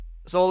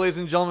So, ladies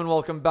and gentlemen,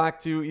 welcome back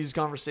to Easy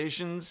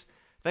Conversations.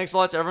 Thanks a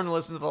lot to everyone who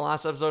listened to the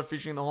last episode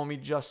featuring the homie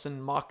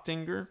Justin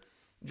Mocktinger.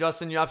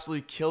 Justin, you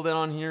absolutely killed it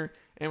on here,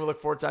 and we look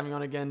forward to having you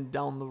on again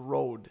down the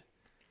road.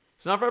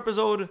 So now for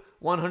episode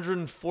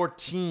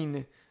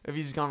 114 of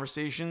Easy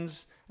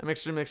Conversations. I'm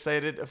extremely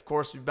excited, of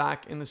course, to be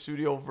back in the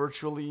studio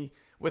virtually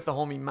with the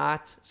homie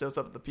Matt. Say what's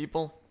up to the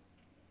people.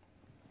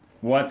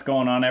 What's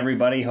going on,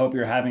 everybody? Hope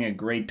you're having a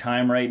great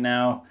time right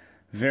now.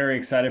 Very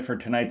excited for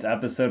tonight's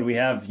episode. We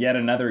have yet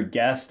another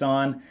guest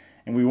on,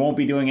 and we won't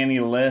be doing any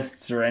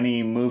lists or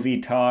any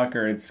movie talk,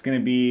 or it's going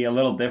to be a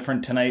little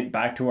different tonight,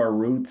 back to our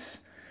roots.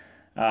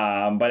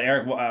 But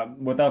Eric,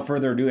 without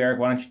further ado, Eric,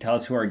 why don't you tell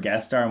us who our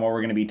guests are and what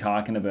we're going to be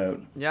talking about?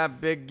 Yeah,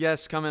 big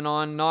guest coming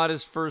on. Not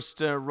his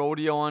first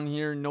rodeo on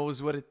here,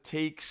 knows what it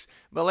takes.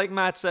 But like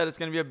Matt said, it's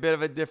going to be a bit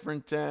of a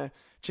different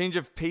change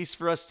of pace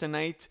for us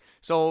tonight.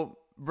 So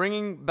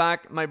bringing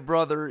back my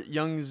brother,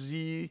 young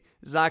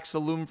Zach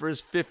Salloum, for his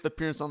 5th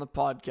appearance on the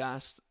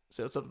podcast.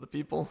 Say what's up to the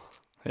people.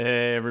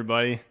 Hey,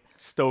 everybody.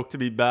 Stoked to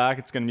be back.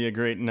 It's going to be a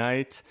great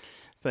night.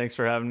 Thanks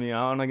for having me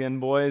on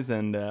again, boys,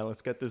 and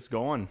let's get this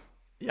going.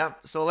 Yeah,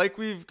 so like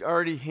we've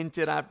already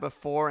hinted at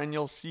before, and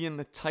you'll see in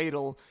the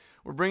title,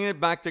 we're bringing it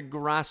back to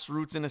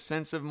grassroots in a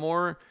sense of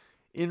more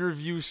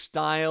interview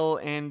style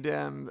and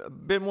a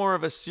bit more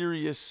of a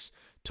serious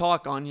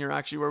talk on here,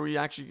 actually, where we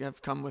actually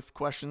have come with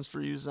questions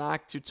for you,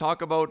 Zach, to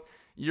talk about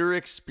your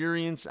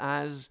experience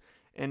as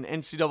an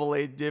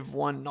NCAA Div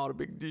 1, not a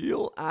big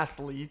deal,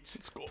 athlete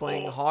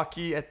playing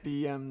hockey at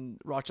the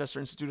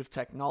Rochester Institute of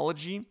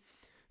Technology.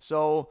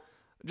 So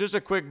just a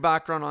quick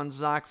background on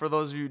Zach. For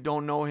those of you who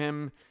don't know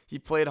him, he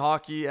played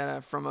hockey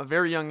from a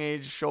very young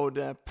age,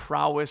 showed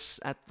prowess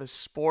at the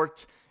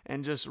sport,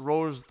 and just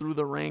rose through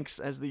the ranks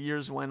as the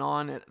years went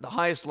on at the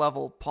highest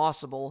level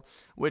possible,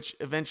 which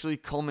eventually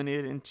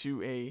culminated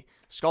into a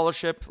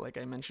scholarship, like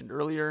I mentioned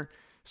earlier.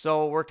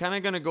 So we're kind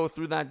of going to go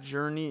through that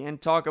journey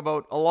and talk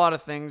about a lot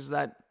of things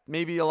that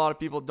maybe a lot of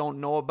people don't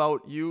know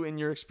about you and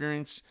your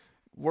experience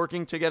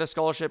working to get a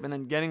scholarship and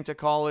then getting to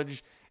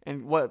college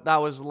and what that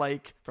was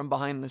like from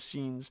behind the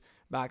scenes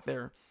back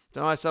there.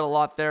 So I said a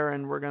lot there,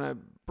 and we're going to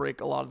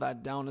break a lot of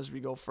that down as we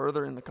go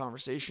further in the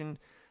conversation.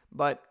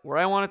 But where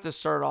I wanted to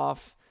start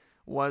off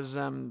was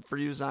for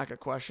you, Zach, a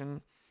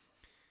question,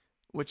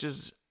 which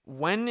is,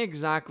 when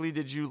exactly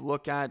did you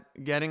look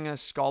at getting a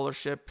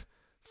scholarship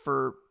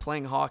for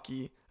playing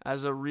hockey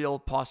as a real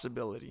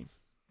possibility?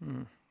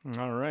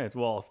 All right.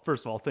 Well,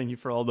 first of all, thank you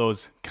for all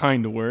those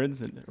kind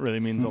words. It really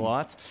means a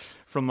lot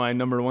from my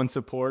number one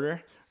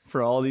supporter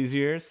for all these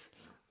years.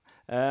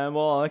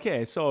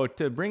 So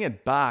to bring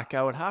it back,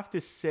 I would have to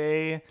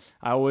say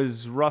I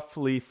was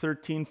roughly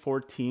 13,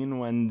 14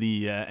 when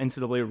the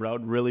NCAA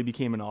route really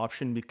became an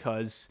option,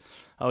 because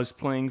I was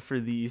playing for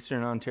the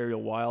Eastern Ontario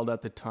Wild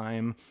at the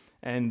time,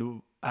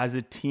 and as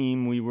a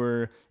team, we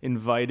were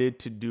invited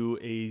to do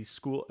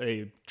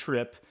a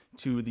trip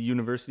to the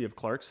University of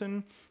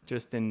Clarkson,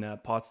 just in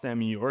Potsdam,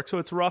 New York. So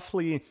it's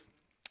roughly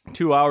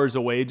 2 hours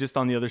away, just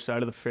on the other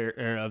side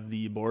of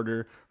the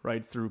border,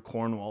 right through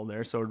Cornwall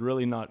there. So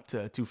really not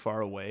too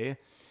far away.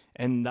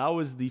 And that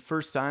was the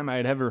first time I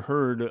had ever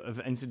heard of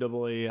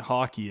NCAA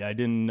hockey. I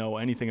didn't know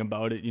anything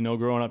about it. You know,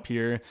 growing up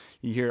here,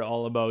 you hear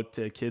all about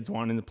kids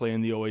wanting to play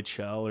in the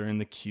OHL or in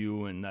the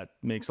Q, and that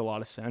makes a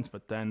lot of sense.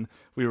 But then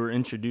we were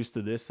introduced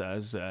to this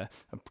as a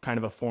kind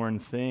of a foreign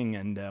thing.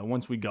 And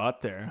once we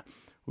got there,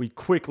 we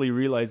quickly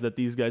realized that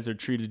these guys are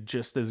treated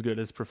just as good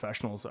as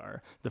professionals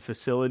are. The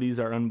facilities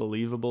are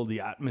unbelievable.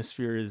 The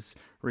atmosphere is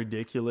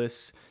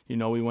ridiculous. You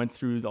know, we went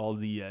through all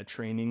the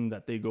training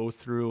that they go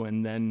through,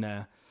 and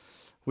then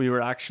we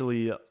were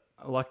actually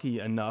lucky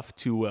enough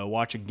to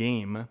watch a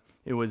game.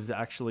 It was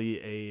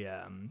actually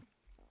a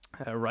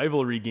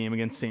rivalry game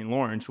against St.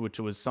 Lawrence, which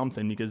was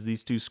something because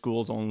these two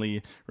schools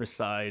only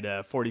reside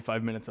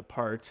 45 minutes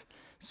apart.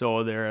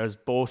 So thereas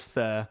both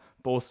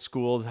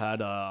schools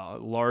had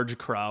large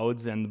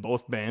crowds and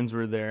both bands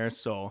were there.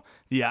 So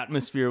the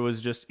atmosphere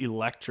was just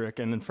electric.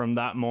 And then from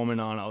that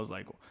moment on, I was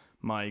like,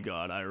 my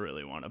God, I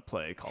really want to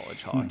play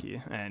college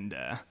hockey. And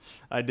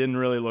I didn't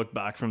really look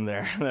back from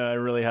there. I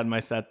really had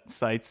my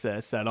sights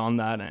set on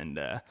that. And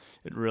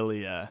it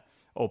really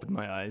opened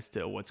my eyes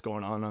to what's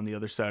going on the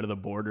other side of the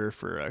border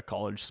for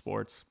college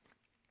sports.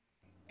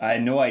 I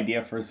had no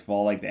idea, first of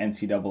all, like the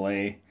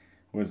NCAA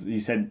was,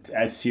 you said,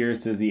 as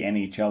serious as the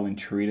NHL and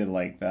treated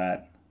like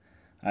that.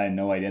 I had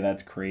no idea.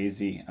 That's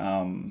crazy.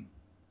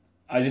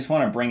 I just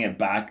want to bring it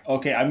back.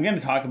 Okay, I'm going to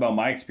talk about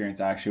my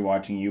experience actually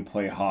watching you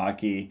play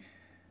hockey.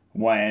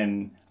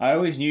 When I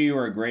always knew you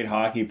were a great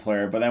hockey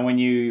player, but then when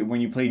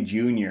you played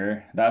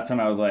junior, that's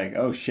when I was like,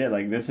 oh shit,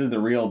 like this is the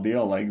real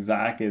deal. Like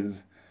Zach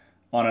is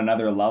on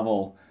another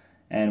level.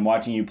 And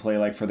watching you play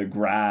like for the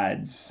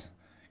grads,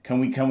 can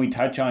we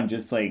touch on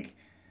just like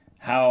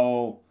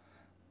how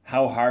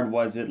hard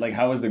was it? Like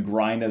how was the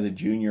grind as a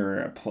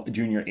junior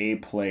A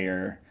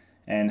player,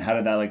 and how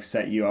did that like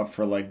set you up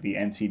for like the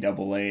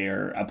NCAA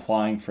or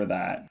applying for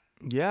that?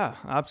 Yeah,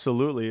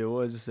 absolutely. It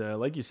was,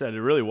 like you said,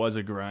 it really was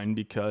a grind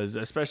because,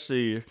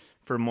 especially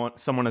for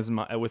someone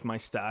with my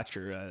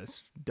stature,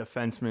 as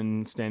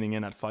defenseman standing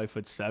in at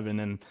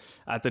 5'7", and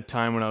at the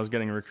time when I was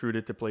getting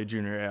recruited to play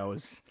junior A, I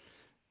was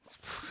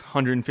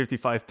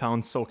 155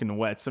 pounds soaking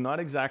wet, so not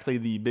exactly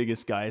the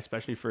biggest guy,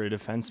 especially for a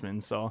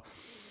defenseman. So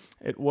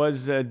it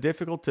was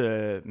difficult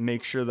to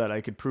make sure that I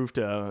could prove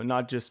to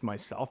not just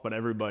myself but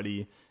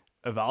everybody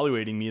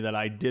evaluating me that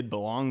I did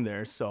belong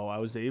there. So I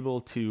was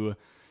able to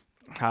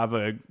have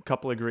a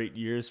couple of great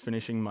years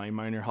finishing my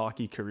minor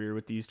hockey career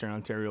with the Eastern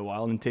Ontario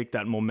Wild and take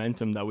that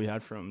momentum that we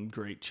had from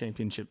great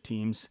championship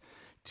teams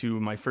to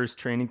my first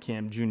training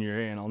camp junior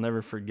A. And I'll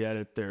never forget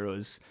it. There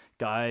was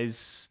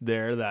guys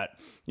there that,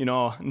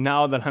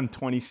 now that I'm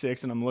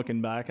 26 and I'm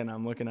looking back and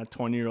I'm looking at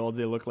 20-year-olds,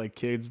 they look like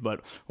kids.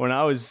 But when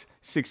I was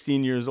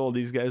 16 years old,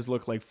 these guys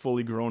look like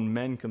fully grown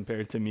men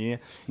compared to me,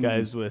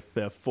 guys with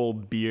full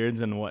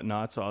beards and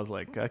whatnot. So I was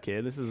like,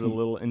 okay, this is a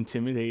little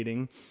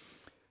intimidating.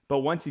 But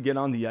once you get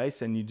on the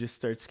ice and you just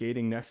start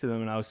skating next to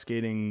them, and I was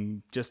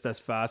skating just as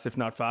fast, if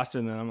not faster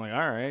than them, I'm like,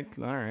 all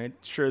right.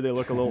 Sure, they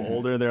look a little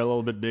older, they're a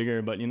little bit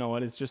bigger, but you know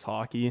what? It's just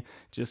hockey.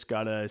 Just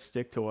got to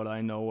stick to what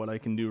I know, what I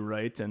can do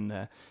right,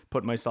 and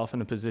put myself in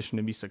a position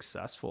to be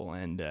successful.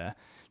 And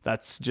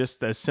that's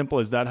just as simple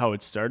as that, how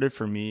it started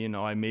for me.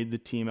 I made the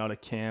team out of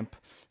camp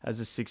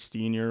as a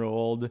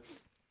 16-year-old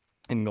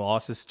in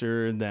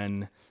Gloucester.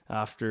 Then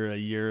after a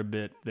year a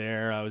bit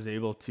there, I was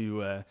able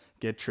to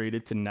get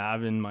traded to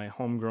Navan, my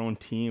homegrown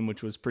team,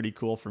 which was pretty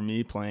cool for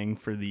me, playing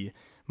for the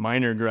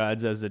minor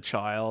grads as a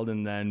child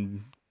and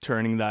then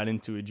turning that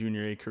into a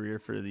junior A career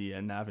for the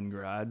Navan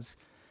grads.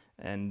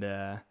 And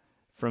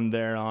from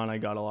there on, I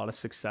got a lot of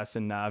success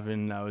in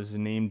Navan. I was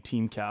named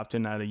team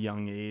captain at a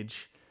young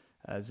age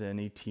as an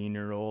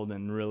 18-year-old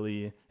and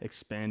really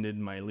expanded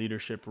my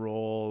leadership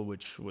role,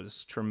 which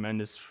was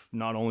tremendous,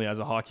 not only as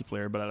a hockey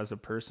player, but as a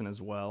person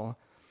as well.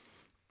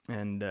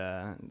 And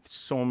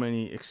so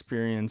many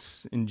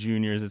experience in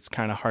juniors, it's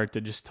kind of hard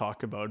to just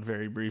talk about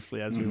very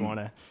briefly as we want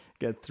to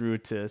get through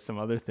to some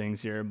other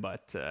things here,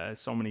 but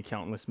so many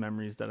countless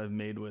memories that I've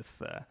made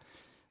with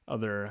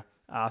other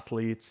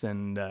athletes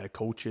and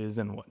coaches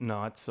and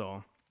whatnot.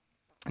 So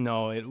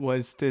no, it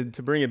was to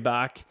bring it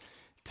back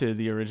to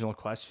the original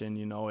question,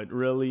 it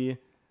really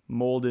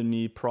molded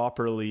me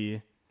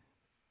properly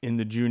in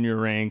the junior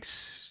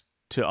ranks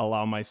to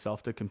allow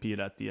myself to compete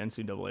at the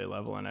NCAA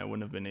level. And I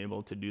wouldn't have been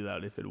able to do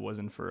that if it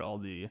wasn't for all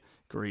the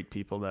great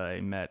people that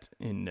I met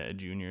in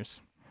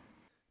juniors.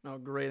 No,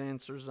 great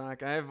answer,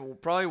 Zach. I have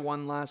probably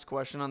one last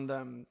question on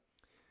the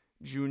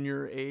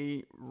junior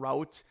A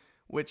route,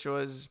 which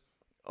was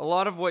a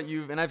lot of what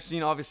and I've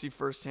seen obviously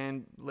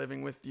firsthand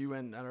living with you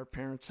and at our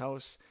parents'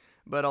 house,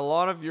 but a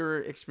lot of your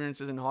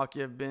experiences in hockey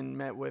have been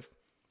met with,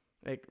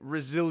 like,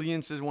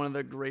 resilience is one of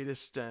the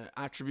greatest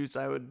attributes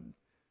I would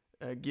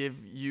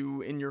give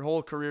you in your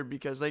whole career,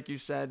 because like you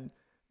said,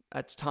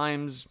 at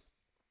times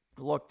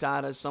looked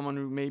at as someone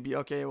who may be,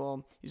 okay,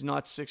 well, he's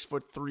not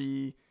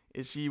 6'3".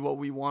 Is he what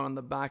we want on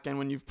the back end?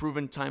 When you've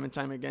proven time and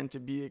time again to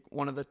be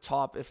one of the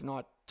top, if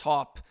not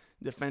top,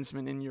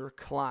 defensemen in your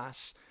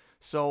class.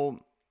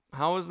 So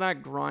how was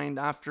that grind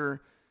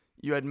after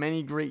you had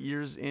many great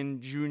years in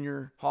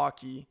junior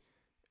hockey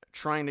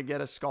trying to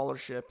get a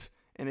scholarship,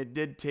 and it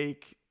did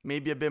take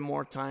maybe a bit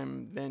more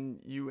time than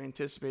you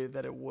anticipated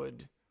that it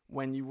would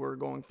when you were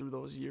going through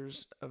those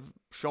years of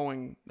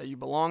showing that you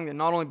belonged, and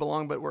not only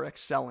belonged, but were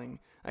excelling?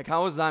 Like,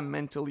 how was that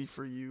mentally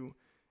for you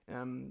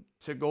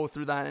to go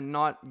through that and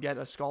not get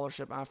a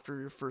scholarship after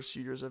your first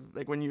few years of,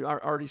 like, when you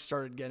already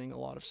started getting a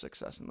lot of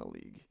success in the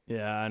league?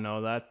 Yeah, I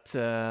know that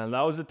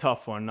was a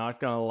tough one.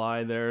 Not gonna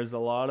lie, there's a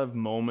lot of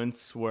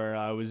moments where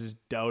I was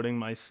doubting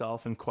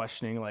myself and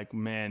questioning, like,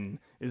 man,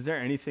 is there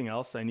anything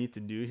else I need to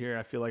do here?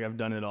 I feel like I've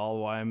done it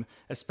all.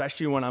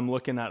 Especially when I'm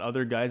looking at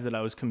other guys that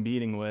I was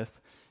competing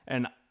with,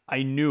 and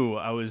I knew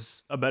I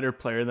was a better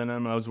player than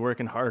them. I was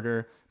working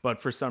harder,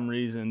 but for some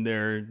reason,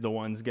 they're the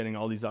ones getting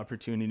all these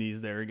opportunities.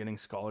 They're getting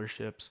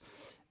scholarships,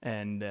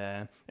 and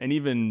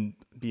even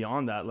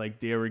beyond that,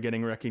 like, they were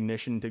getting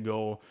recognition to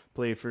go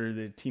play for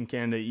the Team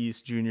Canada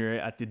East Junior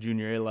at the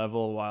Junior A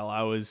level, while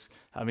I was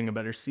having a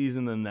better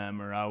season than them,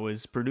 or I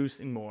was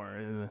producing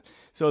more.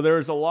 So there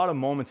was a lot of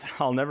moments.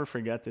 I'll never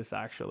forget this,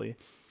 actually.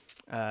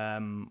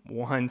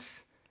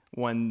 Once,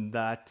 when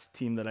that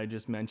team that I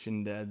just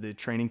mentioned, the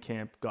training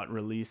camp got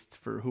released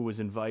for who was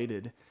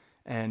invited,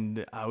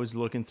 and I was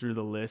looking through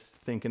the list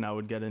thinking I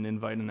would get an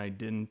invite, and I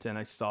didn't, and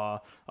I saw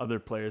other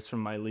players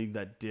from my league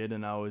that did,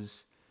 and I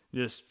was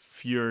just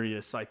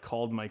furious. I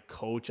called my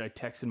coach. I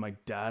texted my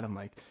dad. I'm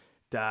like,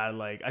 Dad,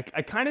 like,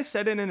 I kind of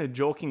said it in a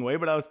joking way,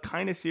 but I was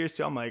kind of serious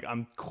too. I'm like,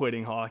 I'm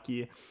quitting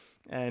hockey.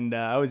 And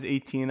I was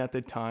 18 at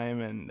the time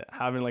and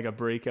having like a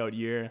breakout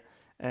year.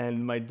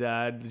 And my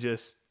dad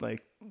just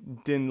like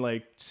didn't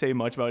like say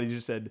much about it. He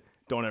just said,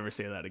 don't ever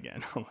say that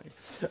again. I'm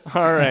like,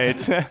 all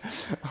right.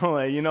 I'm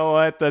like, you know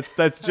what?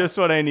 That's just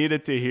what I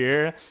needed to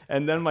hear.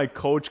 And then my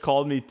coach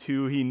called me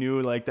too. He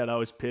knew like that I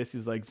was pissed.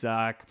 He's like,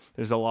 Zach,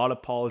 there's a lot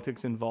of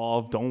politics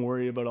involved. Don't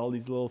worry about all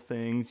these little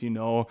things,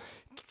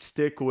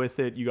 stick with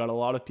it. You got a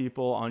lot of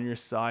people on your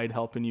side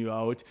helping you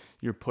out.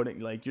 You're putting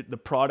the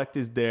product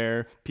is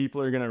there.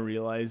 People are going to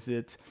realize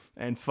it.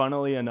 And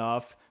funnily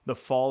enough, the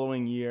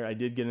following year, I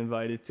did get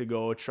invited to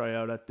go try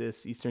out at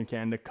this Eastern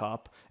Canada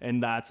Cup,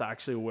 and that's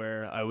actually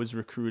where I was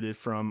recruited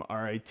from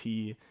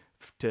RIT.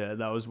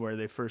 That was where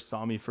they first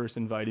saw me, first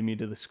invited me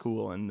to the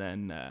school, and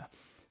then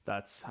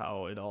that's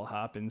how it all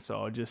happened.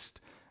 So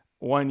just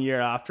 1 year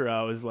after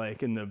I was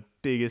like in the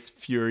biggest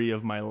fury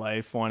of my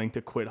life, wanting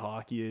to quit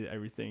hockey,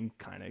 everything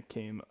kind of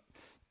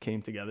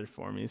came together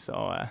for me. So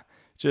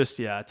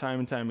time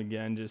and time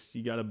again, just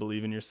you got to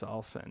believe in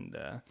yourself and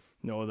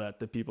know that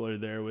the people are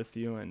there with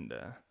you, and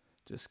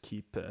just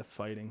keep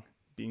fighting,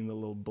 being the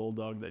little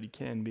bulldog that you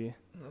can be.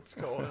 Let's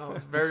go. No,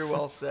 it's very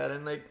well said.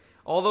 And like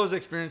all those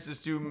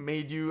experiences too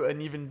made you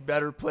an even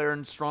better player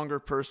and stronger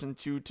person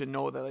too, to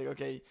know that like,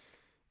 okay,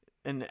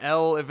 an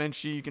L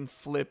eventually you can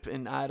flip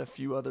and add a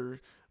few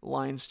other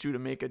lines too to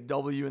make a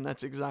W, and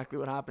that's exactly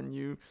what happened.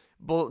 You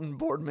bulletin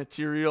board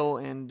material,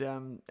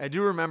 and I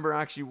do remember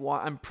actually,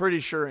 I'm pretty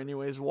sure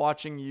anyways,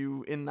 watching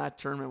you in that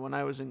tournament when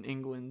I was in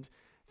England.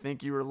 I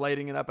think you were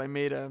lighting it up. I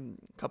made a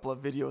couple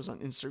of videos on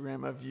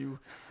Instagram of you,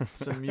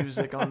 some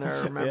music on there. I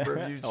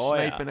remember you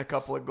sniping a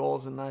couple of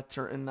goals in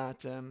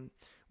that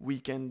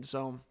weekend.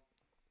 So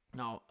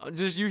no,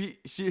 just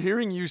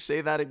hearing you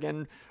say that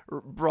again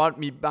brought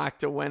me back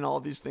to when all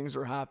these things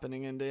were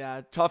happening. And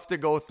yeah, tough to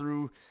go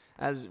through,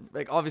 as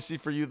like obviously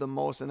for you the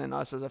most, and then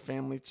us as a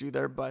family too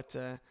there. But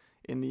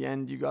in the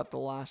end, you got the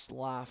last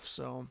laugh.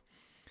 So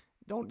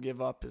don't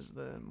give up is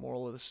the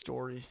moral of the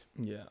story.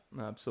 Yeah,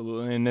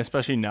 absolutely. And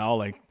especially now,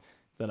 like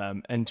that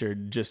I'm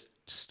just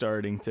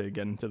starting to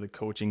get into the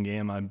coaching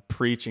game, I'm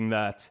preaching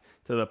that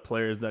to the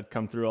players that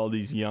come through, all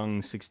these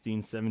young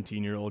 16,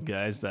 17-year-old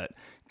guys that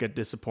get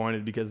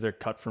disappointed because they're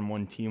cut from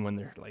one team when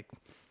they're like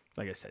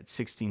I said,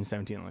 16,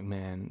 17. I'm like,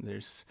 man,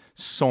 there's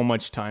so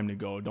much time to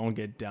go. Don't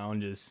get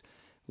down. Just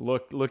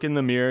look in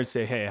the mirror and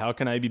say, hey, how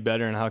can I be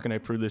better, and how can I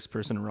prove this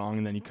person wrong?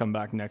 And then you come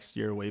back next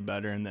year way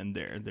better, and then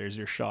there's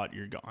your shot.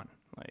 You're gone.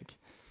 Like,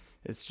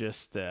 it's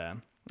just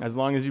as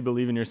long as you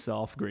believe in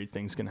yourself, great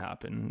things can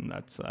happen.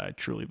 I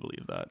truly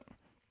believe that.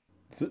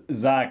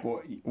 Zach,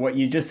 what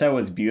you just said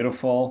was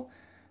beautiful.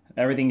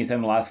 Everything you said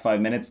in the last 5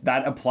 minutes,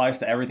 that applies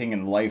to everything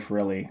in life,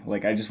 really.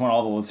 Like, I just want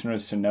all the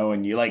listeners to know,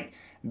 and you like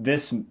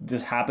this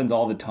happens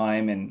all the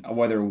time, and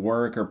whether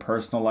work or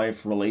personal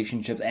life,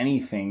 relationships,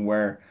 anything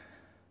where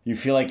you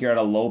feel like you're at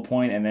a low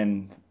point, and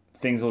then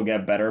things will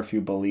get better if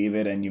you believe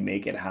it and you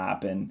make it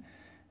happen.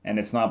 And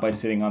it's not by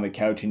sitting on the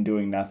couch and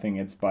doing nothing.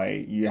 It's by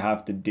you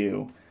have to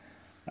do.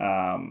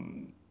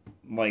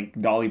 Like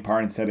Dolly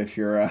Parton said, if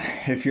you're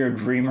a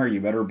dreamer,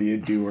 you better be a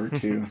doer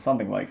too.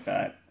 Something like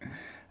that.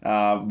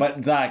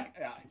 But Zach,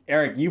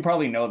 Eric, you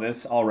probably know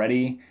this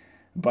already.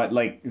 But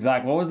like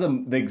Zach, what was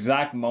the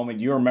exact moment?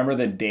 Do you remember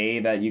the day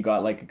that you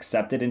got like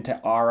accepted into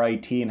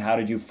RIT, and how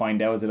did you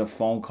find out? Was it a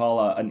phone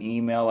call, an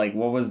email? Like,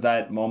 what was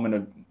that moment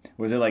of?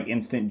 Was it like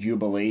instant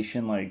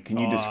jubilation? Like, can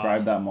you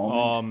describe that moment?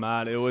 Oh,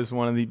 man, it was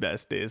one of the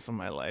best days of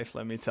my life,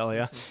 let me tell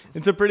you.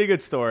 It's a pretty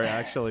good story,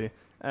 actually.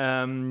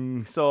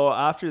 So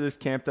after this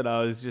camp that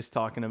I was just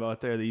talking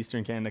about there, the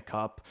Eastern Canada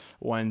Cup,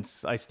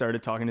 once I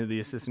started talking to the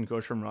assistant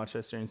coach from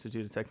Rochester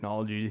Institute of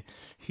Technology,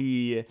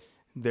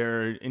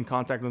 they're in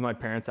contact with my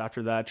parents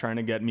after that, trying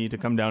to get me to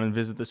come down and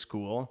visit the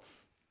school.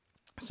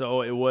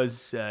 So it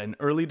was in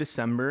early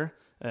December,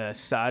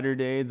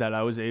 Saturday, that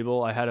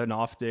I had an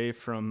off day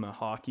from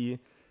hockey.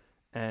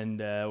 And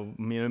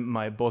me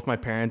and both my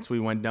parents, we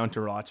went down to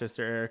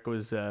Rochester. Eric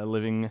was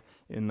living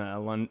in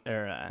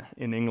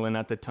in England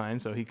at the time,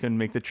 so he couldn't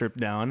make the trip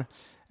down.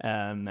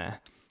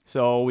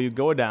 So we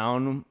go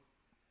down.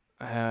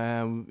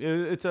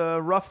 It's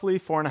a roughly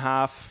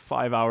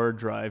 4.5-5 hour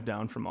drive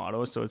down from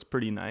Ottawa, so it's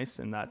pretty nice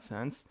in that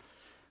sense.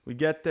 We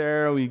get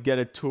there, we get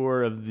a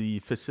tour of the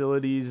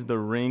facilities, the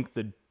rink,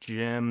 the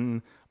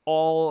gym,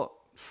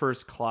 all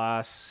first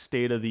class,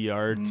 state of the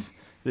art.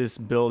 This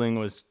building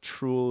was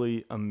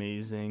truly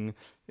amazing.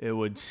 It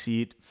would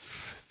seat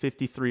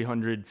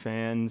 5,300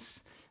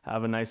 fans,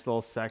 have a nice little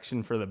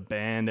section for the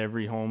band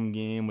every home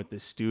game with the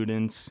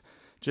students.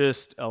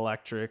 Just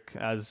electric,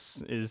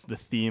 as is the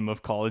theme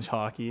of college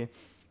hockey.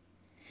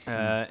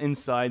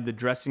 Inside, the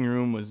dressing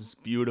room was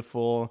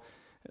beautiful.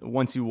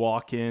 Once you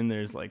walk in,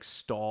 there's like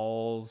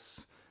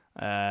stalls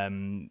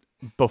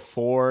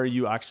before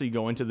you actually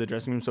go into the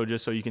dressing room. So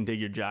just so you can take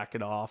your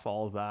jacket off,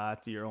 all of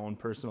that, your own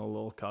personal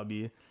little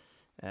cubby.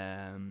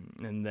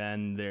 And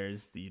then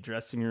there's the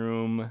dressing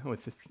room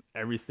with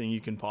everything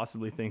you can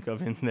possibly think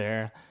of in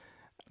there.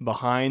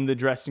 Behind the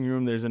dressing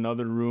room, there's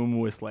another room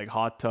with like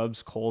hot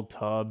tubs, cold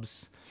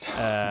tubs,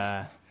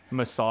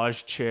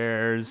 massage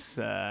chairs,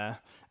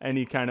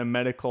 any kind of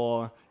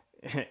medical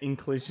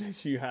English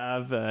you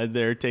have,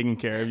 they're taking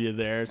care of you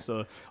there.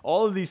 So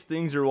all of these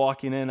things, you're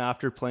walking in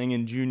after playing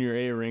in junior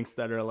A rinks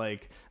that are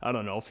like, I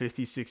don't know,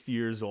 50, 60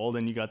 years old,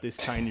 and you got this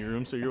tiny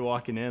room. So you're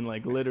walking in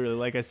like literally,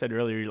 like I said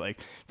earlier, you're like,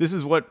 this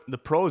is what the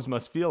pros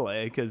must feel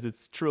like, because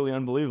it's truly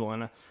unbelievable.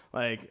 And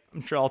like,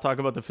 I'm sure I'll talk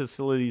about the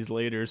facilities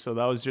later. So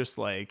that was just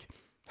like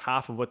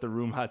half of what the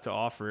room had to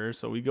offer.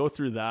 So we go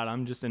through that.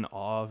 I'm just in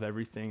awe of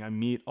everything. I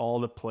meet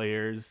all the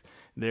players.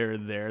 They're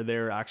there.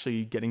 They're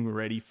actually getting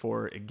ready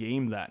for a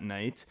game that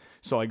night.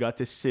 So I got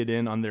to sit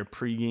in on their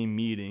pregame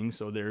meeting.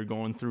 So they're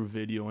going through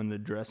video in the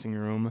dressing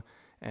room.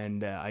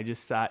 And I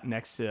just sat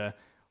next to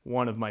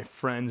one of my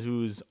friends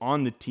who's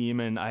on the team,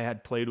 and I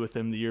had played with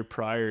him the year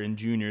prior in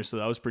junior. So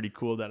that was pretty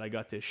cool that I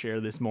got to share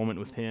this moment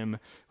with him,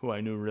 who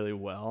I knew really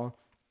well.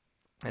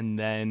 And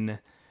then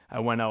I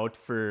went out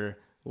for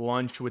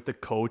lunch with the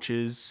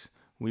coaches.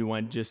 We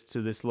went just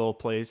to this little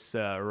place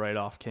right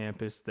off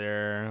campus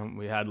there.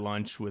 We had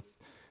lunch with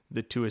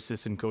the two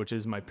assistant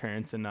coaches, my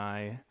parents and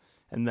I.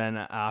 And then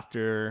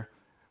after,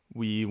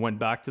 we went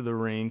back to the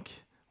rink,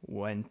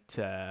 went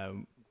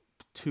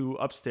to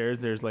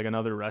upstairs. There's like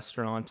another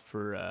restaurant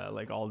for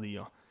like all the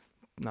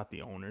not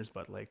the owners,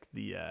 but like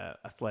the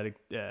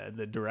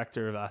the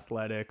director of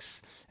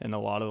athletics and a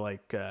lot of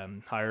like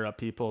higher up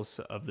people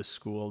of the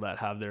school that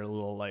have their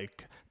little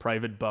like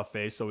private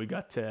buffet. So we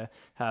got to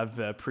have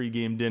a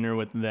pregame dinner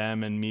with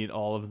them and meet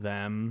all of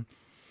them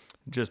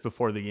just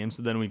before the game.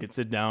 So then we could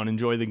sit down,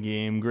 enjoy the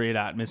game, great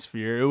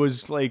atmosphere. It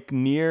was like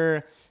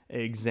near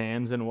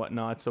exams and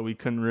whatnot, so we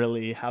couldn't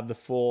really have the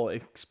full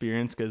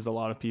experience because a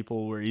lot of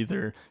people were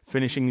either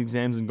finishing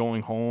exams and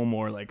going home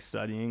or like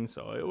studying.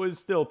 So it was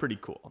still pretty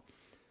cool.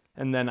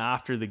 And then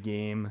after the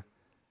game,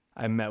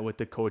 I met with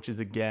the coaches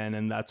again,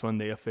 and that's when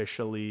they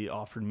officially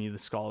offered me the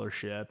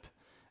scholarship.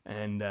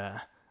 And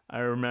I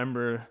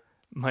remember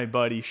my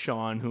buddy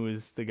Sean, who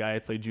is the guy I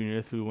played junior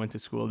with, who went to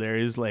school there,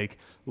 he was like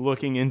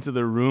looking into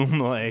the room,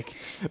 like,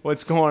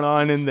 what's going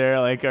on in there?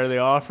 Like, are they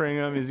offering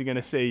him? Is he going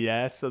to say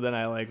yes? So then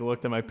I like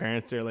looked at my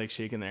parents, they're like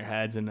shaking their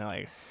heads, and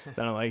then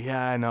I'm like,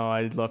 yeah, I know,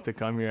 I'd love to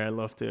come here. I'd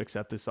love to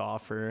accept this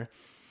offer.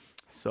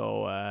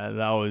 So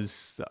that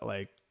was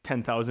like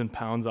 10,000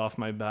 pounds off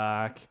my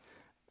back.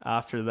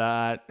 After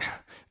that,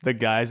 the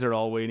guys are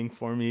all waiting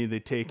for me. They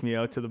take me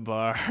out to the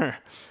bar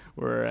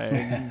where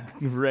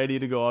I'm ready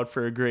to go out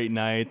for a great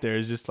night.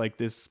 There's just like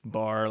this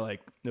bar, like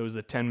it was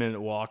a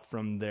 10-minute walk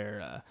from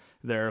their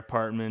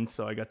apartment.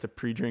 So I got to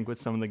pre-drink with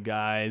some of the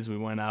guys. We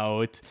went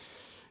out,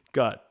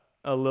 got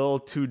a little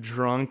too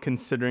drunk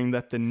considering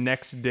that the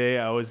next day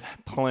I was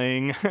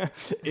playing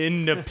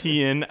in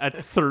Nepean at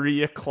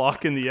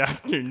 3:00 in the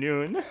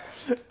afternoon.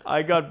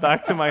 I got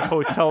back to my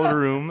hotel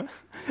room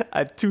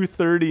at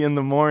 2:30 in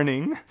the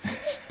morning,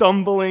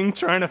 stumbling,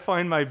 trying to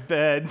find my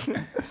bed.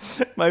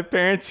 My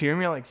parents hear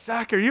me like,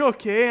 Zach, are you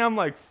okay? I'm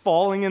like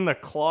falling in the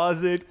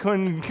closet,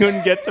 couldn't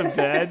get to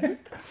bed.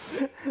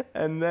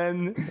 And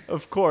then,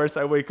 of course,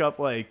 I wake up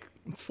like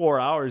 4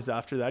 hours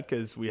after that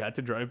because we had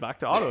to drive back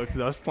to Ottawa because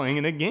I was playing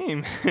in a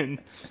game. And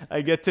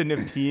I get to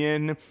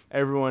Nepean.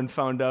 Everyone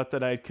found out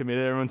that I had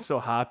committed. Everyone's so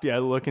happy. I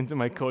look into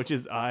my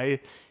coach's eye.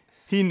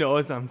 He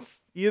knows I'm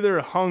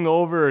either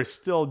hungover or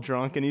still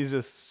drunk, and he's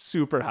just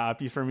super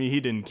happy for me. He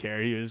didn't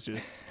care. He was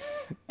just,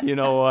 you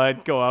know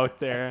what, go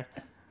out there.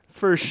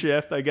 First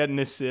shift, I get an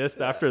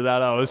assist. After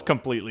that, I was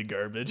completely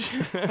garbage.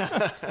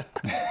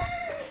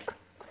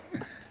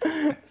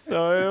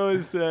 So it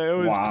was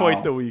wow.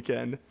 Quite the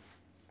weekend.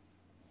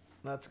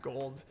 That's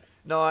gold.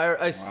 No,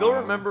 I still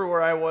remember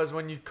where I was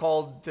when you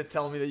called to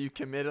tell me that you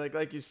committed.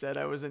 Like you said,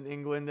 I was in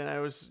England and I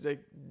was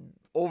like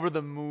over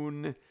the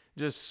moon,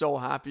 just so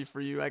happy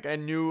for you. Like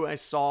I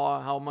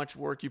saw how much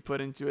work you put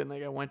into it, and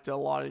like I went to a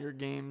lot of your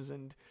games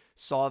and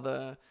saw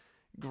the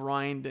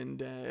grind, and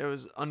it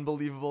was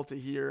unbelievable to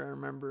hear. I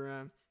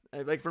remember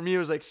like for me it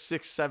was like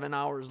 6-7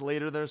 hours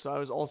later there, so I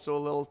was also a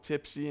little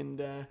tipsy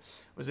and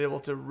was able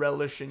to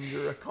relish in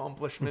your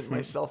accomplishment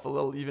myself a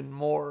little even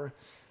more.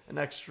 An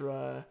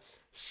extra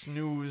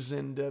snooze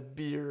and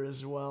beer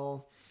as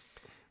well.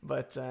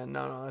 But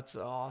no, that's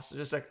awesome.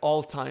 Just like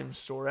all-time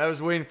story. I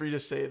was waiting for you to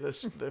say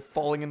this, the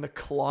falling in the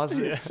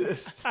closet.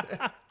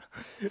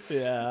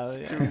 Yeah.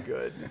 It's too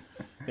good.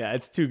 Yeah,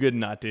 it's too good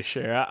not to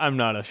share. I'm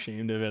not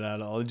ashamed of it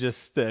at all. It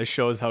just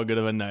shows how good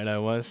of a night I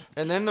was.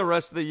 And then the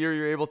rest of the year,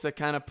 you're able to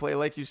kind of play,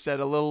 like you said,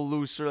 a little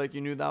looser. Like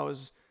you knew that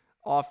was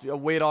a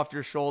weight off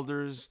your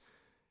shoulders.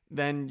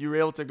 Then you were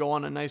able to go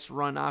on a nice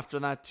run after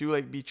that too,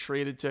 like be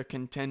traded to a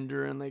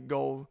contender and like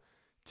go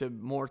to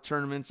more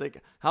tournaments.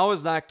 Like how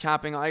is that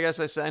capping? I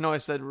guess I know I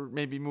said we're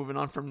maybe moving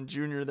on from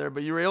junior there,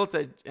 but you were able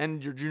to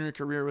end your junior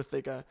career with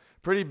like a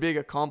pretty big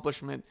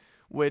accomplishment,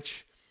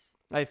 which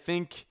I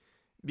think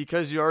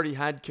because you already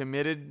had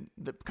committed,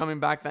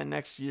 coming back that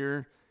next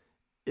year,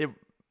 it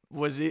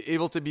was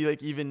able to be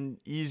like even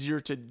easier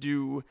to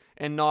do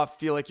and not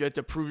feel like you had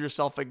to prove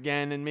yourself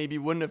again, and maybe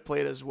wouldn't have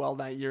played as well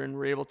that year and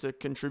were able to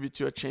contribute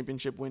to a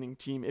championship winning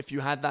team if you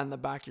had that in the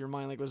back of your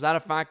mind. Like, was that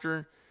a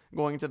factor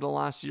going into the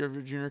last year of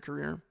your junior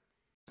career?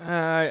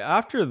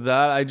 After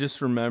that, I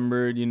just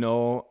remembered,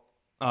 all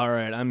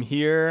right, I'm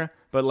here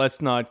but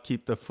let's not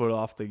keep the foot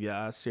off the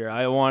gas here.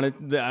 I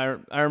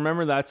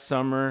remember that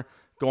summer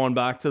going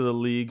back to the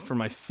league for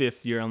my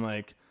 5th year. I'm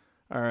like,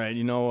 all right,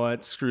 you know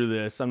what? Screw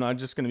this. I'm not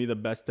just going to be the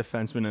best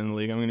defenseman in the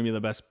league. I'm going to be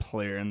the best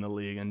player in the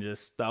league. And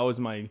just that was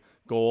my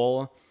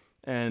goal.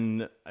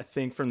 And I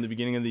think from the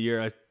beginning of the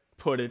year, I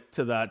put it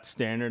to that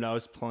standard. I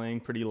was playing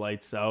pretty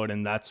lights out,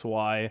 and that's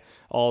why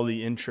all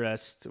the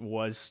interest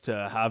was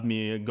to have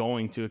me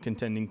going to a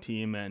contending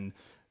team, and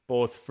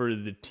both for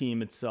the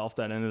team itself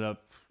that I ended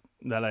up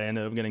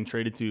getting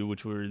traded to,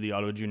 which were the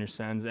Ottawa Junior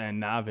Sens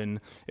and Navin.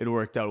 It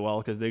worked out well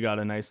because they got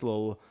a nice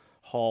little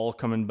haul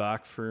coming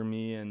back for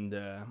me, and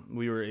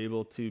we were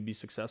able to be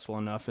successful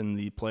enough in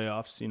the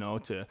playoffs,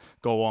 to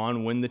go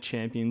on, win the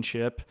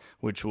championship,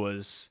 which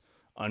was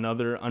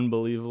another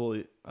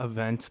unbelievable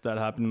event that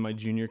happened in my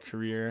junior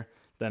career.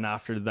 Then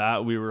after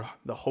that, we were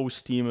the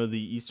host team of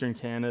the Eastern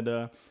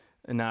Canada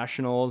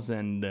Nationals,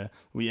 and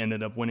we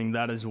ended up winning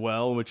that as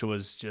well, which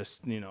was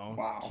just,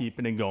 Wow.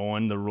 keeping it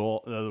going.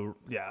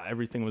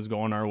 Everything was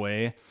going our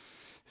way.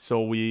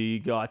 So we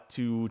got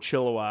to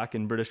Chilliwack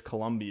in British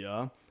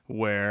Columbia,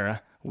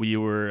 where we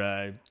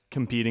were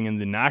competing in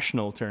the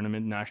national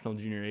tournament, National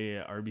Junior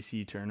A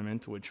RBC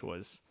tournament, which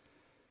was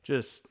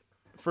just,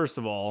 first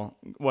of all,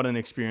 what an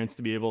experience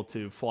to be able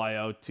to fly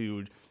out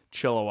to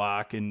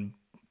Chilliwack in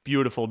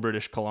beautiful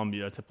British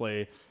Columbia to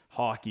play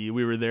hockey.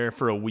 We were there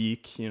for a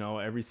week.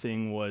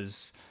 Everything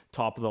was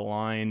top of the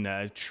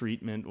line.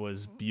 Treatment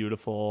was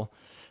beautiful.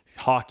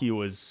 Hockey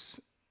was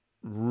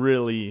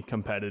really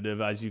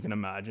competitive, as you can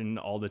imagine.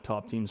 All the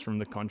top teams from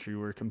the country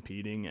were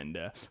competing, and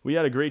we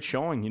had a great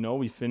showing.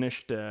 We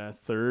finished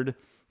third,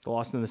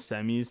 lost in the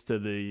semis to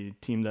the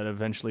team that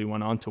eventually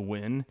went on to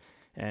win.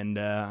 And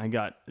I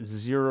got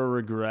zero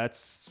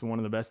regrets. One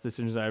of the best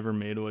decisions I ever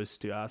made was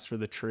to ask for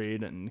the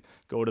trade and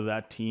go to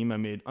that team. I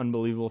made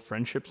unbelievable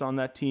friendships on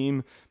that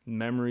team.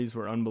 Memories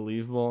were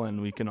unbelievable, and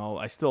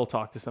I still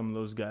talk to some of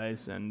those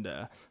guys, and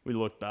we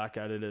look back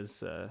at it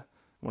as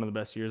one of the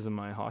best years of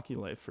my hockey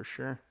life for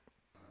sure.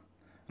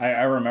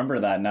 I remember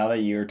that. Now that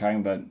you're talking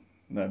about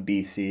the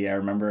BC, I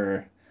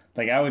remember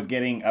I was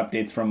getting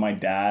updates from my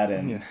dad,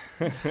 and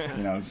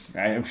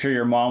I'm sure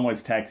your mom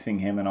was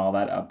texting him and all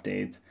that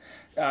updates.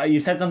 You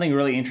said something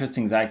really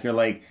interesting, Zach. You're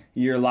like,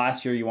 your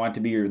last year you want to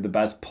be the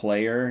best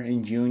player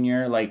in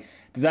junior.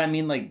 Does that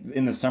mean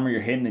in the summer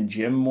you're hitting the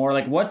gym more?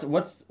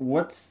 What's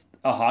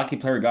a hockey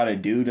player got to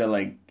do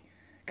to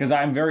because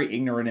I'm very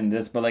ignorant in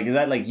this, but is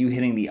that you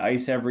hitting the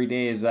ice every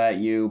day? Is that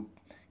you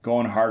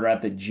going harder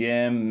at the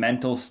gym,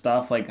 mental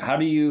stuff? How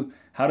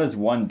does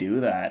one do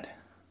that?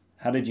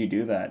 How did you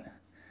do that?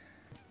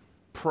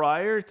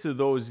 Prior to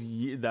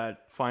that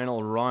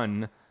final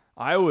run,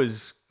 I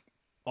was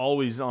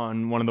always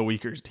on one of the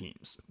weaker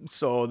teams.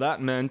 So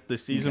that meant the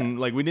season,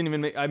 we didn't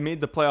even I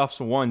made the playoffs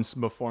once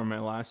before my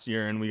last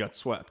year, and we got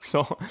swept.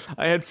 So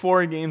I had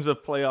 4 games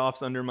of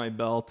playoffs under my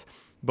belt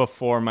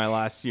before my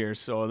last year.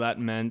 So that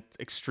meant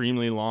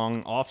extremely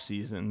long off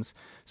seasons.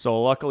 So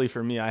luckily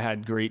for me, I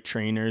had great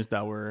trainers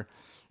that were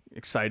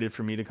excited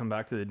for me to come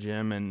back to the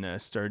gym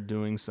and start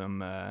doing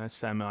some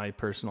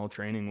semi-personal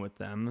training with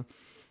them.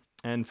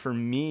 And for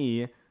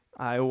me,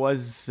 I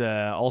was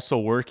also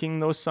working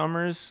those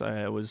summers.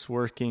 I was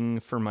working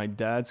for my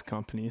dad's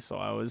company, so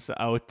I was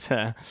out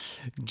on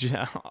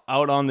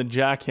the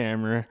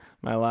jackhammer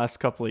my last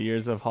couple of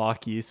years of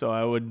hockey. So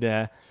I would,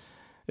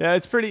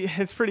 it's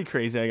pretty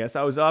crazy, I guess.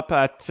 I was up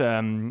at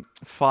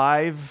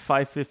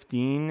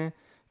 5:15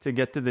 to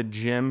get to the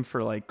gym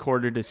for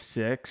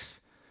 5:45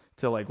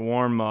 to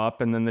warm up,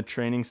 and then the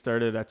training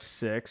started at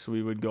 6.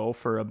 We would go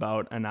for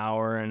about an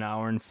hour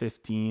and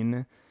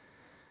 15.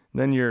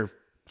 Then you're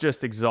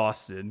just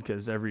exhausted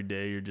because every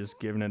day you're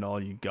just giving it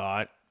all you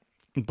got.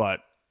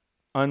 But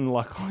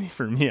unluckily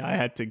for me, I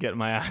had to get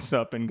my ass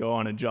up and go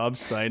on a job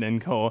site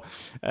and go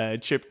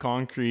chip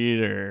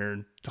concrete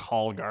or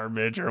haul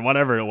garbage or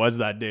whatever it was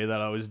that day that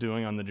I was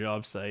doing on the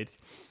job site.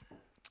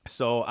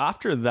 So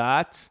after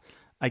that,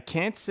 I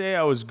can't say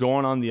I was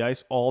going on the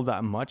ice all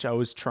that much. I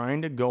was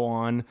trying to go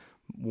on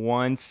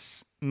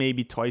once,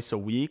 maybe twice a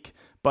week,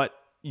 but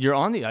you're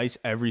on the ice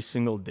every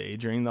single day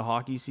during the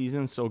hockey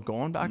season. So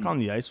going back on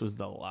the ice was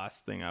the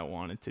last thing I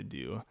wanted to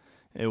do.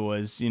 It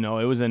was, it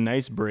was a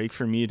nice break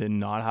for me to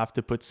not have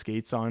to put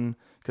skates on,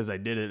 because I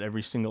did it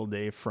every single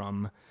day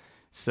from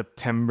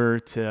September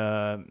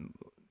to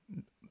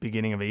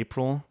beginning of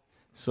April.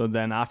 So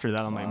then after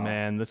that, I'm like,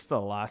 man, that's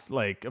the last,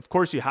 of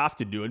course you have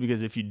to do it,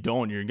 because if you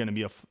don't, you're going to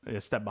be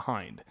a step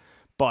behind.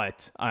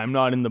 But I'm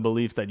not in the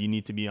belief that you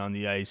need to be on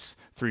the ice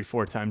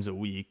 3-4 times a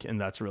week, and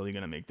that's really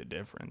going to make the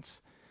difference.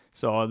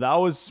 So that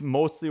was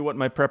mostly what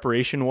my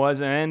preparation was.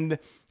 And,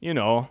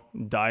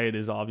 diet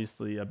is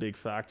obviously a big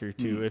factor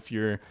too. If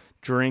you're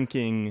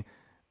drinking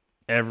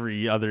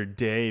every other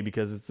day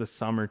because it's the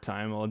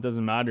summertime, well, it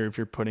doesn't matter if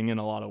you're putting in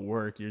a lot of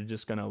work. You're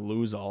just going to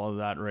lose all of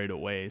that right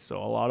away.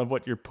 So a lot of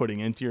what you're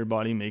putting into your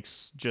body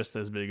makes just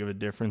as big of a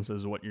difference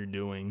as what you're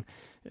doing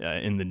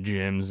in the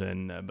gyms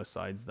and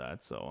besides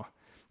that. So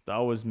that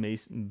was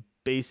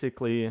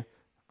basically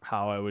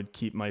how I would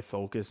keep my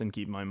focus and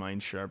keep my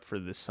mind sharp for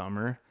this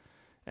summer.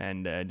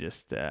 and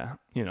just a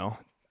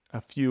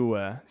few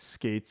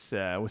skates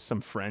with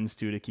some friends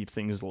too, to keep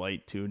things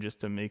light too,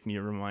 just to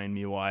remind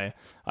me why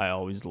I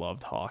always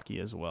loved hockey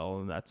as well.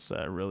 And that's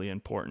really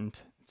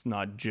important. It's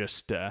not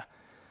just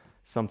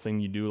something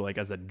you do like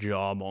as a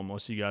job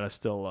almost. You gotta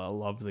still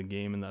love the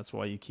game, and that's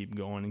why you keep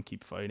going and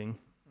keep fighting.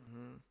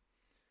 Mm-hmm.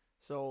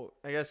 So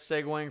I guess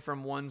segueing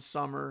from one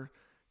summer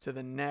to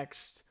the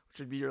next, which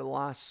would be your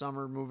last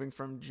summer, moving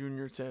from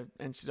junior to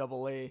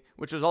NCAA,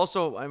 which was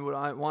also, I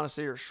want to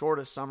say, your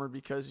shortest summer,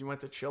 because you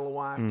went to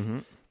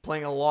Chilliwack,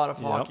 playing a lot of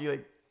hockey,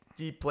 like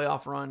deep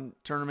playoff run,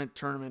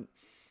 tournament.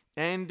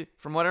 And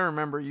from what I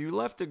remember, you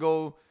left to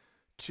go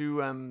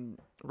to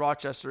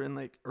Rochester in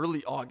like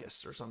early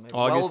August or something.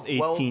 August 18th.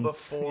 Well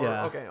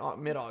before,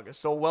 mid-August.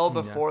 So well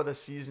before the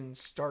season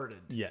started.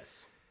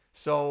 Yes.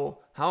 So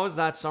how was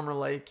that summer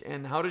like,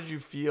 and how did you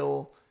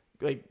feel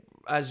like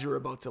as you were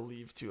about to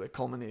leave to, like,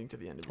 culminating to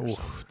the end of your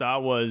summer?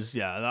 That was,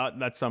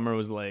 that summer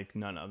was like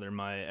none other.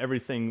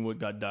 Everything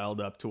got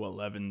dialed up to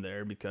 11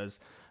 there, because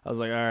I was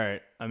like, all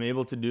right, I'm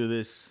able to do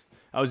this.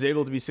 I was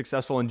able to be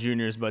successful in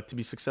juniors, but to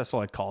be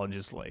successful at college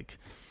is like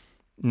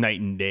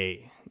night and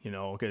day,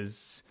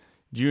 because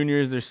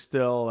juniors, there's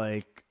still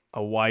like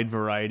a wide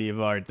variety of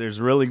art. There's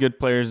really good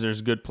players,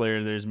 there's good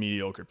players, there's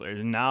mediocre players.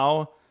 And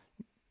now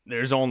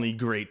there's only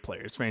great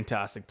players,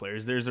 fantastic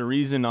players. There's a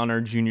reason on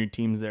our junior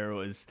teams there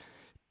was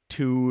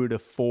 2 to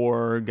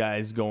 4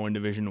 guys going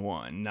Division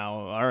 1. Now,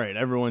 all right,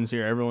 everyone's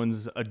here.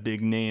 Everyone's a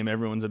big name.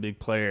 Everyone's a big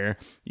player.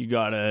 You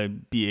got to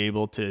be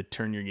able to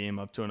turn your game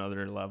up to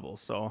another level.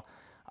 So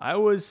I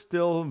was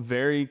still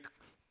very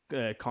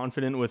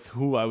confident with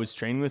who I was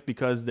training with,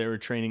 because they were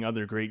training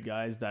other great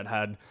guys that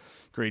had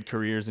great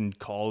careers in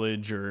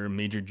college or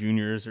major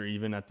juniors or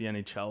even at the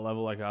NHL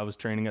level. Like, I was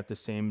training with the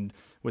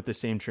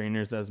same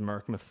trainers as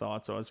Mark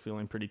Mathot, so I was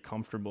feeling pretty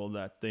comfortable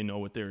that they know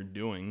what they were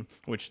doing,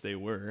 which they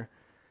were.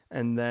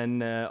 And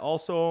then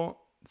also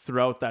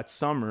throughout that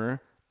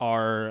summer,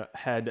 our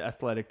head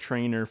athletic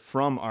trainer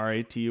from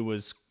RIT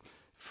was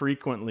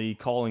frequently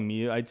calling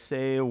me, I'd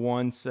say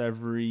once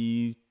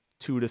every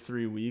 2 to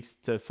 3 weeks,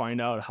 to find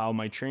out how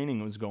my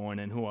training was going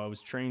and who I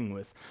was training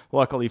with.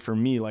 Luckily for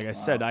me, like I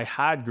said, I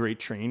had great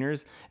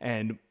trainers,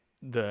 and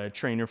the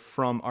trainer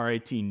from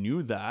RIT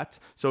knew that.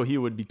 So he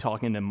would be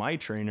talking to my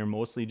trainer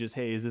mostly just,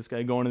 hey, is this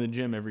guy going to the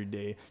gym every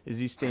day? Is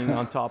he staying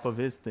on top of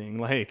his thing?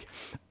 Like,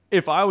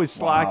 if I was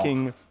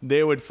slacking,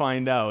 they would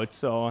find out.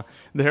 So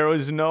there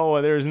was no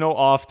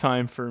off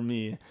time for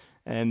me.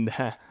 And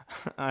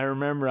I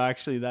remember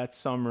actually that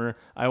summer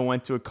I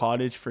went to a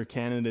cottage for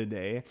Canada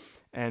Day,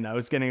 and I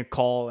was getting a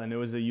call, and it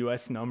was a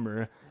US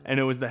number, and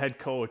it was the head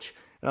coach.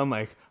 And I'm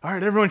like, all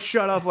right, everyone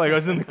shut up. Like, I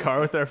was in the car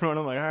with everyone.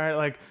 I'm like, all right,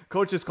 like,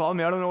 coach just called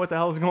me. I don't know what the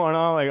hell's going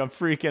on. Like, I'm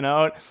freaking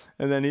out.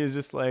 And then he was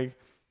just like,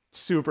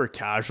 super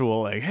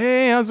casual, like,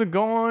 hey, how's it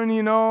going?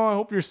 I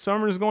hope your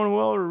summer's going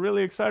well. We're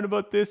really excited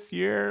about this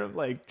year.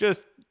 Like,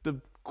 just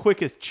the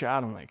quickest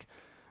chat. I'm like,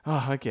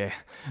 oh, okay.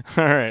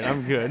 All right,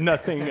 I'm good.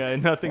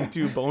 Nothing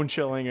too bone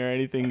chilling or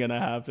anything gonna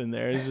happen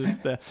there. It's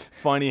just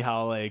funny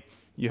how, like,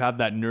 you have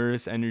that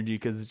nervous energy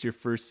because it's your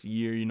first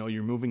year,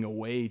 you're moving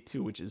away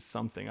too, which is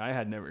something I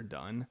had never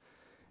done.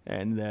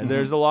 And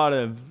there's a lot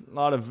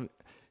of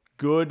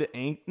good,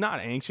 not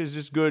anxious,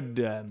 just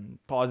good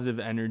positive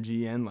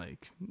energy and,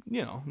 like,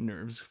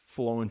 nerves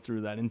flowing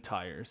through that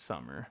entire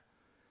summer.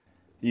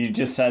 You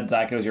just said,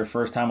 Zach, it was your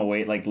first time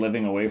away, like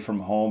living away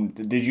from home.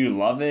 Did you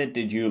love it?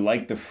 Did you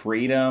like the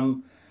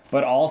freedom?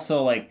 But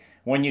also, like,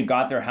 when you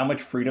got there, how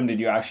much freedom did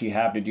you actually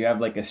have? Did you have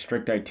like a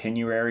strict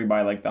itinerary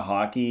by like the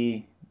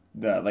hockey,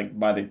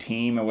 by the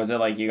team? And was it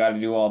like you got to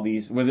do all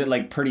these? Was it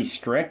like pretty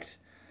strict?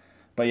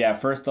 But yeah,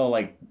 first though,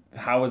 like,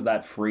 how was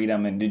that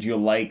freedom, and did you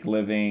like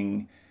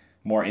living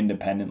more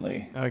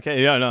independently?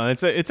 Okay, yeah, no,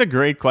 it's a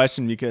great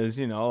question, because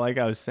like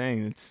I was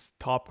saying, it's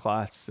top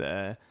class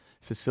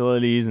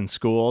facilities and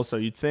schools, so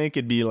you'd think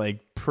it'd be like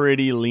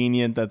pretty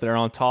lenient that they're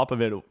on top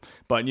of it,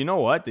 but you know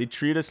what? They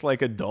treat us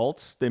like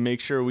adults. They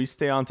make sure we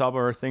stay on top of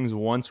our things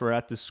once we're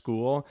at the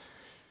school,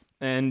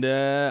 and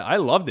I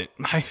loved it.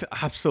 I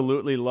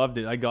absolutely loved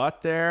it. I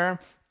got there.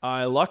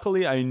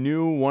 Luckily, I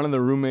knew one of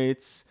the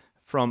roommates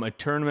from a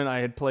tournament I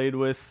had played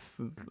with.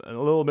 A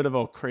little bit of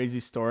a crazy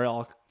story.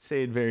 I'll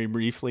say it very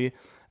briefly.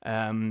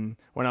 When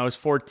I was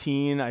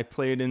 14, I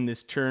played in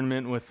this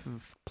tournament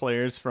with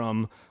players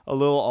from a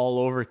little all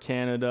over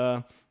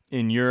Canada,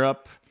 in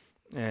Europe,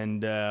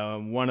 and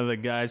one of the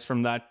guys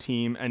from that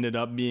team ended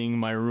up being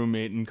my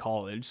roommate in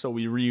college. So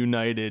we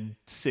reunited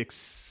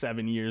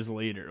 6-7 years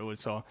later.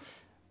 So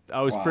I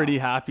was pretty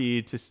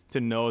happy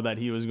to know that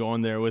he was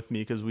going there with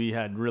me, because we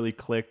had really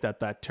clicked at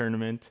that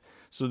tournament.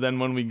 So then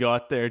when we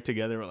got there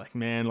together, we're like,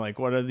 man, like,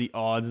 what are the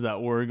odds that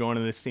we're going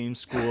to the same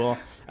school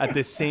at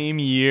the same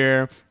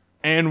year,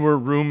 and we're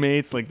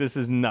roommates? Like, this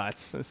is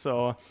nuts.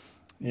 So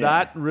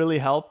that really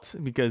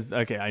helped, because,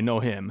 okay, I know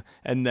him,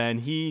 and then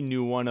he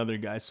knew one other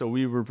guy. So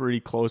we were pretty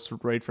close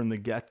right from the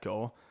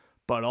get-go.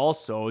 But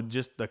also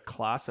just the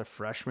class of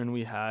freshmen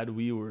we had,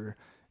 we were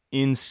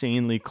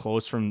insanely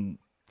close from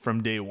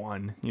day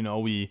one.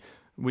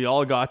 we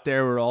all got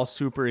there. We were all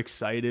super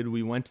excited.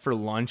 We went for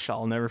lunch.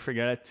 I'll never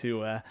forget it,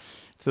 to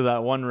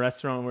that one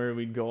restaurant where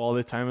we'd go all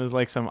the time. It was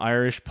like some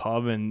Irish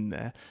pub,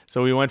 and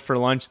so we went for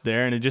lunch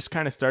there, and it just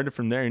kind of started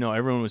from there.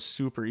 Everyone was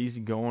super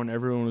easygoing.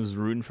 Everyone was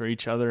rooting for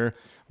each other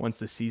once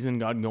the season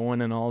got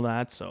going and all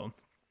that. So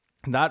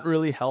that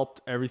really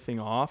helped everything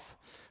off.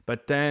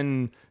 But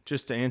then,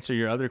 just to answer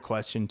your other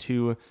question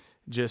too,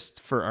 just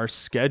for our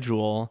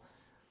schedule,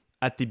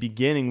 at the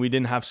beginning, we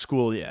didn't have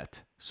school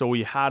yet. So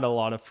we had a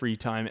lot of free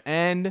time.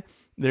 And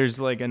there's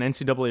like an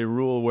NCAA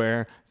rule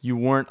where you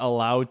weren't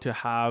allowed to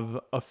have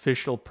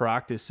official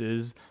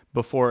practices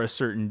before a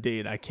certain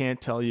date. I can't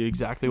tell you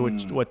exactly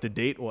what the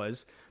date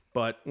was,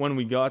 but when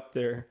we got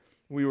there,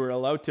 we were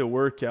allowed to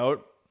work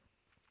out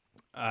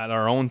at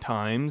our own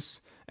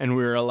times, and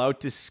we were allowed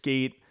to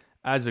skate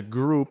as a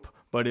group,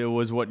 but it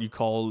was what you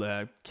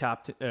call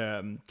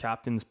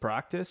captain's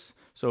practice.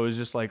 So it was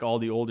just like all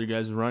the older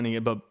guys running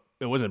it, but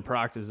it wasn't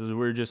practice. We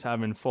were just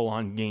having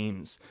full-on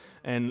games.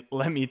 And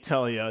let me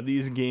tell you,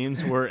 these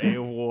games were a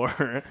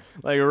war.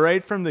 Like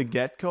right from the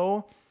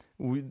get-go,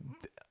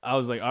 I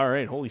was like, all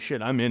right, holy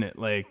shit, I'm in it.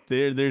 Like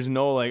there's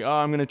no like, oh,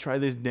 I'm going to try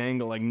this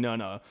dangle. Like,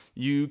 no.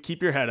 You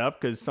keep your head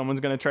up because someone's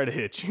going to try to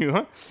hit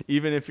you.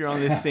 Even if you're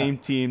on the same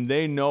team,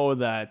 they know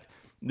that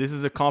this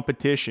is a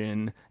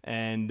competition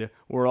and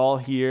we're all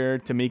here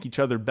to make each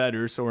other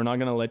better. So we're not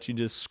going to let you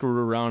just screw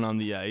around on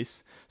the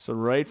ice. So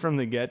right from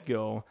the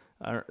get-go,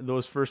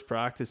 those first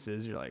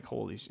practices, you're like,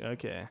 holy shit,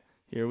 okay,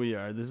 here we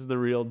are. This is the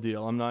real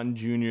deal. I'm not in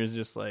juniors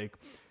just like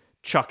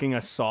chucking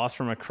a sauce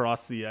from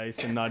across the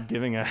ice and not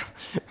giving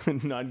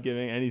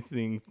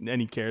anything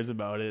any cares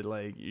about it.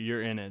 Like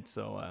you're in it.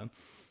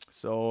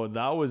 So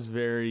that was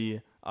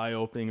very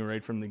eye-opening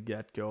right from the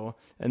get-go.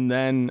 And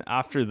then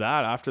after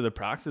that, after the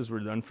practices were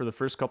done, for the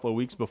first couple of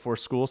weeks before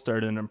school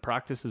started and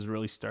practices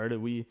really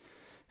started, we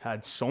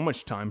had so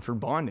much time for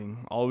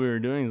bonding. All we were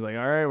doing is like,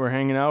 all right, we're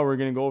hanging out. We're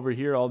going to go over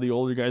here. All the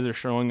older guys are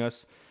showing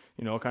us,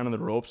 kind of the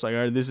ropes. Like,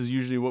 all right, this is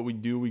usually what we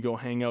do. We go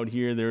hang out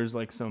here. There's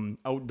like some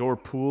outdoor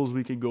pools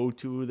we could go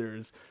to.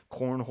 There's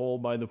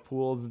cornhole by the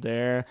pools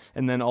there.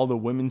 And then all the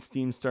women's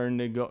teams starting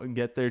to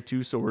get there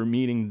too. So we're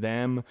meeting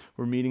them.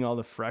 We're meeting all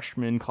the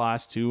freshman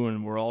class too.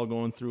 And we're all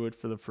going through it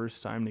for the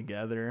first time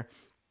together.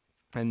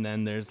 And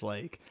then there's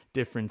like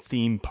different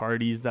theme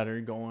parties that are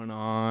going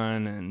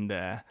on,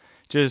 and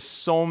just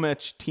so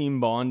much team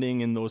bonding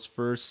in those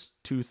first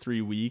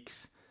 2-3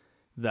 weeks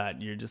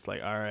that you're just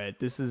like, all right,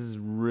 this is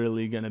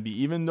really going to be,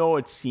 even though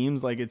it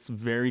seems like it's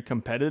very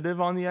competitive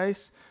on the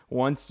ice,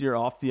 once you're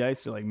off the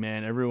ice, you're like,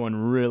 man, everyone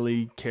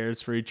really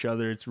cares for each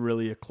other. It's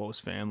really a close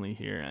family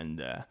here.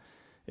 And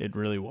it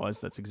really was.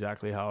 That's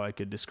exactly how I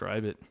could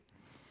describe it.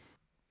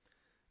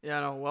 Yeah,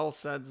 no, well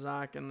said,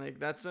 Zach. And like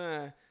that's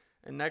an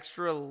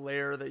extra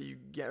layer that you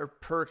get, or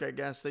perk, I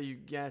guess, that you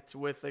get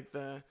with like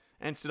the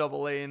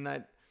NCAA, in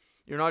that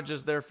you're not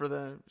just there for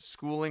the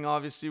schooling,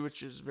 obviously,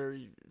 which is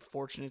very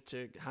fortunate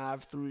to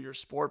have through your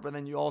sport, but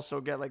then you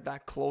also get like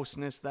that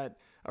closeness that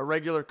a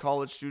regular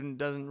college student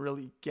doesn't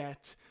really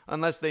get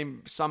unless they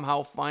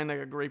somehow find like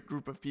a great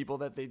group of people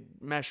that they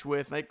mesh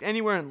with, like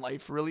anywhere in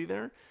life really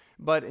there.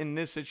 But in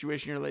this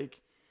situation, you're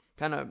like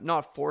kind of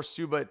not forced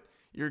to, but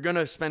you're going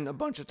to spend a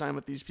bunch of time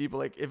with these people.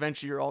 Like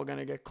eventually you're all going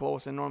to get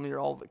close, and normally you're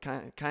all the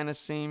kind of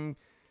same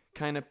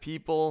kind of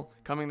people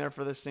coming there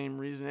for the same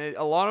reason.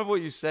 A lot of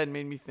what you said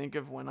made me think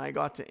of when I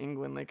got to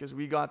England, like, because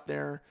we got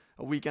there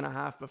a week and a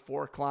half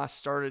before class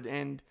started,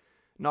 and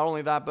not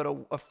only that,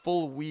 but a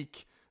full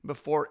week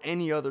before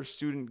any other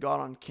student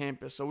got on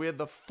campus. So we had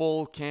the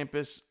full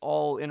campus,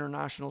 all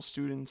international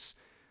students,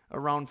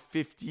 around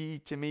 50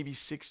 to maybe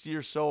 60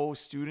 or so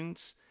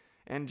students,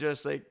 and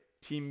just like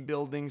team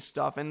building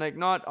stuff. And like,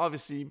 not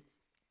obviously,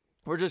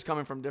 we're just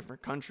coming from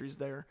different countries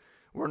there.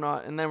 We're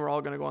not, and then we're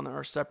all going to go on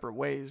our separate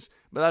ways.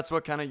 But that's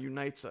what kind of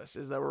unites us,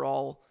 is that we're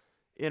all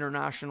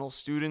international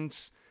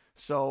students.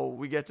 So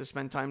we get to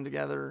spend time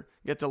together,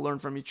 get to learn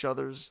from each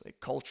other's like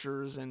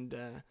cultures, and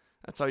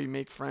that's how you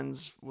make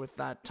friends with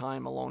that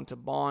time alone, to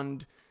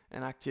bond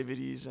and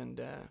activities,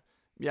 and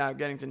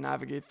getting to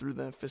navigate through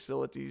the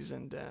facilities.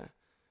 And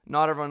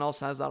not everyone else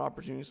has that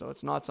opportunity, so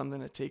it's not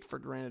something to take for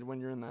granted when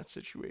you're in that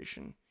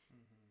situation.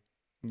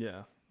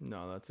 Yeah,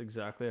 no, that's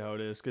exactly how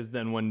it is. Because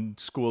then when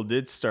school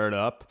did start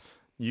up,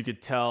 you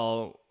could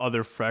tell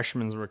other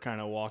freshmen were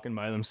kind of walking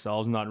by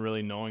themselves, not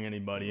really knowing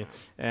anybody.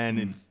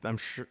 And I'm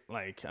sure,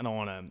 like, I don't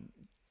want to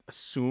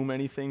assume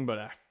anything, but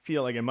I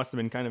feel like it must have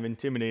been kind of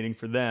intimidating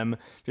for them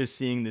just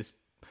seeing this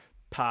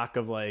pack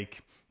of,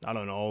 like, I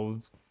don't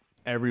know,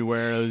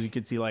 everywhere. You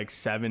could see like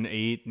 7,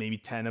 8, maybe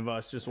 10 of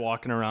us just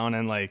walking around,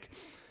 and like,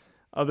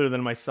 other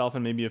than myself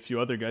and maybe a few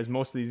other guys,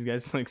 most of these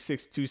guys are like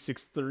 6'2",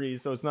 6'3",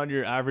 so it's not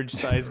your average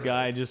size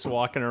guy just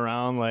walking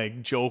around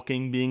like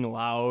joking, being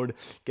loud,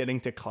 getting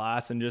to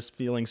class and just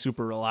feeling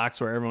super relaxed,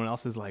 where everyone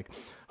else is like,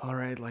 all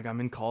right, like I'm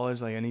in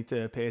college, like I need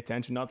to pay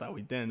attention. Not that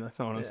we didn't, that's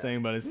not what I'm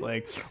saying, but it's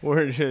like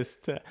we're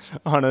just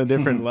on a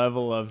different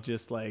level of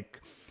just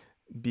like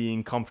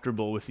being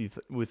comfortable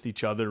with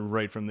each other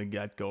right from the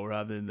get-go,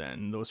 rather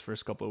than those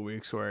first couple of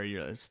weeks where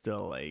you're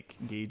still like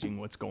gauging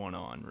what's going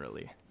on,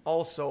 really.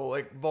 also,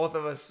 like, both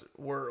of us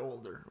were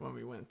older when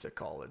we went to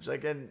college.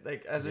 Like, and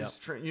like as a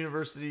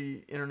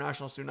university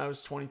international student, I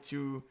was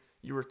 22,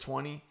 you were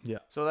 20. Yeah.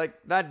 So like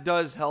that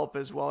does help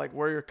as well. Like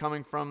where you're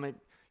coming from, like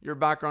your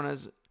background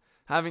as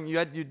having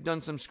you'd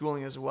done some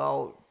schooling as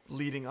well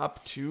leading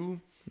up to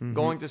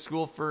going to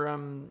school for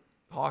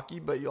hockey,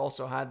 but you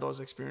also had those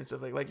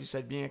experiences of like you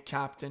said, being a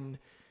captain,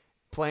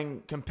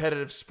 playing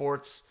competitive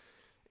sports,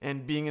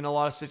 and being in a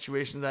lot of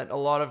situations that a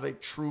lot of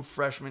like true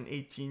freshmen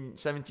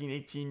 17,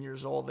 18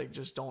 years old, they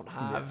just don't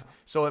have. Yeah.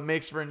 So it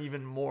makes for an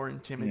even more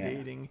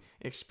intimidating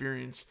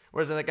experience.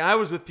 Whereas like I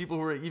was with people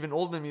who were even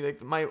older than me.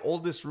 Like my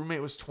oldest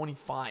roommate was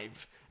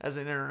 25 as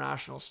an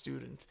international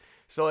student.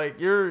 So like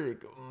you're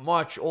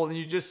much older, and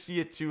you just see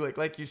it too.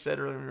 Like you said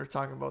earlier when we were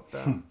talking about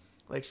the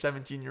like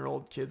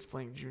 17-year-old kids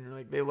playing junior,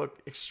 like they look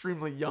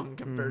extremely young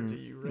compared to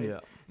you, right? Yeah.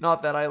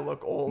 Not that I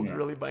look old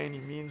really by any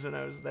means when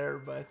I was there,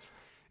 but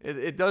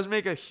it does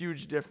make a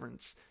huge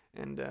difference,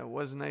 and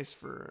was nice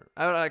for.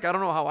 I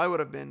don't know how I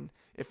would have been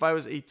if I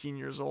was 18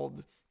 years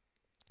old,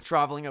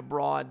 traveling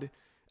abroad.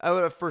 I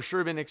would have for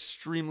sure been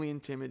extremely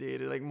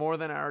intimidated, like more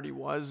than I already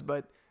was.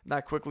 But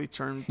that quickly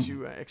turned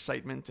to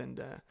excitement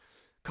and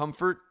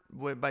comfort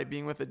by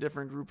being with a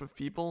different group of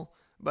people.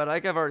 But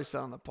like I've already said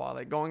on the pod,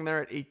 like going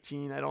there at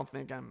 18, I don't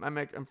think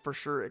I'm for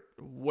sure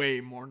way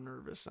more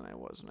nervous than I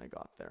was when I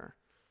got there.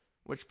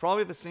 Which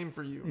probably the same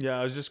for you. Yeah,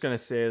 I was just gonna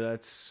say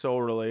that's so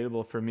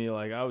relatable for me.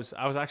 Like I was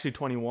actually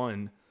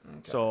 21,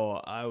 so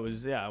I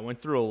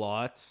went through a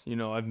lot. You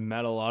know, I've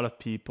met a lot of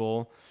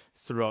people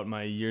throughout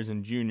my years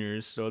in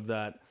juniors,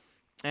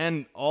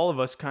 and all of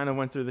us kind of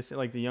went through this.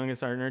 Like the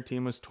youngest on our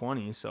team was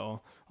 20,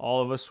 so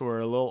all of us were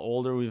a little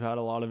older. We've had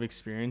a lot of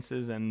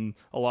experiences and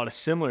a lot of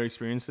similar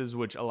experiences,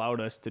 which allowed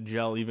us to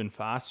gel even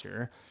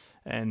faster.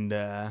 And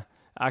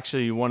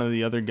actually, one of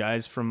the other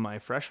guys from my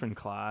freshman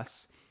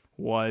class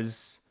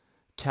was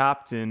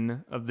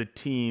captain of the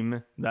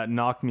team that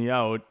knocked me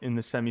out in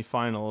the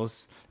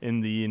semifinals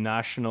in the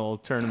national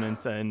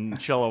tournament in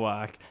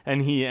Chilliwack,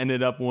 and he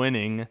ended up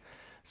winning.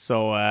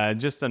 So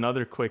just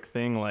another quick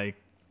thing, like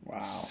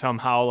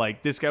somehow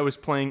like this guy was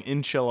playing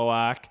in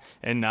Chilliwack,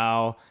 and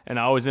I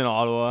was in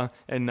Ottawa,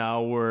 and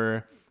now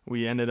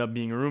we ended up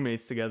being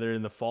roommates together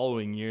in the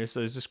following year. So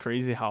it's just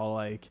crazy how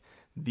like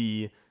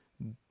the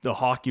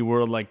hockey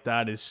world like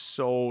that is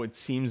so, it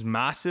seems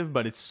massive,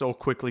 but it's so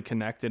quickly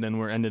connected, and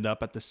we're ended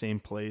up at the same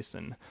place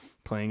and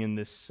playing in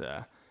this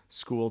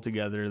school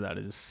together. That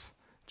is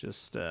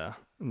just it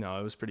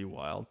was pretty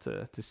wild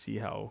to see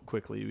how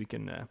quickly we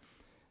can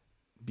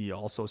be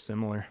all so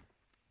similar.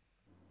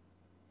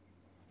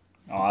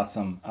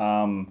 Awesome.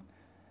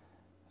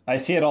 I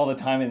see it all the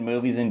time in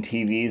movies and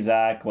TV,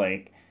 Zach.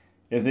 Like,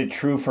 is it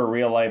true for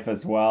real life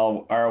as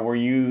well? Or were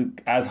you,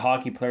 as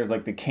hockey players,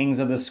 like the kings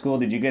of the school?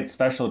 Did you get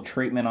special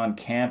treatment on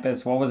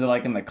campus? What was it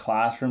like in the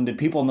classroom? Did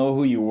people know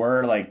who you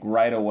were, like,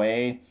 right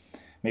away?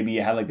 Maybe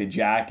you had, like, the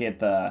jacket,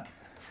 the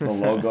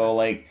logo.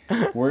 Like,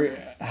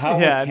 how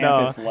was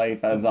campus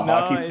life as a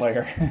hockey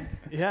player?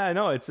 Yeah, I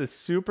know. It's a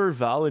super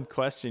valid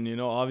question. You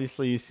know,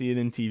 obviously you see it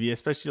in TV,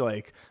 especially,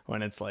 like,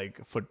 when it's,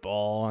 like,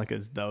 football,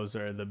 because those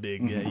are the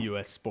big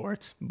U.S.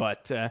 sports.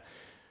 But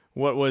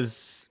what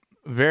was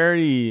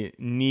very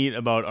neat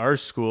about our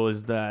school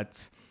is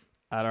that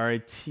at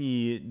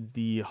RIT,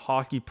 the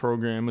hockey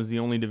program was the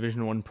only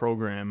Division I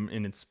program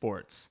in its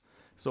sports.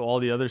 So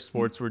all the other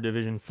sports were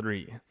Division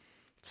III.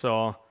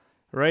 So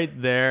right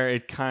there,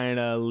 it kind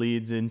of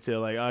leads into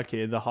like,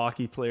 okay, the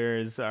hockey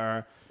players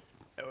are,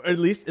 at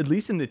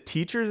least in the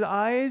teachers'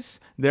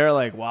 eyes, they're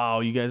like, wow,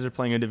 you guys are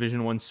playing a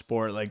Division I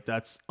sport. Like,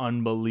 that's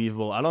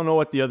unbelievable. I don't know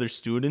what the other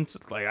students,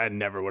 like, I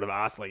never would have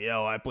asked, like,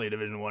 yo, I play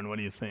Division I. What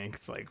do you think?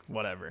 It's like,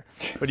 whatever.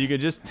 But you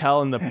could just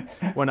tell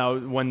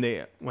when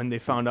they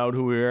found out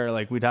who we were,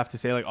 like, we'd have to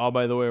say, like, oh,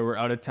 by the way, we're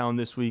out of town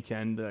this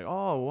weekend. They're like,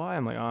 oh, why?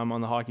 I'm like, oh, I'm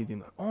on the hockey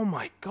team. Like, oh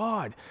my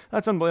God,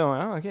 that's unbelievable.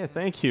 I'm like, oh, okay,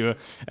 thank you.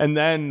 And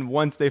then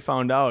once they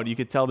found out, you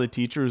could tell the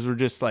teachers were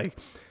just like,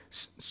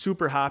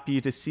 super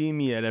happy to see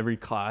me at every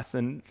class,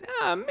 and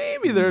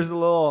maybe there's a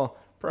little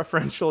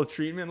preferential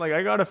treatment. Like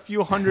I got a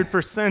few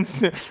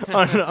 100%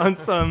 on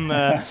some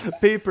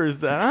papers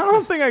that I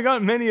don't think I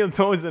got many of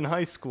those in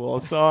high school.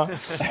 So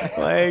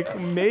like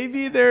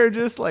maybe they're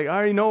just like,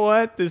 oh, you know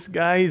what? This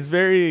guy, he's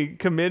very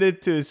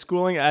committed to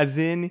schooling, as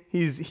in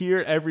he's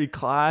here every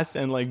class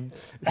and like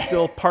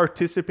still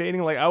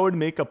participating. Like I would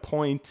make a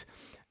point.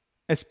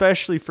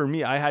 Especially for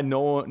me, I had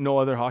no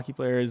other hockey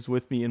players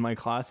with me in my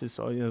classes.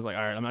 So I was like,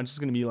 all right, I'm not just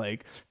going to be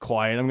like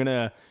quiet. I'm going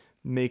to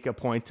make a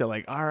point to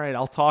like, all right,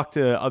 I'll talk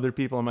to other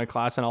people in my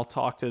class, and I'll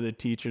talk to the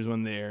teachers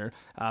when they're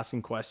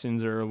asking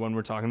questions or when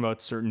we're talking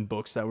about certain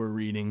books that we're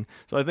reading.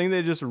 So I think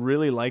they just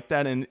really like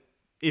that. And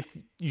if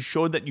you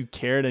showed that you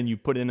cared and you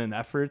put in an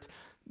effort,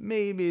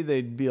 maybe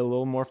they'd be a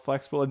little more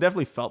flexible. It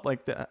definitely felt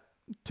like that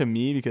to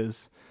me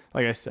because,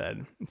 like I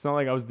said, it's not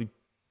like I was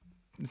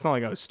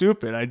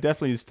stupid. I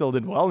definitely still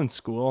did well in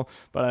school,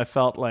 but I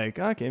felt like,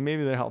 okay,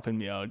 maybe they're helping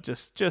me out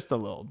just a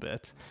little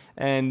bit.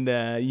 And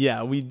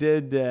we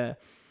did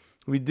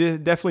we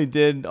definitely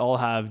did all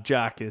have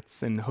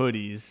jackets and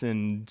hoodies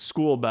and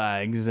school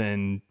bags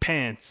and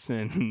pants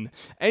and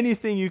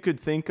anything you could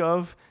think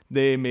of.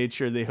 They made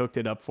sure they hooked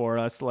it up for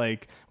us.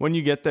 Like when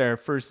you get there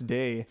first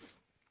day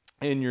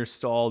in your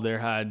stall, there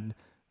had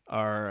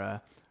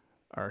our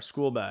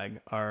school bag,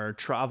 our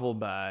travel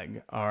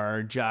bag,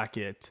 our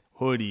jacket,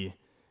 hoodie,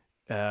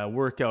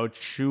 workout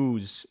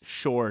shoes,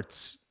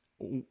 shorts,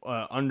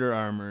 Under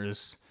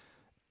Armours.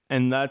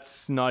 And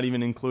that's not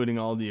even including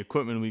all the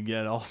equipment we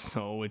get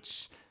also,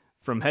 which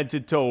from head to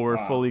toe,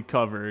 we're fully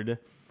covered.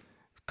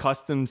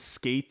 Custom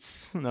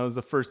skates. That was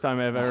the first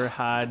time I've ever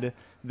had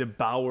the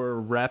Bauer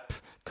rep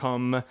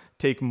come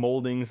take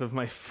moldings of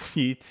my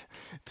feet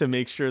to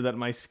make sure that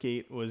my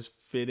skate was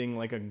fitting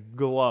like a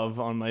glove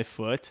on my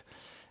foot.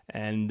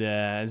 And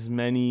as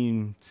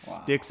many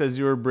sticks as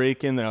you were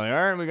breaking, they're like,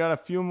 all right, we got a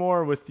few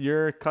more with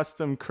your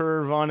custom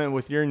curve on it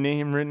with your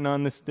name written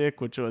on the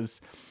stick, which was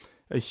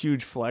a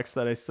huge flex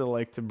that I still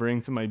like to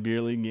bring to my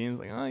beer league games.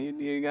 Like, oh,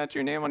 you got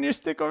your name on your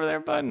stick over there,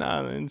 bud?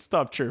 Nah, and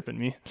stop chirping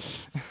me.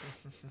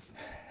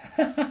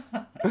 I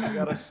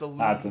got a Salloum.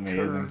 That's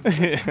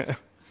amazing.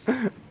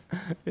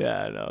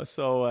 Yeah, no.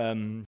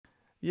 So,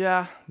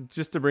 yeah,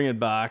 just to bring it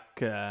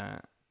back,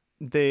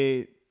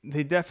 they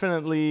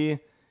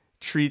definitely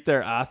treat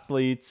their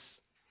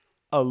athletes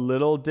a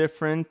little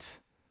different,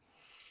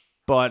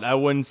 but I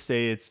wouldn't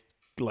say it's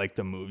like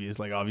the movies.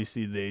 Like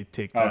obviously they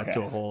take that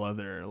to a whole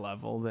other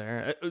level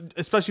there,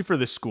 especially for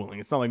the schooling.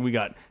 It's not like we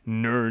got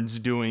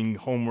nerds doing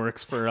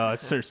homeworks for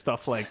us or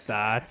stuff like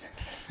that.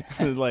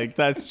 Like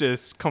that's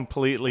just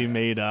completely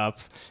made up.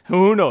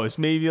 Who knows,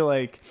 maybe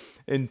like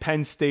in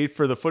Penn State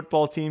for the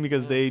football team,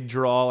 because they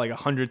draw like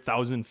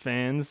 100,000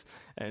 fans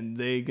and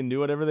they can do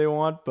whatever they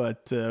want,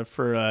 but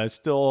for a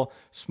still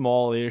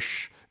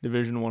smallish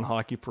Division I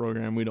hockey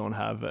program, we don't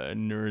have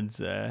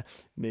nerds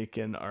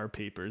making our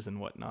papers and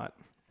whatnot.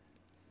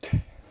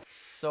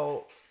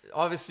 So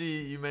obviously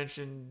you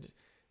mentioned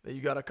that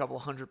you got a couple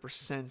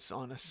 100%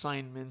 on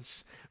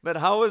assignments, but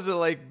how is it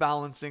like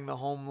balancing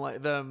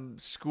the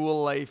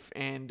school life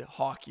and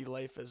hockey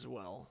life as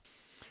well?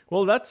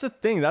 Well, that's the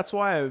thing. That's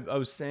why I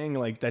was saying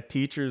like that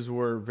teachers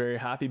were very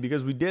happy,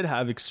 because we did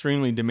have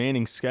extremely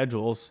demanding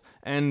schedules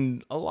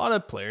and a lot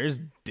of players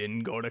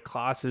didn't go to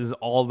classes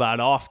all that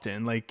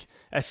often. Like,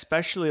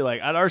 especially like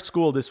at our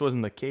school, this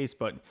wasn't the case,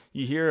 but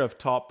you hear of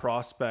top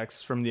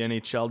prospects from the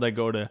NHL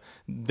that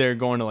they're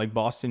going to like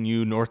Boston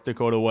U, North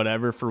Dakota,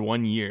 whatever for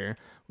 1 year.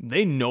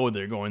 They know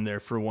they're going there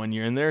for 1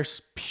 year and they're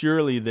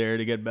purely there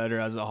to get better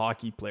as a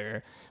hockey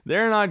player.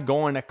 They're not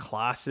going to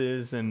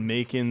classes and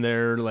making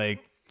their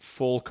like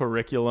full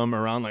curriculum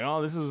around like,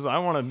 oh, I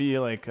want to be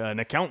like an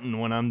accountant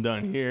when I'm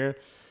done here.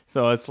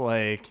 So it's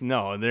like,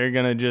 no, they're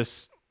going to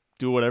just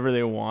do whatever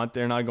they want.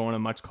 They're not going to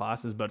much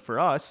classes. But for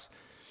us,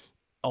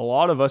 a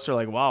lot of us are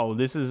like, wow,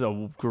 this is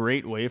a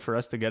great way for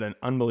us to get an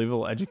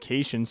unbelievable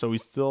education. So we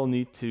still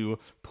need to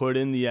put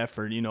in the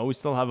effort. You know, we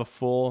still have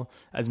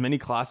as many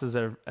classes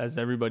as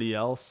everybody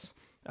else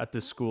at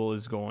the school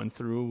is going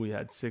through. We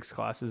had 6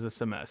 classes a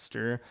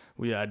semester.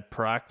 We had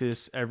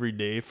practice every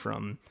day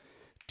from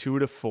 2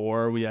 to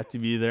 4. We had to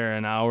be there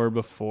an hour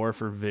before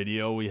for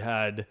video. We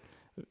had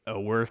a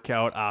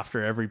workout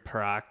after every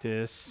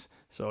practice.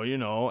 So, you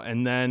know,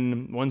 and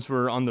then once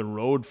we're on the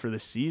road for the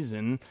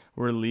season,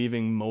 we're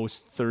leaving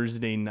most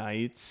Thursday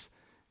nights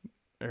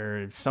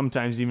or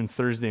sometimes even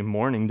Thursday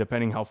morning,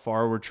 depending how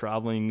far we're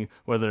traveling,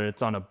 whether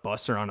it's on a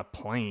bus or on a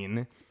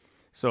plane.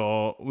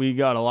 So we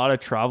got a lot of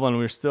travel,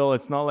 and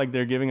it's not like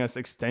they're giving us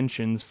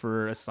extensions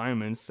for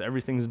assignments.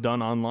 Everything's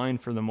done online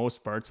for the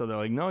most part. So they're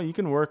like, no, you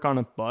can work on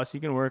a bus. You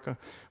can work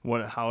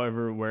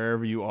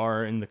wherever you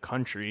are in the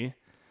country.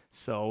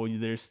 So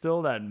there's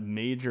still that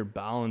major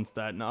balance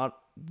that not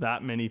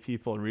that many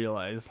people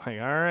realize.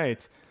 Like, all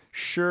right,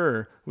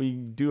 sure, we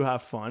do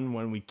have fun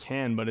when we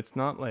can, but it's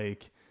not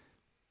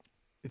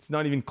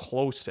even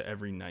close to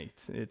every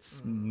night.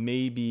 It's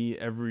maybe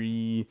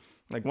every,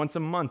 like once a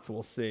month,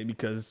 we'll say,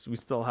 because we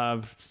still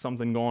have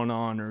something going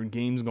on or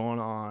games going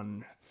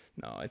on.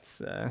 No,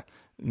 it's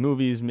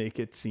movies make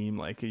it seem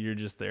like you're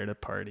just there to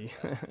party,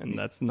 and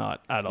that's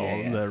not at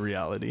all the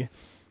reality.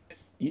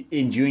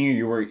 In junior,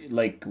 you were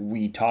like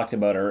you talked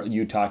about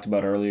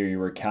earlier. You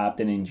were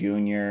captain in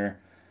junior.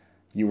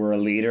 You were a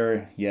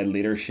leader. You had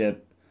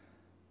leadership.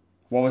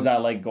 What was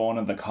that like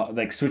going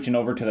to switching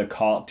over to the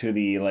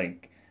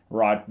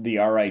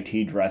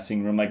RIT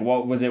dressing room? Like,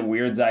 what was it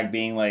weird, Zach,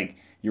 being like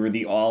you were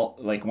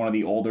one of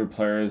the older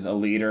players, a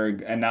leader,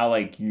 and now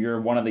like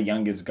you're one of the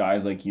youngest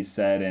guys, like you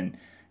said, and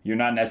you're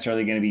not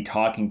necessarily going to be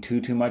talking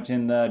too much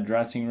in the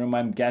dressing room,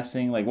 I'm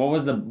guessing. Like, what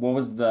was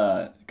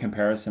the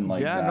comparison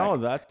like? Yeah, Zach? No,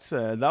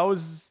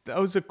 that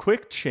was a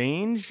quick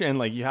change, and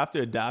like you have to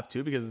adapt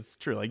to, because it's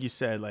true, like you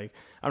said. Like,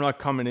 I'm not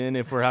coming in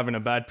if we're having a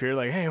bad period,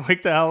 like, hey,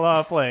 wake the hell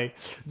up, like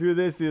do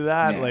this, do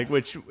that, like,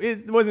 which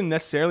it wasn't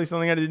necessarily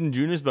something I did in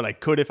juniors, but I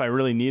could if I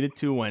really needed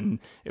to when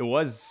it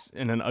was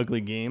in an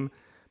ugly game.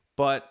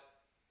 But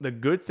the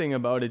good thing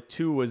about it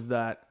too was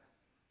that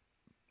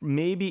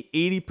maybe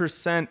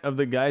 80% of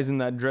the guys in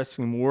that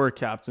dressing room were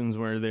captains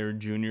where they were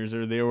juniors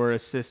or they were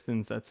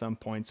assistants at some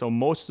point. So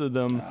most of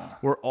them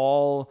were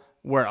all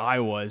where I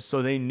was.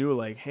 So they knew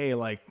like, hey,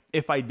 like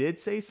if I did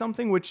say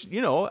something, which,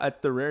 you know,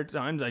 at the rare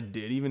times I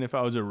did, even if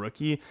I was a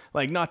rookie,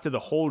 like not to the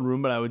whole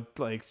room, but I would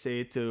like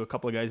say it to a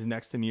couple of guys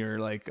next to me or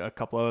like a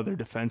couple of other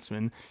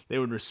defensemen. They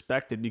would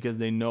respect it because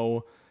they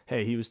know,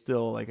 hey, he was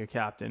still like a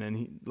captain, and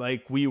he,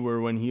 like we were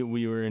when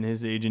we were in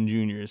his age in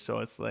juniors. So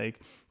it's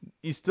like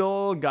you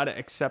still got to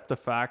accept the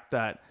fact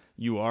that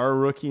you are a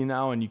rookie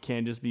now, and you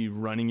can't just be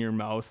running your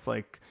mouth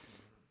like,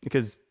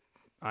 because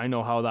I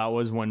know how that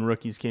was when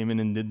rookies came in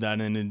and did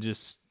that, and it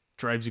just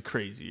drives you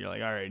crazy. You're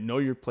like, all right, know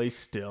your place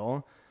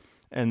still,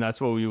 and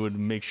that's what we would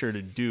make sure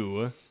to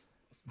do.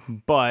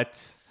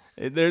 But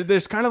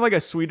there's kind of like a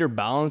sweeter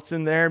balance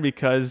in there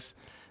because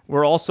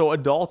we're also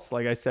adults,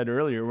 like I said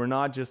earlier. We're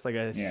not just like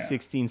a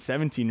 16,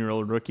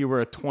 17-year-old rookie.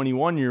 We're a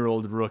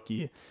 21-year-old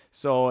rookie.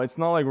 So it's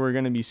not like we're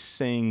going to be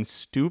saying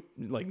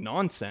like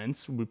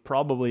nonsense. We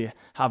probably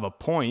have a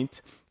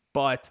point.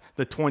 But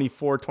the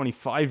 24,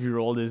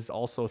 25-year-old is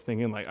also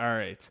thinking like, all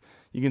right,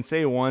 you can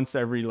say once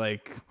every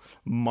like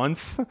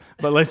month,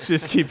 but let's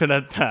just keep it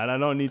at that. I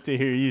don't need to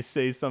hear you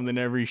say something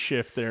every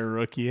shift there,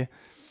 rookie.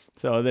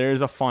 So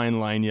there's a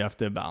fine line you have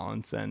to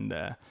balance, and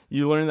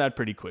you learn that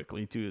pretty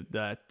quickly too,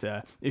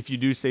 that if you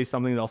do say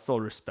something, they'll still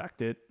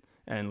respect it,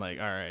 and like,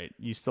 all right,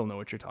 you still know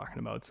what you're talking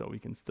about, so we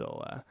can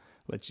still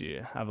let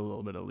you have a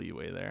little bit of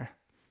leeway there.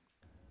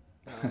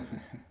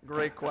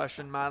 Great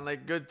question, man.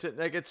 Like,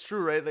 it's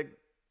true, right? Like,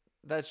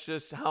 that's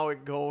just how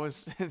it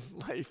goes in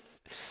life.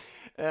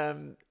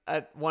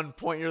 At one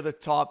point you're the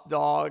top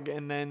dog,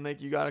 and then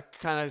like you gotta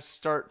kind of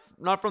start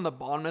not from the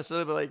bottom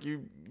necessarily, but like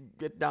you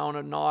get down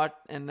a knot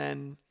and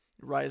then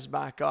rise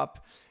back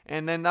up.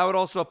 And then that would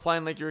also apply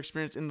in like your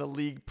experience in the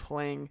league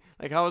playing.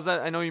 Like, how was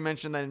that? I know you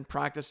mentioned that in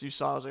practice you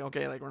saw, I was like,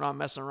 okay, like we're not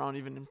messing around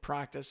even in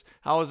practice.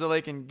 How was it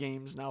like in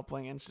games now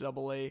playing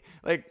NCAA?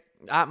 Like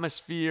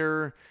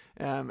atmosphere,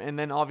 and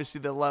then obviously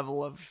the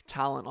level of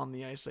talent on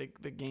the ice,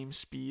 like the game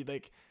speed,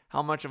 like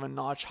how much of a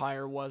notch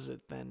higher was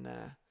it than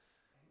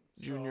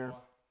junior?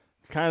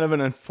 It's kind of an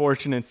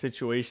unfortunate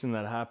situation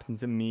that happened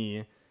to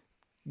me.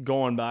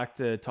 Going back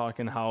to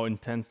talking how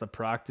intense the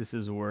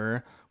practices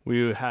were,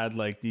 we had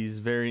like these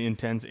very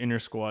intense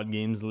inter-squad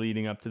games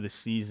leading up to the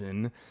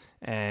season,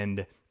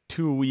 and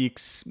 2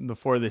 weeks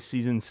before the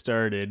season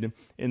started,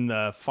 in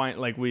the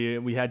like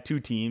we had two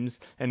teams,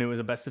 and it was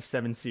a best of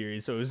 7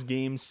 series. So it was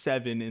game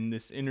 7 in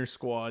this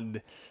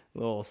inter-squad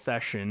little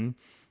session,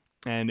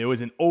 and it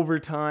was in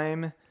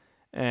overtime,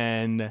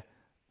 and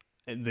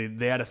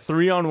they had a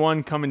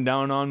 3-on-1 coming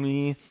down on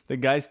me. The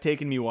guy's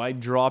taking me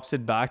wide, drops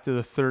it back to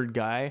the third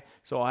guy.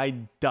 So I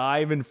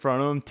dive in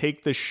front of him,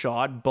 take the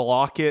shot,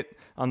 block it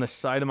on the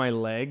side of my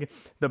leg.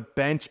 The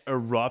bench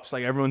erupts,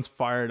 like everyone's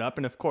fired up.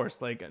 And of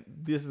course, like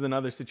this is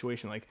another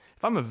situation. Like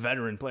if I'm a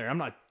veteran player, I'm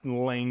not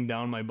laying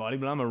down my body,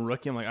 but I'm a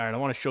rookie. I'm like, all right, I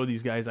want to show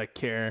these guys I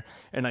care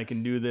and I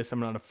can do this. I'm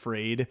not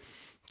afraid.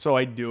 So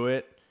I do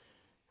it.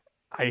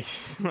 I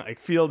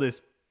feel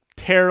this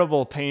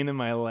terrible pain in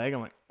my leg.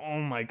 I'm like, oh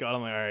my God.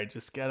 I'm like, all right,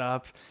 just get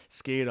up,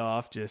 skate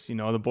off. Just, you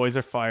know, the boys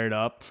are fired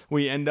up.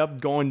 We end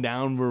up going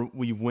down where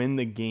we win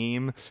the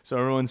game. So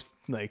everyone's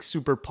like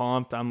super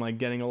pumped. I'm like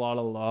getting a lot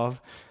of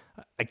love.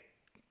 I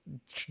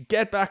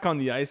get back on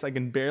the ice. I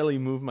can barely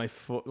move my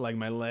foot, like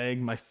my leg.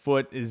 My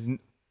foot is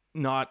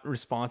not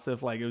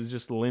responsive. Like it was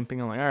just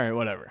limping. I'm like, all right,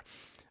 whatever.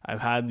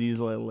 I've had these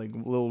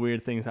little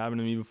weird things happen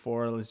to me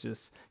before. Let's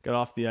just get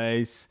off the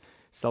ice,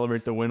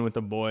 celebrate the win with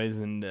the boys,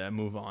 and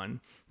move on.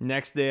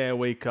 Next day I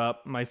wake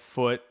up, my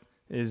foot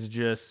is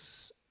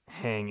just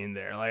hanging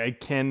there. Like I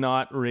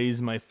cannot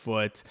raise my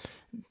foot.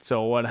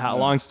 So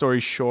long story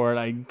short,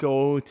 I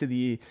go to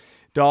the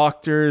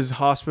doctor's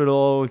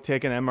hospital,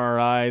 take an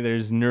MRI.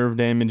 There's nerve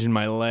damage in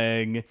my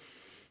leg.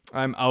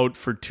 I'm out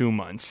for 2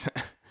 months.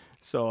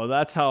 So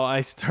that's how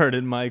I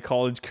started my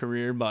college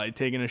career, by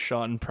taking a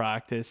shot in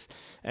practice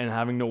and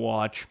having to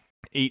watch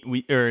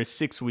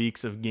 6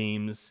 weeks of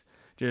games,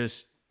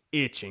 just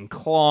itching,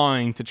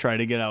 clawing to try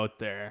to get out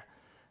there,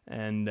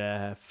 and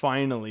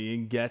finally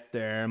get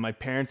there. My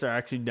parents are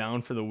actually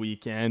down for the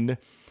weekend,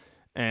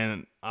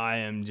 and I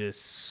am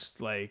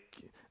just like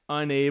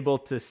unable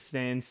to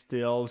stand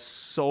still,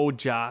 so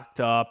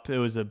jacked up. It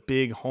was a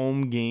big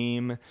home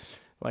game.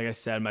 Like I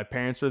said, my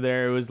parents were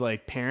there. It was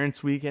like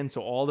parents' weekend,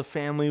 so all the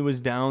family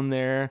was down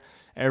there.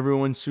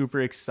 Everyone's super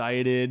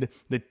excited.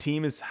 The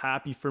team is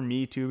happy for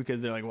me too,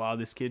 because they're like, wow,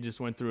 this kid just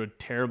went through a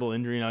terrible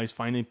injury. Now he's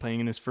finally playing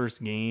in his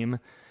first game.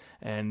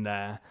 And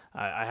I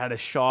had a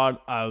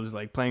shot. I was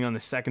like playing on the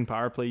second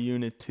power play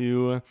unit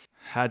too.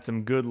 Had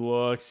some good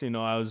looks. You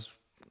know,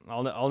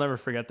 I'll never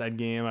forget that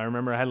game. I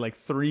remember I had like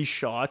 3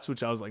 shots,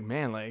 which I was like,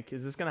 man, like,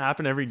 is this going to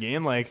happen every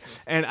game? Like,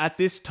 and at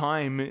this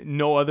time,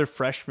 no other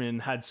freshman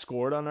had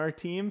scored on our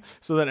team.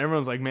 So then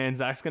everyone's like, man,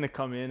 Zach's going to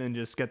come in and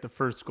just get the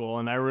first goal.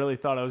 And I really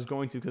thought I was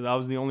going to, because I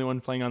was the only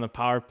one playing on the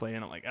power play.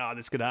 And I'm like,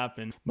 this could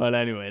happen. But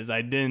anyways,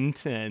 I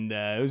didn't. And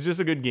it was just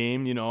a good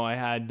game. You know, I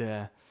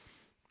had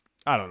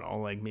I don't know,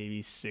 like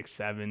maybe 6,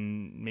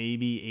 7,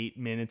 maybe 8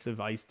 minutes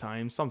of ice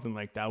time, something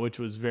like that, which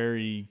was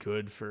very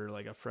good for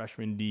like a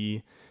freshman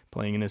D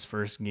playing in his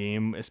first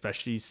game,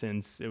 especially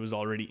since it was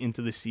already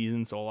into the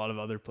season. So a lot of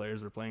other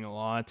players were playing a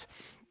lot.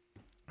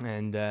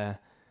 And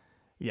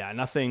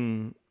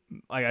nothing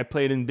like I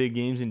played in big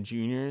games in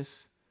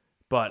juniors,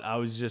 but I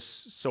was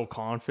just so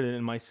confident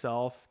in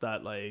myself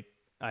that like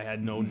I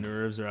had no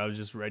nerves or I was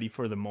just ready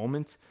for the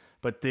moment.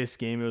 But this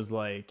game, it was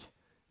like,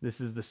 this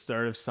is the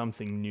start of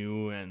something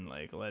new and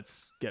like,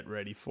 let's get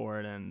ready for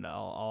it. And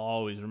I'll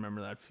always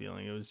remember that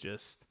feeling. It was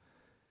just,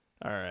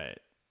 all right,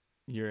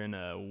 you're in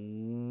a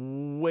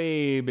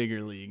way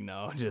bigger league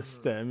now.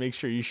 Just make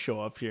sure you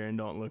show up here and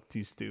don't look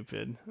too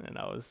stupid. And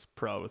I was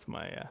proud with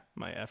my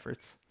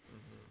efforts.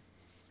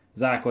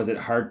 Zach, was it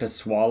hard to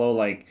swallow,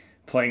 like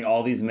playing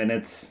all these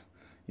minutes,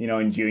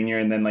 in junior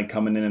and then like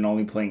coming in and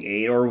only playing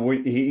 8, or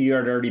you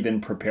had already been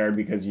prepared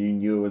because you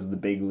knew it was the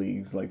big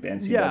leagues, like the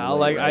NCAA? Yeah,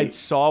 like right? I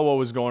saw what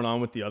was going on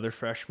with the other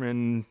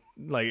freshmen,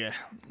 like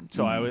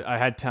so I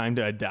had time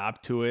to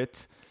adapt to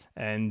it,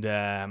 and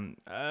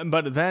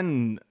but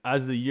then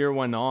as the year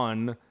went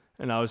on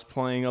and I was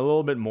playing a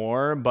little bit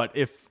more, but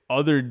if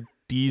other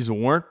D's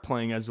weren't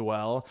playing as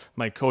well,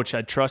 my coach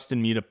had trusted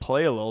me to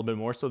play a little bit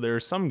more. So there were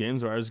some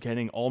games where I was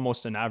getting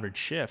almost an average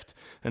shift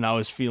and I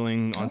was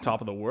feeling on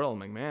top of the world. I'm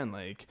like, man,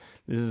 like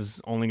this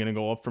is only going to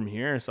go up from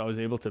here. So I was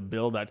able to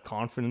build that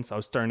confidence. I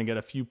was starting to get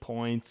a few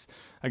points.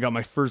 I got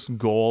my first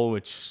goal,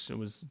 which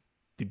was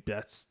the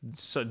best,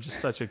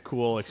 such a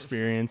cool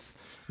experience.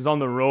 It was on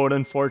the road,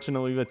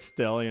 unfortunately, but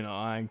still,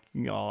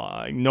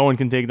 no one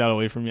can take that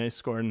away from me. I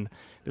scored in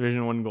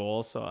Division I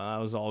goal, so that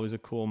was always a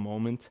cool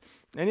moment.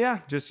 And yeah,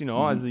 just,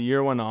 as the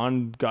year went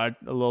on, got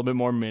a little bit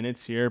more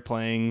minutes here,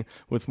 playing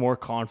with more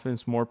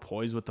confidence, more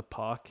poise with the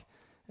puck.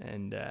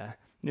 And,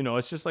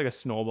 it's just like a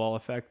snowball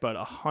effect, but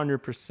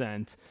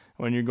 100%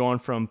 when you're going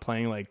from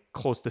playing like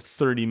close to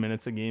 30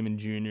 minutes a game in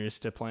juniors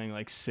to playing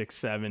like 6,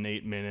 7,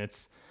 8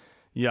 minutes,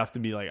 you have to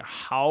be like,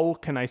 how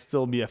can I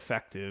still be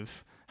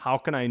effective? How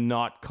can I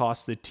not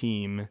cost the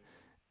team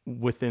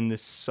within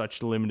this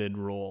such limited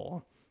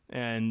role?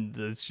 And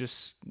it's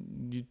just,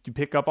 you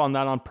pick up on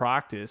that on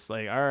practice.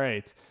 Like, all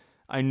right,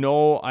 I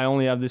know I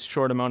only have this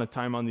short amount of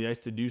time on the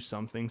ice to do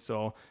something,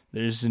 so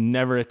there's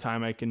never a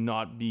time I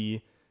cannot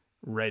be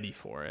ready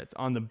for it.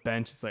 On the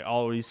bench, it's like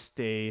always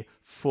stay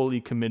fully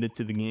committed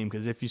to the game,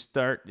 because if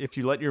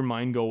you let your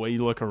mind go away,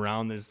 you look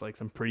around, there's like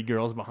some pretty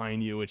girls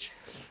behind you, which,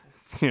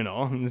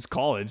 in this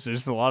college,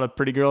 there's a lot of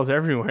pretty girls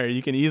everywhere.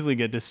 You can easily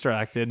get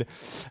distracted.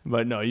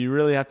 But no, you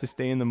really have to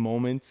stay in the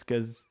moment,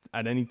 because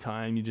at any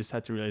time you just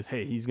have to realize,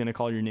 hey, he's going to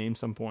call your name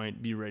some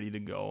point, be ready to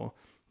go.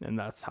 And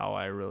that's how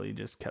I really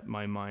just kept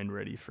my mind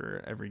ready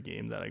for every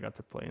game that I got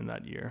to play in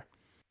that year.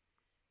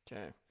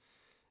 Okay.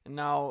 And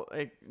now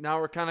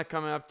we're kind of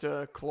coming up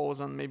to a close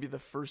on maybe the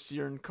first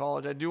year in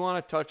college. I do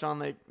want to touch on,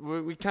 like,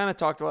 we kind of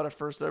talked about it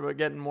first there, but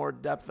getting more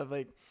depth of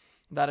like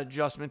that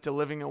adjustment to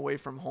living away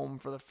from home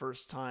for the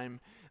first time.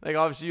 Like,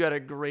 obviously you had a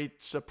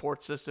great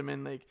support system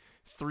and like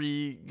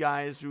 3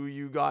 guys who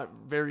you got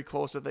very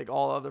close with, like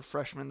all other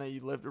freshmen that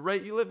you lived with,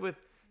 right? You lived with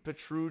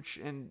Petruch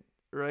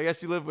or I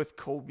guess you lived with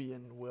Kobe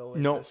and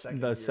Will.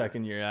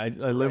 Second year. I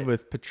lived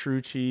with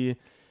Petrucci,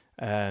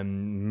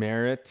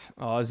 Merritt,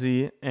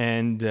 Ozzy,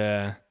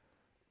 and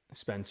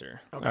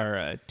Spencer,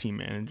 our team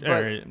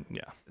manager.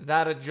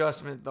 That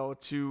adjustment though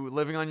to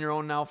living on your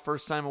own now,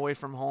 first time away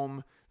from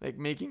home, like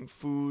making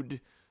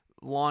food,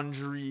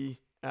 laundry.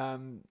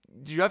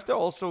 Do you have to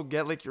also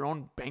get like your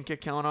own bank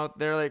account out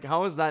there? Like,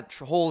 how is that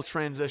whole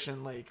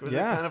transition like? Was it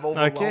kind of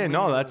overwhelming? Okay,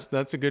 no,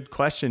 that's a good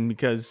question,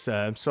 because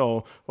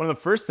so one of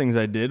the first things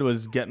I did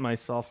was get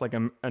myself like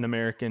an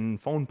American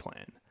phone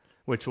plan,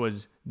 which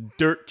was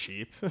dirt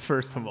cheap.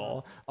 First of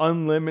all,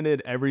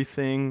 unlimited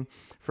everything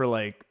for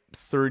like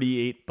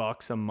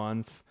 $38 a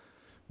month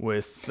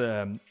with,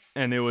 and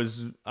I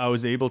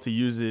was able to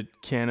use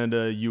it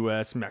Canada,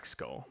 US,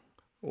 Mexico,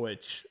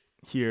 which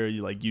here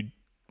you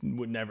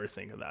would never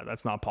think of that.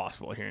 That's not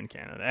possible here in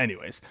Canada.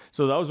 Anyways,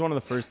 so that was one of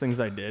the first things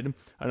I did.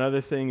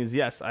 Another thing is,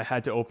 yes, I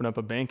had to open up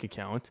a bank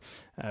account.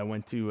 I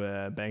went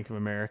to Bank of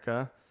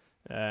America,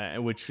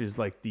 which is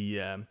like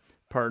the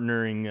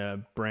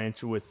partnering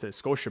branch with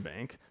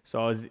Scotiabank.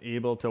 So I was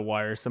able to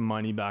wire some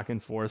money back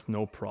and forth,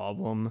 no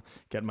problem.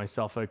 Get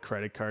myself a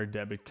credit card,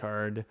 debit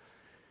card,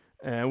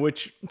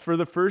 which for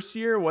the first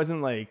year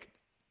wasn't like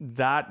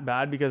that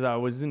bad, because I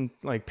wasn't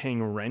like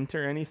paying rent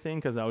or anything,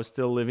 because I was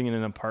still living in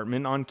an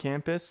apartment on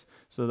campus.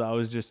 So that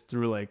was just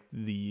through like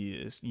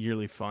the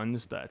yearly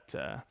funds that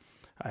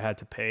I had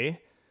to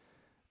pay.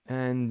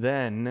 And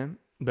then,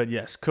 but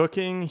yes,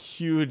 cooking,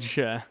 huge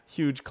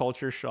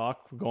culture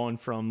shock, going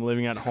from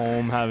living at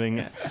home,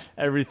 having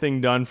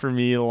everything done for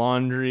me,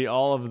 laundry,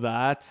 all of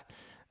that.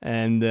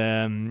 And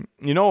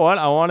you know what?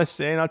 I want to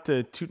say, not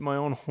to toot my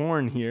own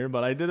horn here,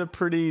 but I did a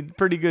pretty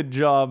good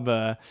job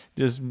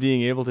just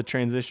being able to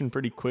transition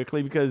pretty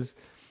quickly, because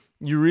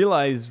you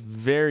realize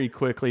very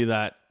quickly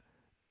that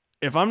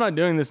if I'm not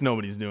doing this,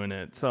 nobody's doing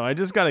it. So I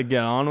just got to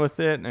get on with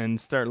it and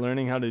start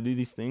learning how to do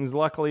these things.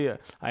 Luckily,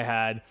 I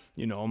had,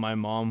 my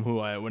mom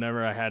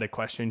whenever I had a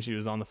question, she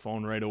was on the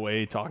phone right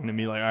away talking to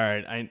me like, all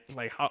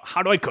right,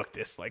 how do I cook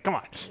this? Like, come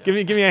on, give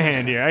me a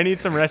hand here. I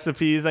need some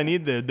recipes. I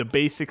need the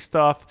basic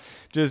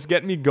stuff. Just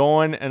get me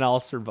going and I'll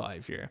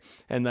survive here.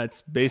 And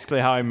that's basically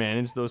how I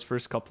managed those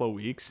first couple of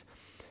weeks.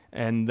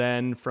 And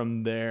then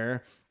from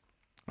there,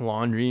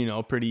 laundry,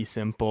 pretty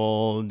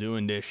simple,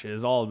 doing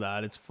dishes, all of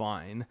that. It's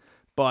fine.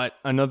 But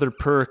another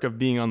perk of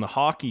being on the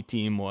hockey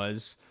team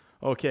was,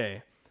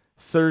 okay,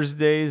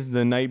 Thursdays,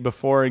 the night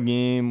before a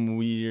game,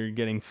 we're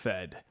getting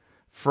fed.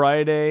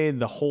 Friday,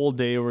 the whole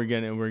day, we're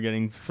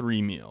getting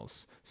 3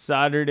 meals.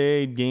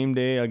 Saturday, game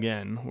day,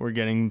 again, we're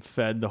getting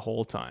fed the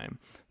whole time.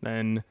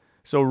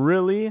 So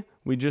really,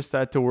 we just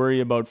had to worry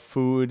about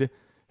food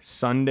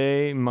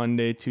Sunday,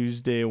 Monday,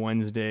 Tuesday,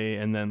 Wednesday,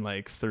 and then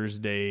like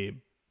Thursday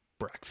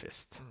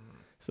breakfast.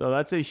 So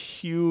that's a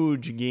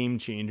huge game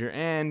changer.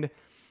 And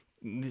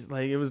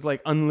it was like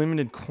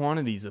unlimited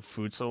quantities of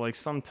food. So like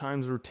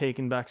sometimes we're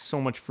taking back so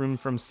much food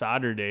from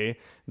Saturday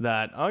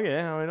that,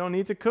 okay, we don't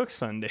need to cook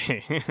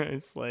Sunday.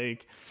 It's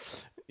like,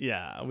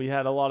 yeah, we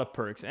had a lot of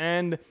perks.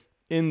 And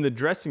in the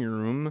dressing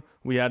room,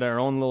 we had our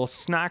own little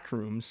snack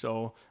room.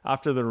 So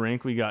after the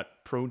rink, we got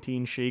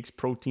protein shakes,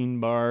 protein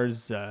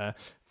bars,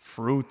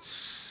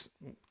 fruits.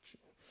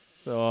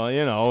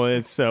 So,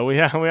 it's, we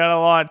had a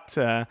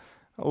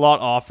lot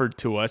offered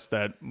to us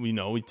that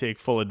we take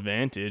full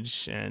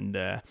advantage, and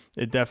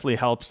it definitely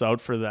helps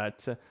out for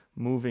that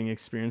moving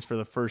experience for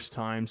the first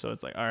time. So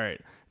it's like, all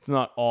right, it's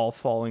not all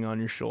falling on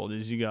your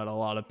shoulders. You got a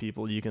lot of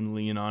people you can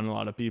lean on, a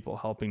lot of people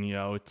helping you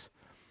out,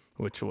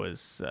 which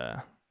was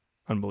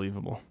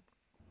unbelievable.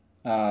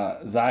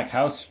 Zach,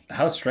 how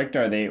strict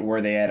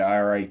were they at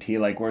RIT?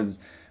 Like,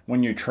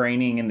 when you're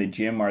training in the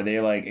gym, are they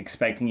like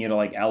expecting you to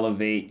like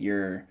elevate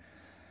your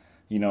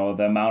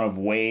the amount of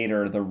weight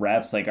or the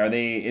reps? Like,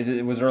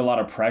 was there a lot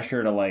of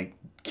pressure to like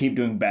keep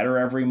doing better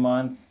every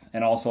month?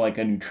 And also like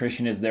a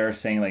nutritionist there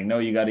saying like, no,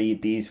 you got to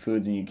eat these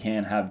foods and you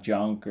can't have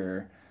junk,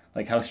 or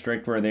like how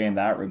strict were they in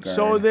that regard?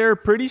 So they're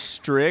pretty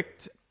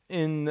strict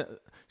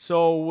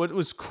so what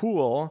was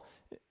cool,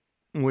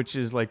 which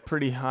is like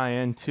pretty high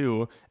end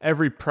too,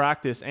 every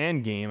practice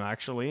and game,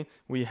 actually,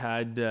 we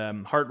had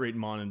heart rate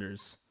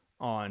monitors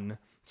on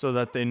so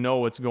that they know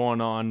what's going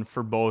on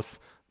for both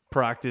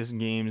practice,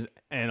 games,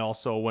 and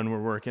also when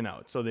we're working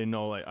out. So they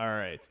know like, all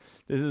right,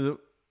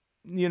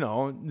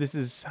 this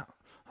is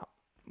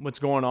what's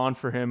going on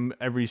for him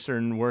every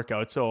certain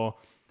workout. So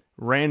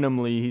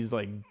randomly he's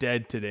like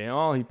dead today.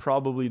 Oh, he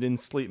probably didn't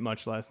sleep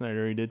much last night,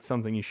 or he did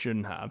something he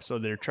shouldn't have. So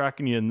they're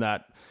tracking you in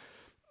that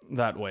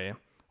way.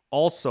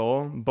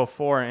 Also,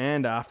 before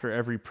and after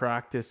every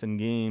practice and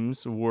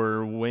games,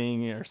 we're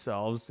weighing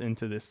ourselves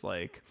into this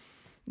like,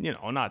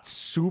 not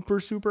super,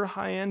 super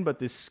high end, but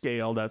this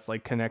scale that's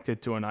like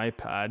connected to an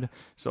iPad.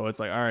 So it's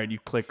like, all right, you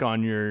click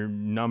on your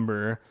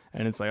number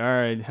and it's like, all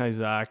right, hi,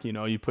 Zach,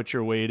 you put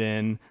your weight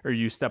in, or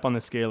you step on the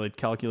scale, it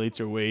calculates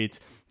your weight.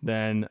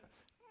 Then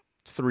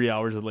 3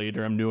 hours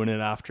later, I'm doing it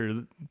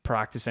after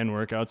practice and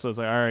workout. So it's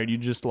like, all right, you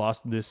just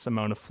lost this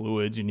amount of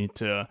fluid. You need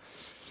to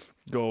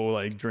go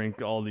like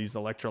drink all these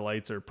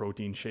electrolytes or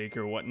protein shake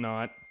or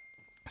whatnot.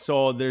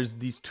 So there's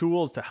these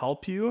tools to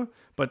help you,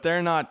 but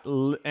they're not,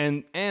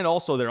 and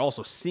also they're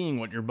also seeing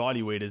what your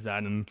body weight is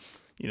at, and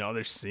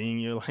they're seeing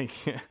you like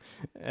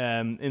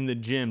in the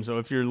gym. So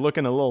if you're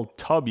looking a little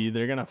tubby,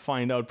 they're gonna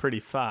find out pretty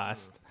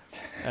fast.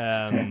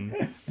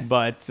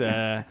 But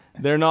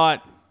they're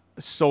not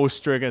so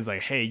strict as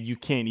like, hey, you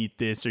can't eat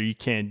this or you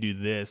can't do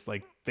this.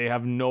 Like, they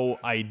have no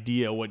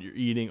idea what you're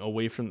eating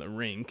away from the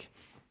rink.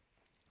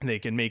 They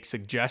can make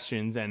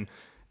suggestions, and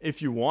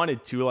if you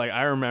wanted to, like,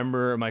 I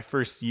remember my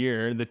first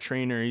year, the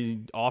trainer,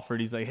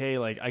 he's like, hey,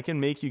 like, I can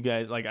make you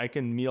guys, like, I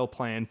can meal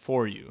plan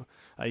for you.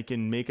 I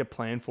can make a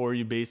plan for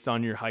you based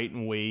on your height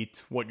and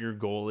weight, what your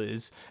goal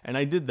is. And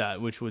I did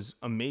that, which was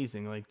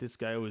amazing. Like, this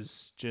guy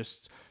was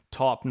just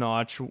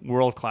top-notch,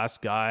 world-class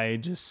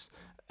guy.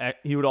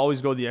 He would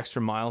always go the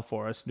extra mile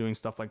for us doing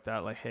stuff like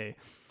that. Like, hey,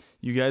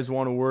 you guys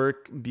want to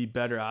work, be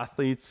better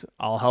athletes,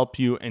 I'll help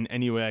you in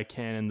any way I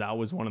can. And that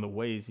was one of the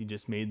ways. He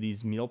just made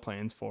these meal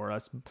plans for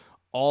us,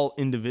 all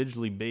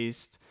individually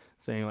based,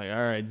 saying like,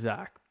 all right,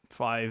 Zach,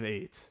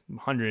 5'8",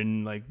 100,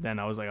 and like then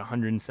I was like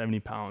 170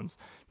 pounds.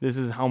 This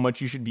is how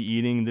much you should be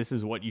eating. This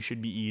is what you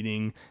should be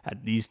eating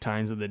at these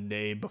times of the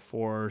day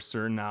before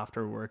certain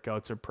after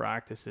workouts or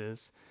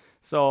practices.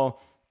 So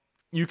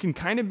you can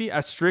kind of be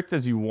as strict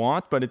as you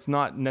want, but it's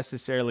not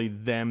necessarily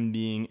them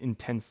being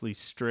intensely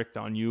strict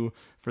on you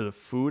for the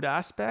food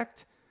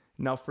aspect.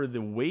 Now for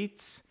the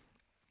weights,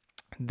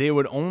 they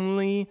would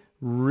only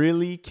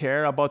really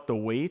care about the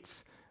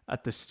weights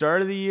at the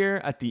start of the year,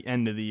 at the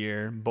end of the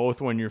year, both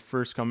when you're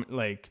first coming,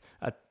 like,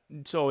 at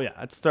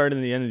the start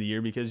and the end of the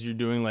year, because you're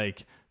doing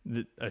like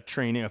a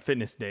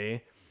fitness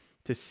day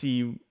to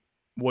see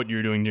what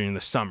you're doing during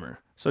the summer.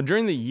 So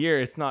during the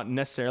year, it's not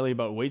necessarily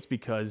about weights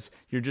because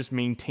you're just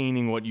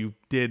maintaining what you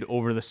did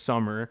over the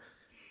summer.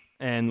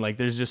 And like,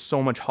 there's just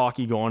so much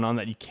hockey going on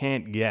that you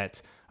can't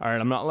get all right,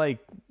 I'm not like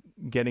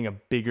getting a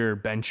bigger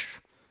bench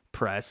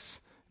press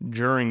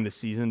during the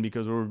season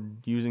because we're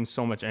using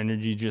so much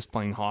energy just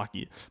playing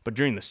hockey. But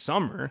during the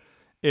summer,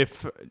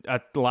 if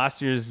at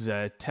last year's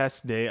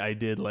test day I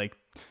did like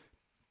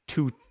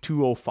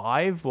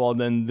 205, well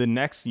then the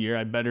next year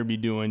I better be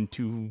doing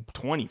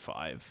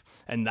 225.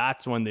 And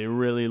that's when they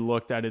really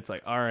looked at it. It's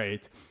like, all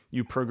right,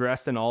 you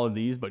progressed in all of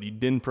these, but you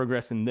didn't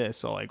progress in this.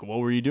 So like, what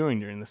were you doing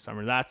during the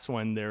summer? That's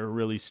when they're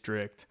really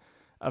strict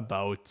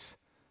about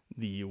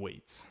the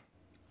weights.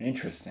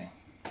 Interesting.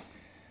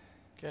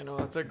 Okay, no,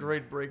 that's a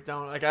great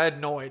breakdown. Like, I had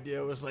no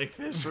idea it was like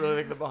this, really,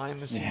 like the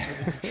behind the scenes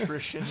with the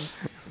nutrition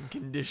and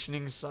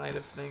conditioning side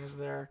of things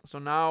there. So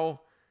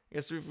now, I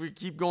guess if we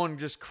keep going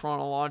just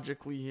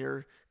chronologically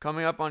here,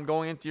 coming up on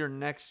going into your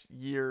next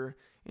year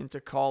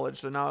into college.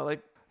 So now,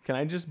 like, can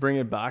I just bring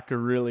it back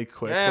really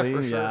quickly? Yeah,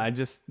 for sure.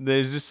 Yeah,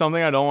 there's just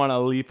something I don't want to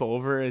leap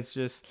over. It's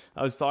just,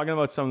 I was talking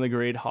about some of the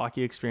great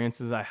hockey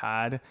experiences I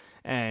had,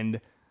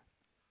 and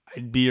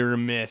I'd be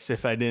remiss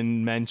if I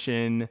didn't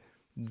mention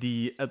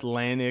the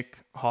Atlantic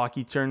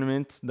hockey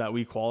tournament that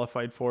we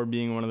qualified for,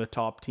 being one of the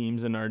top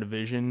teams in our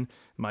division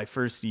my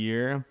first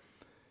year.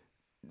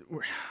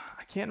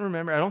 I can't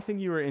remember. I don't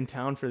think you were in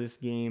town for this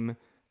game.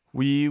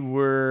 We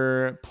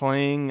were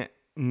playing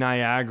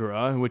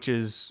Niagara, which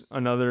is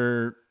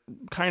another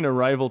kind of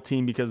rival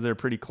team because they're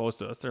pretty close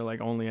to us. They're like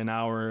only an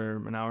hour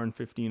and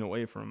 15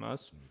 away from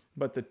us.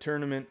 But the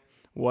tournament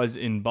was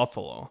in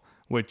Buffalo,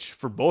 which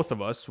for both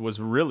of us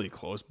was really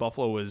close.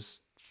 Buffalo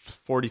was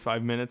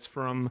 45 minutes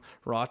from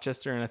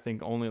Rochester, and I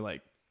think only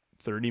like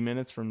 30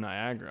 minutes from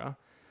Niagara.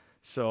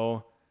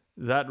 So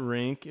that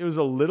rink, it was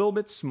a little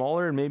bit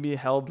smaller and maybe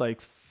held like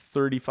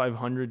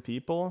 3,500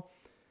 people.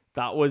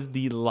 That was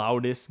the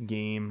loudest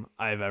game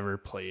I've ever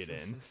played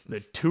in. The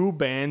two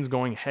bands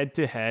going head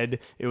to head.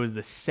 It was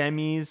the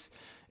semis.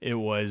 It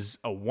was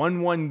a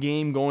 1-1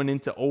 game going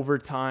into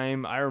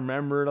overtime. I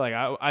remember, like,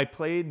 I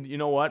played, you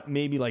know what,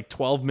 maybe like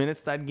 12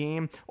 minutes that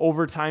game.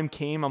 Overtime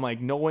came. I'm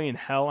like, no way in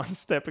hell I'm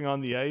stepping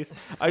on the ice.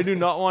 I do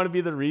not want to be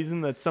the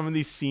reason that some of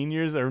these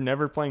seniors are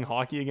never playing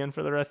hockey again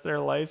for the rest of their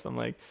lives. I'm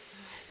like,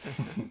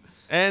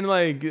 and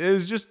like, it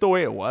was just the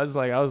way it was.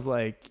 Like, I was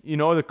like, you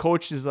know, the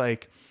coach is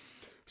like,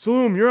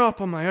 Salloum, you're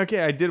up. I'm like, okay,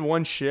 I did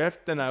one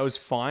shift and I was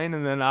fine.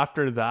 And then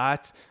after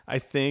that, I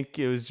think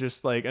it was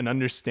just like an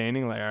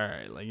understanding, like, all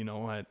right, like, you know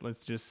what,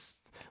 let's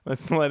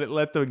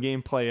let the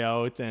game play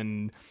out.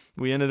 And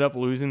we ended up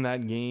losing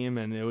that game.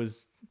 And it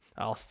was,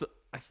 I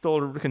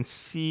still can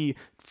see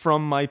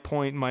from my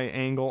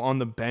angle on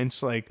the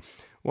bench, like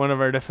one of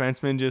our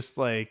defensemen just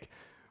like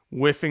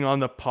whiffing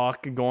on the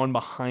puck, going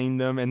behind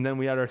them. And then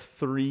we had our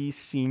 3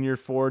 senior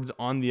forwards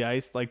on the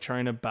ice, like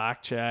trying to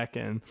back check,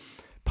 and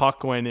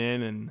puck went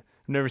in, and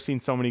I've never seen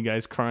so many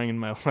guys crying in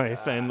my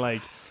life. And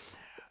like,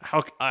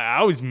 how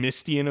I was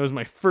misty, and it was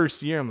my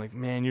first year. I'm like,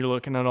 man, you're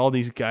looking at all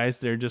these guys,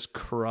 they're just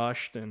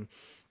crushed. And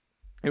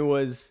it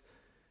was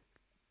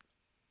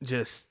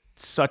just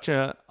such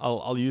a,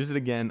 I'll use it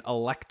again,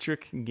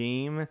 electric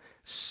game.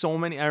 So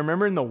many, I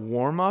remember in the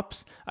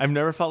warm-ups, I've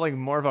never felt like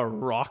more of a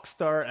rock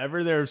star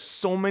ever. There's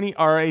so many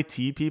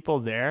RIT people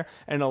there,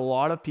 and a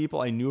lot of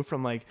people I knew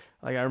from like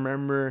I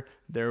remember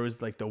there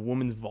was like the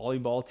women's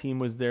volleyball team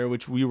was there,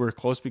 which we were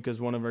close because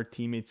one of our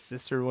teammates'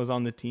 sister was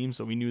on the team,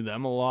 so we knew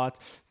them a lot.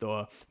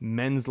 The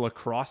men's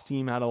lacrosse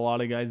team had a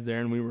lot of guys there,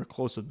 and we were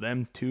close with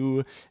them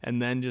too.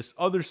 And then just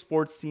other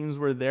sports teams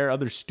were there,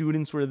 other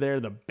students were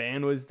there, the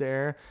band was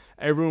there,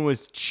 everyone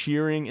was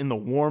cheering in the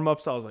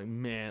warm-ups. I was like,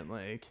 man,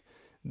 like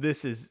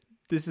this is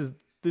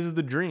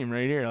the dream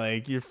right here.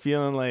 Like, you're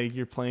feeling like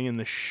you're playing in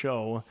the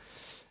show.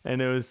 And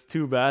it was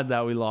too bad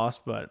that we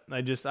lost, but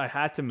I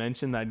had to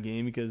mention that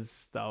game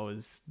because that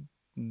was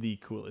the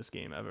coolest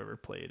game I've ever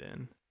played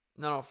in.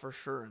 No, for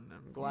sure, and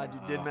I'm glad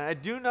you did, man. I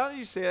do, now that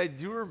you say it, I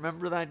do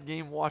remember that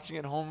game watching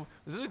at home.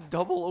 Was it a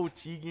double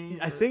OT game?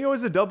 I think it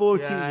was a double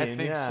OT game. I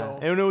think so.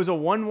 And it was a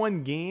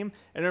 1-1 game,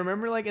 and I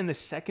remember like in the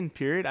second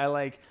period, I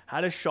like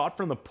had a shot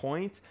from the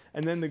point,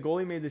 and then the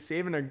goalie made the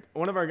save, and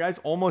one of our guys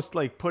almost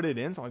like put it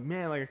in. So I'm like,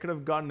 man, like I could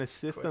have gotten an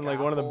assist in like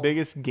one of the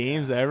biggest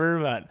games ever,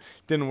 but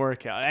didn't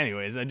work out.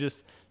 Anyways,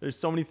 there's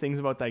so many things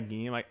about that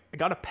game. I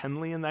got a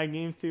penalty in that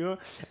game too,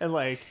 and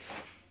like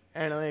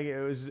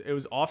it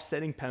was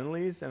offsetting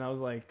penalties, and I was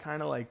like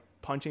kind of like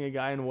punching a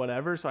guy and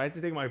whatever, so I had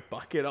to take my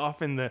bucket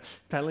off in the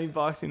penalty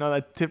box. You know,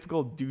 that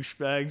typical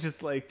douchebag,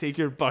 just like take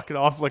your bucket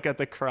off, look at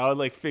the crowd,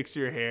 like fix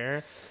your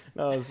hair.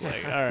 And I was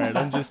like, all right,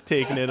 I'm just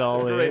taking it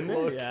all in.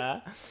 Look.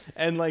 Yeah.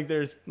 And like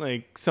there's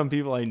like some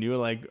people I knew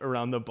like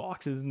around the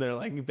boxes, and they're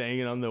like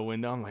banging on the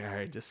window. I'm like, all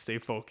right, just stay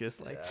focused,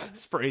 like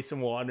spray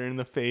some water in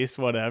the face,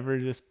 whatever,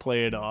 just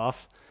play it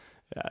off.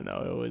 Yeah,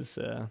 no,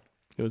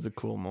 it was a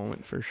cool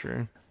moment for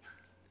sure.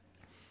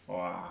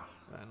 Wow.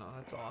 I know,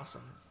 that's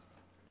awesome.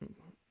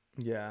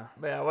 Yeah.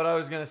 But yeah, what I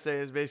was going to say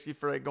is basically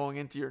for like going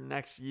into your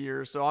next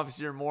year. So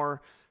obviously you're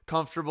more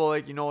comfortable,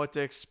 like you know what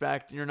to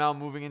expect. You're now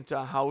moving into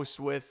a house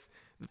with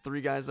the 3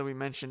 guys that we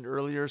mentioned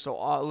earlier. So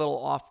a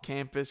little off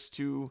campus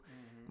to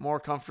more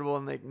comfortable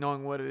in like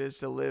knowing what it is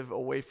to live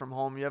away from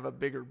home. You have a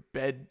bigger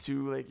bed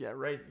too, like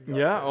right.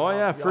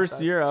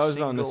 First year I was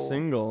on a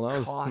single.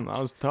 That cot.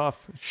 was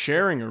tough.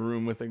 Sharing a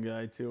room with a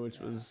guy too, which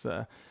was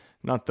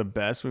not the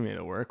best. We made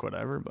it work,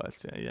 whatever, but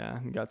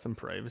got some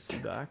privacy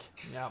back.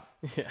 Yeah.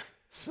 Yeah.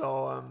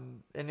 So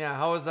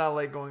how was that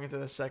like going into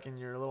the second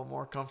year? A little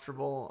more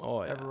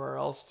comfortable everywhere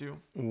else too?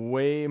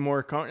 Way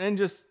more and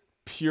just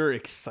pure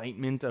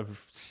excitement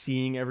of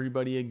seeing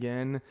everybody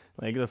again.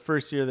 Like the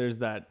first year there's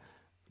that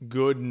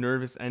good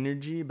nervous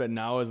energy, but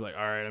now it's like,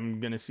 all right, I'm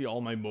gonna see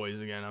all my boys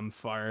again. I'm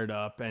fired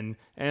up, and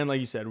like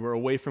you said, we're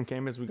away from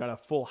campus. We got a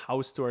full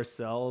house to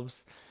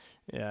ourselves.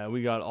 Yeah,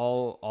 we got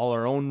all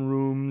our own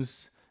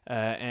rooms,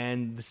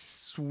 and the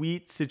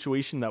sweet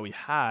situation that we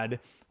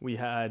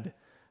had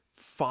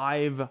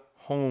 5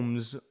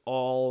 homes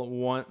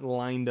all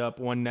lined up,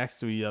 one next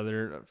to each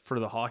other for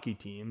the hockey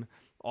team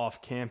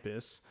off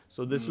campus.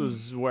 So this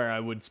was where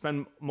I would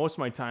spend most of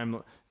my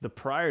time the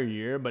prior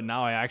year, but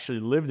now I actually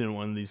lived in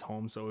one of these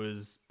homes, so it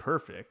was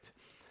perfect.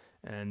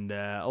 And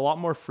a lot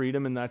more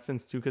freedom in that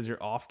sense too, because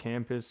you're off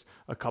campus.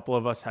 A couple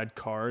of us had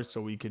cars, so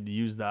we could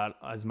use that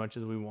as much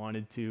as we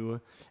wanted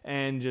to.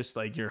 And just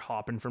like you're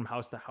hopping from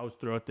house to house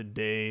throughout the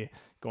day,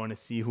 going to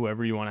see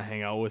whoever you want to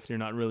hang out with. You're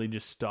not really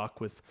just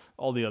stuck with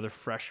all the other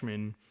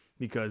freshmen,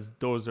 because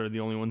those are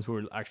the only ones who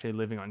are actually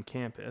living on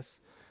campus.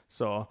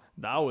 So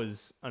that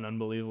was an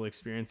unbelievable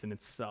experience in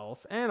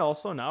itself. And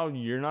also now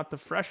you're not the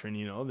freshman,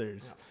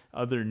 there's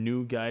other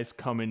new guys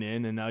coming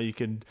in, and now you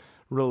could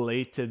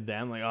relate to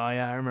them. Like, oh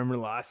yeah, I remember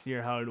last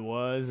year how it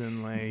was.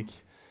 And like,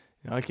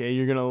 okay,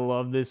 you're going to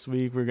love this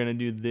week. We're going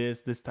to do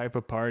this type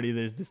of party.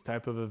 There's this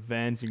type of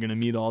events. You're going to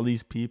meet all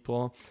these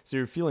people. So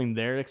you're feeling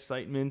their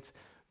excitement,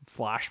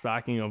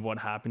 flashbacking of what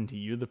happened to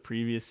you the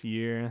previous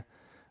year.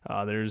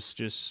 There's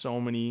just so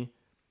many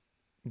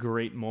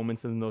great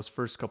moments in those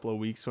first couple of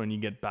weeks when you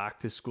get back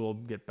to school,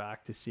 get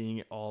back to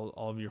seeing all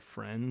of your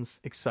friends,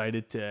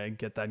 excited to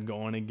get that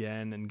going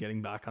again and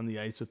getting back on the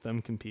ice with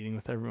them, competing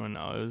with everyone.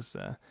 Now it was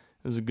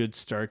a good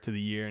start to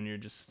the year, and you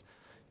just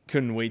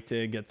couldn't wait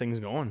to get things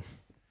going.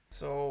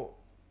 So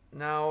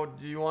now,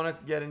 do you want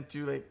to get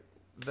into like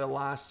the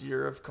last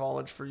year of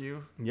college for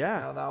you? Yeah.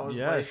 How that was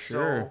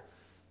sure.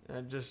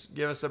 So just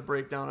give us a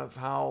breakdown of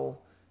how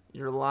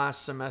your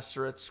last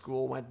semester at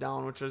school went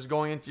down, which was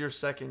going into your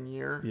second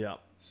year. Yeah.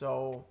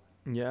 So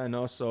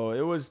so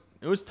it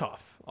was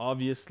tough.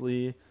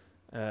 Obviously,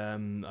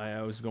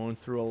 I was going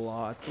through a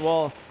lot.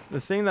 Well, the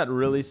thing that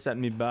really set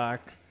me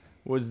back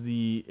was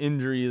the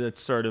injury that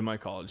started my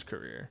college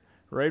career.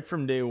 Right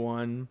from day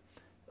one,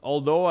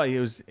 although I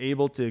was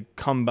able to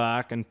come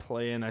back and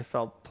play, and I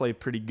felt play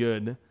pretty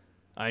good,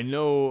 I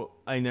know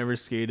I never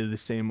skated the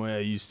same way I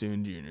used to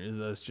in juniors.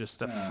 That's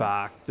just a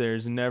fact.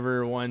 There's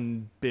never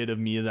one bit of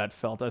me that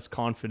felt as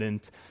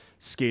confident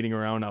skating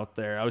around out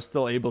there. I was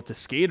still able to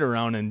skate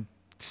around and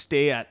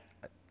stay at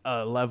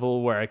a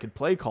level where I could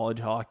play college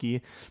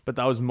hockey, but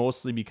that was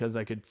mostly because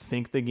I could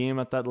think the game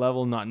at that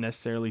level, not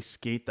necessarily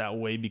skate that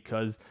way,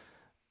 because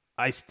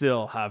I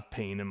still have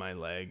pain in my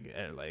leg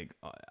like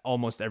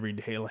almost every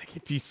day. Like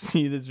if you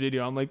see this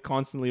video, I'm like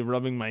constantly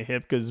rubbing my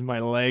hip because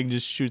my leg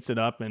just shoots it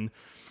up, and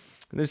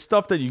there's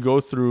stuff that you go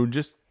through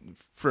just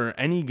for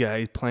any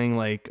guy playing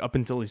like up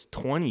until his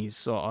 20s.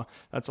 So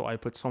that's why I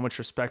put so much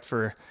respect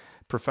for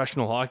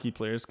professional hockey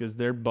players, because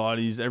their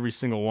bodies, every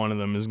single one of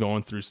them is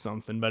going through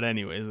something. But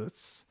anyways,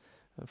 that's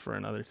for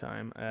another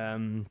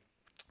time.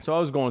 So I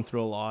was going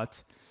through a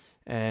lot,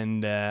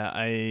 and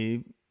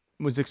I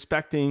was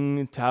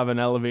expecting to have an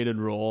elevated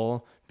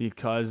role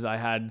because I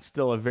had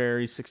still a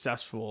very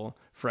successful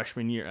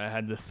freshman year. I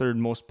had the 3rd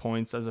most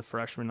points as a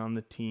freshman on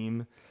the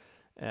team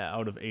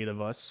out of 8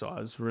 of us. So I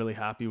was really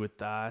happy with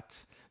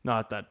that.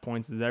 Not that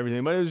points is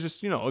everything, but it was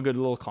just, a good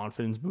little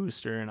confidence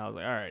booster. And I was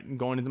like, all right,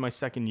 going into my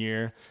second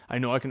year, I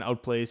know I can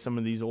outplay some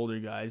of these older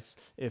guys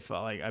if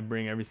I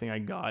bring everything I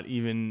got,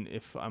 even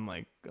if I'm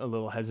like a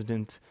little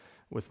hesitant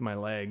with my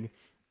leg.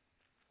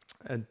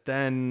 And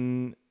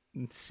then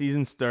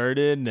season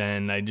started,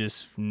 and I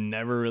just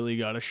never really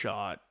got a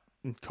shot.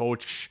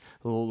 Coach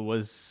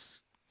was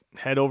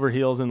head over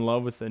heels in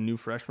love with a new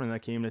freshman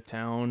that came to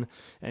town,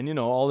 and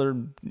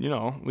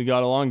we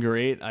got along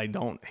great. I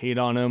don't hate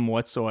on him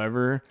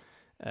whatsoever.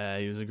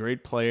 He was a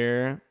great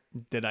player.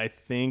 Did I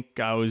think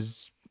I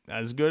was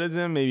as good as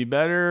him? Maybe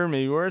better,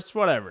 maybe worse,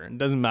 whatever. It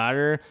doesn't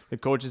matter. The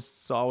coaches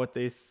saw what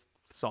they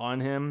saw in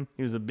him.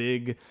 He was a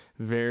big,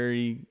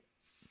 very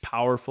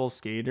powerful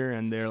skater,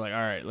 and they're like, all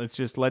right, let's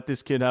just let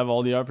this kid have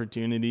all the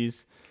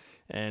opportunities.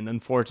 And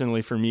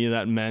unfortunately for me,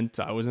 that meant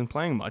I wasn't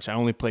playing much. I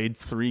only played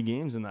 3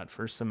 games in that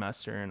first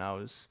semester, and I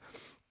was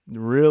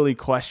really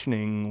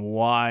questioning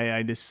why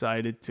I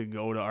decided to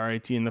go to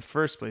RIT in the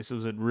first place.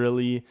 Was it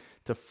really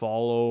to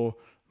follow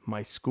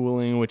my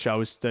schooling, which I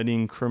was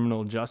studying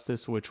criminal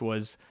justice, which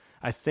was,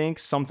 I think,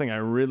 something I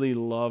really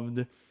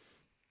loved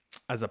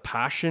as a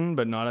passion,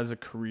 but not as a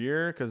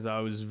career, because I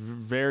was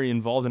very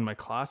involved in my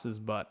classes.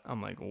 But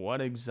I'm like,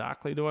 what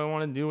exactly do I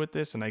want to do with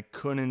this? And I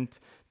couldn't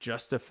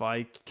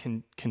justify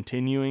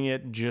continuing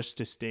it just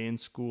to stay in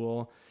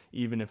school,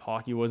 even if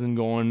hockey wasn't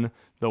going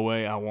the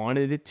way I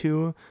wanted it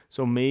to.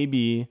 So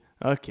maybe,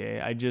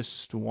 okay, I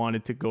just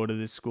wanted to go to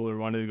this school or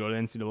wanted to go to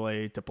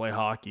NCAA to play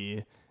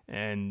hockey,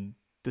 and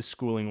the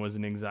schooling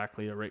wasn't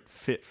exactly a right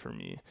fit for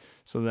me.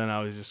 So then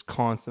I was just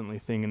constantly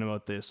thinking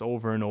about this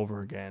over and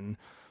over again.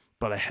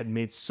 But I had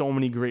made so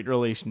many great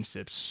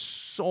relationships,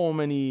 so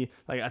many,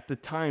 like at the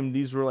time,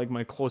 these were like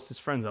my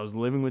closest friends. I was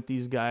living with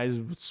these guys,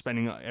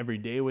 spending every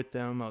day with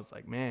them. I was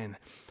like, man,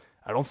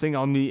 I don't think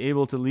I'll be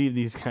able to leave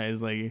these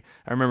guys. Like,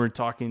 I remember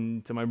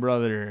talking to my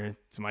brother,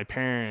 to my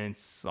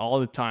parents all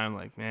the time,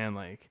 like, man,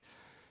 like,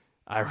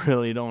 I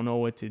really don't know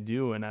what to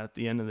do. And at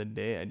the end of the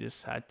day, I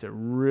just had to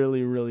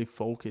really, really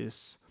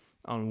focus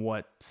on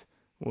what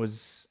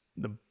was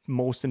the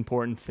most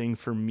important thing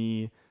for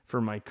me,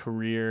 for my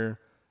career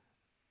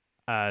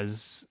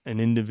as an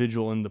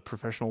individual in the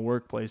professional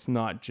workplace,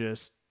 not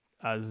just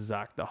as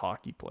Zach the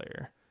hockey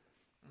player.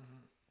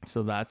 Mm-hmm.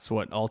 So that's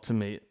what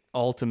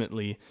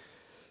ultimately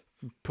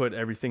put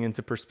everything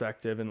into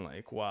perspective, and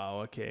like,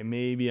 wow, okay,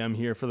 maybe I'm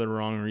here for the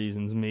wrong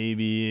reasons.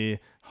 Maybe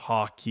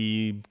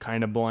hockey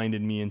kind of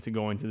blinded me into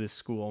going to this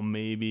school.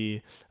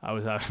 Maybe I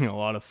was having a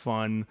lot of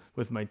fun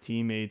with my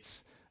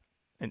teammates,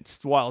 and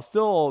while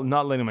still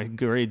not letting my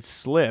grades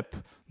slip,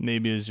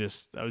 maybe it's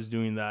just I was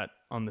doing that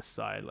on the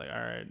side. Like, all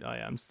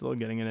right, I'm still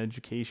getting an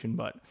education,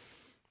 but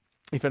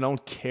if I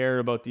don't care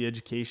about the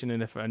education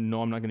and if I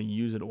know I'm not going to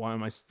use it, why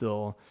am I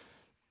still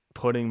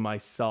putting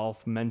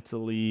myself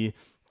mentally,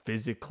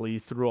 physically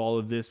through all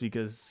of this?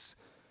 Because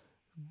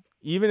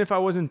even if I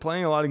wasn't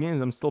playing a lot of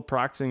games, I'm still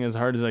practicing as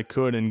hard as I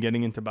could and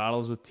getting into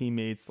battles with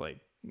teammates, like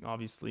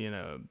obviously in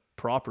a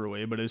proper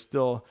way, but it was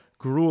still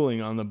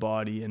grueling on the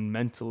body and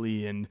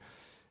mentally. And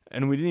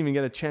we didn't even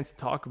get a chance to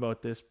talk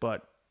about this,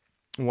 but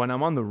when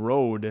I'm on the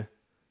road,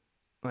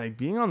 like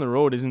being on the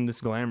road isn't this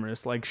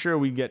glamorous. Like, sure,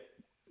 we get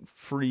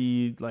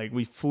free, like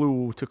we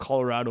flew to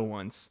Colorado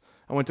once.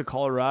 I went to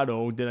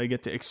Colorado. Did I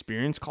get to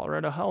experience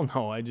Colorado? Hell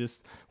no. I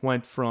just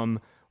went from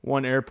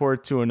one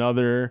airport to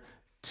another,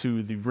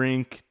 to the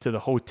rink, to the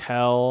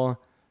hotel,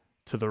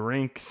 to the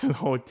rink, to the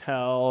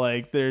hotel.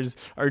 Like,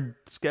 our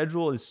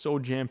schedule is so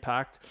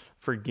jam-packed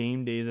for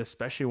game days,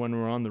 especially when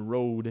we're on the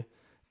road,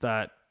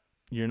 that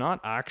you're not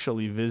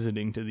actually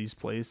visiting to these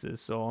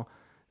places. So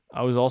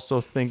I was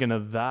also thinking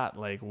of that,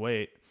 like,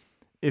 wait,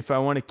 if I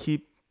want to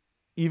keep,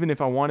 even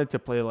if I wanted to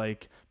play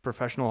like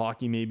professional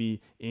hockey,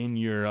 maybe in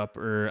Europe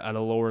or at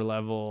a lower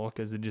level,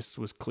 because it just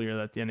was clear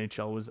that the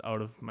NHL was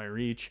out of my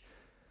reach,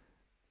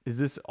 is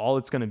this all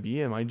it's going to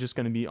be? Am I just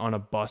going to be on a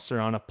bus or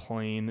on a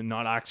plane and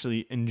not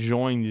actually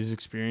enjoying these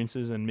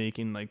experiences and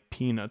making like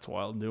peanuts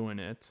while doing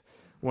it,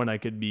 when I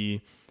could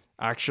be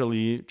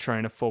actually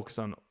trying to focus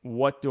on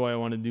what do I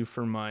want to do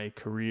for my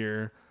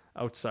career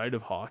outside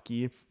of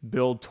hockey,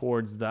 build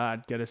towards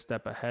that, get a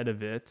step ahead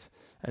of it,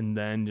 and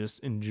then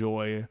just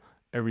enjoy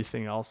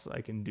everything else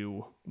I can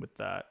do with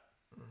that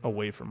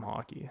away from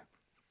hockey.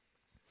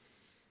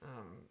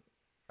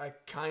 I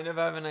kind of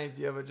have an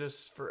idea, but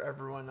just for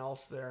everyone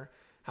else there,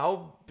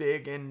 how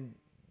big and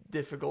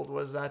difficult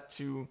was that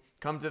to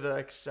come to the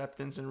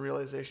acceptance and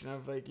realization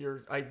of like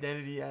your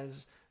identity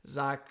as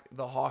Zach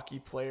the hockey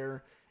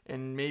player,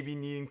 and maybe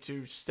needing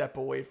to step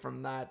away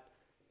from that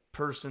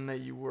person that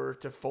you were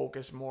to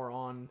focus more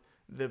on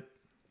the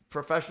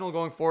professional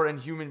going forward and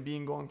human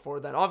being going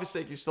forward? That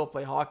obviously, like, you still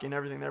play hockey and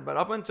everything there, but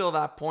up until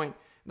that point,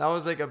 that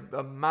was like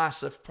a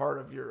massive part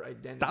of your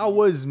identity. That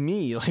was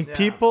me. Like, yeah.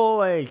 People,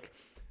 like,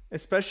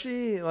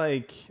 especially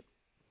like,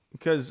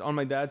 because on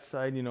my dad's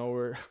side, you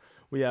know,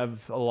 we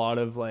have a lot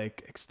of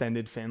like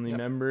extended family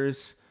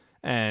members.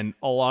 And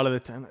a lot of the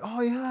time, like,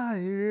 oh yeah,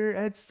 you're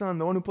Ed's son,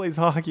 the one who plays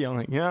hockey. I'm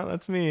like, yeah,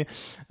 that's me.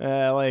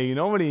 Like,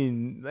 nobody,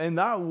 and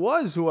that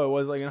was who I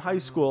was. Like in high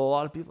school, a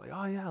lot of people like,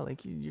 oh yeah,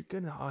 like you're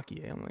good at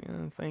hockey. I'm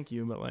like, thank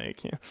you, but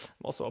like, yeah,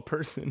 I'm also a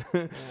person.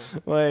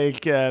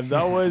 Like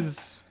that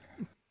was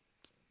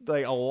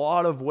like a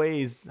lot of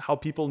ways how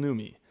people knew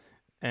me,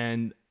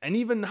 and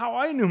even how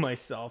I knew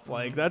myself.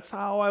 Like, that's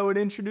how I would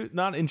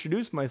not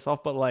introduce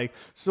myself, but like,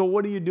 so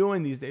what are you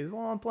doing these days?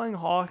 Well, I'm playing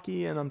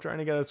hockey and I'm trying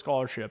to get a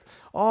scholarship.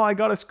 Oh, I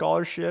got a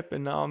scholarship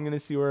and now I'm going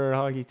to see where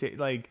hockey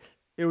like,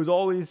 it was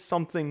always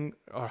something,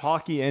 or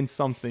hockey and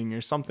something,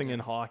 or something in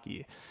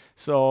hockey.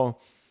 So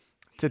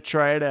to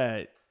try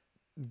to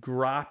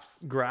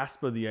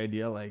grasp of the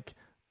idea, like,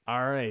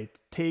 all right,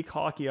 take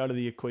hockey out of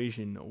the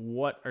equation.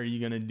 What are you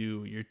going to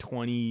do? You're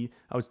 20,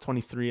 I was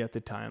 23 at the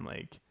time,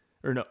 like,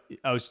 or no,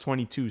 I was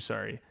 22,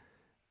 sorry.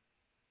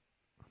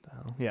 What the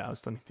hell? Yeah, I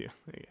was 22.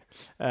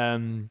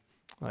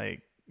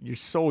 Like, you're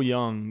so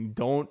young.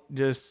 Don't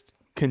just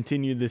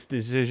continue this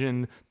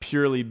decision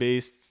purely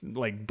based,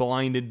 like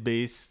blinded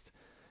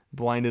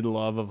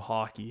love of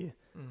hockey.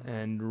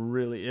 And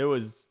really, it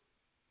was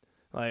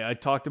Like I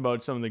talked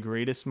about some of the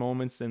greatest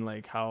moments and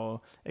like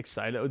how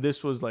excited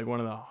this was. Like one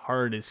of the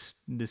hardest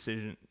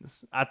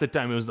decisions at the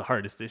time. It was the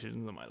hardest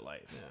decisions of my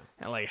life,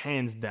 and like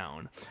hands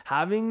down,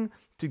 having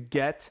to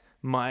get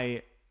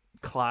my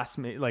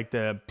classmate, like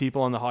the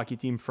people on the hockey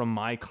team from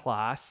my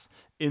class,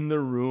 in the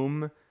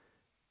room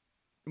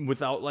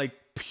without like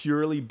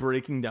purely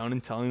breaking down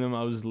and telling them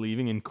I was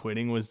leaving and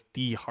quitting was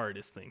the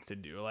hardest thing to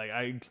do. Like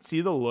I could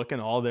see the look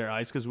in all their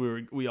eyes because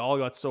we all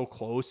got so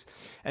close,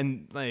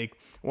 and like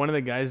one of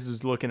the guys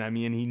was looking at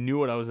me and he knew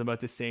what I was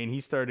about to say and he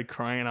started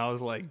crying and I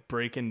was like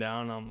breaking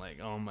down. I'm like,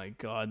 oh my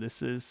god,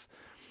 this is,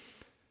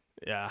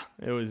 yeah,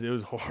 it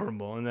was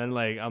horrible. And then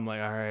like I'm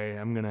like, all right,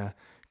 I'm gonna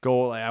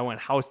go. Like I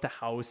went house to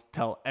house,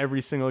 tell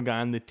every single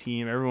guy on the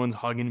team. Everyone's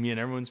hugging me and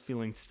everyone's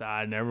feeling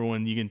sad and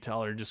everyone, you can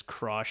tell, are just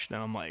crushed.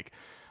 And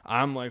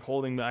I'm like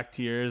holding back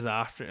tears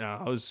after.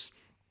 It was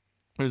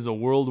a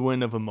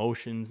whirlwind of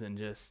emotions and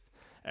just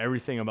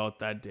everything about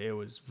that day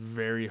was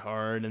very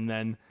hard. And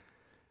then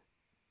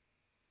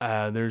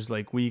there's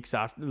like weeks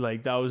after,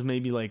 like that was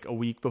maybe like a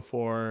week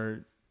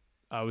before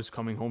I was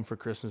coming home for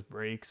Christmas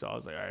break. So I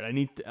was like, all right, I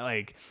need to,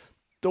 like,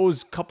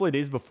 those couple of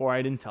days before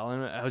I didn't tell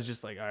him, I was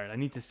just like, all right, I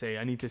need to say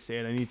it.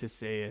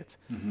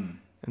 Mm-hmm.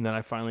 And then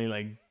I finally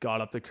like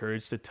got up the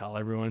courage to tell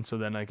everyone, so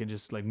then I could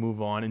just like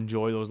move on,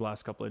 enjoy those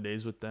last couple of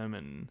days with them,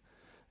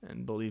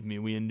 and believe me,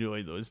 we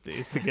enjoyed those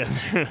days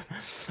together.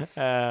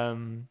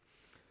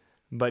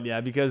 But yeah,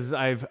 because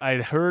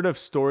I'd heard of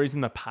stories in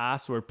the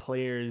past where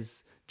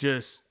players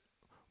just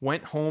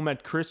went home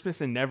at Christmas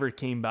and never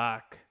came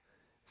back.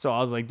 So I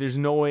was like, there's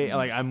no way,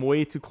 like I'm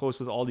way too close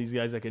with all these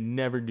guys. I could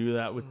never do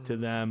that to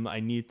them.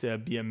 I need to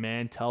be a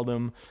man, tell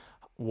them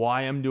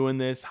why I'm doing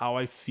this, how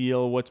I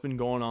feel, what's been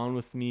going on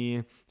with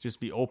me,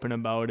 just be open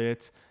about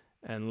it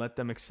and let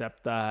them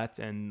accept that.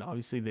 And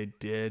obviously they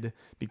did,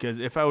 because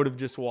if I would have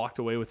just walked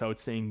away without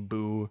saying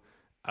boo,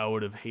 I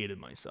would have hated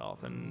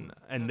myself and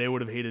they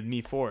would have hated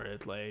me for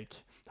it. Like,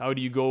 how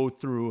do you go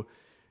through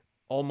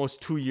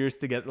almost 2 years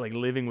to get like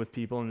living with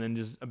people and then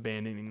just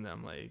abandoning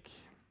them? Like,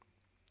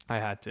 I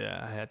had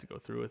to go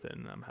through with it,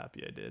 and I'm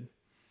happy I did.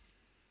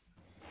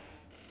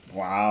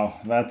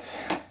 Wow, that's...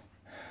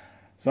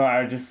 So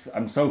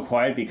I'm so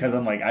quiet because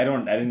I'm like, I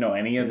didn't know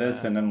any of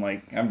this, and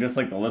I'm just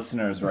like the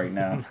listeners right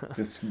now.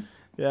 Just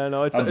yeah,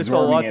 no, it's a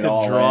lot to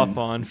drop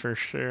on for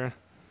sure.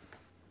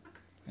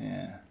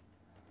 Yeah.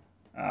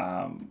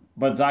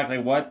 But Zach,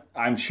 like, what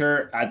I'm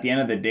sure at the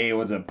end of the day it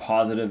was a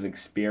positive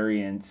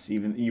experience.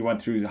 Even you went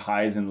through the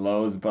highs and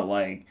lows, but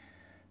like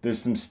there's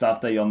some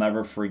stuff that you'll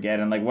never forget.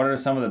 And like, what are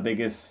some of the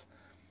biggest,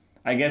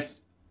 I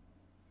guess,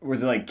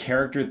 was it like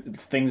character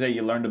things that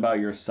you learned about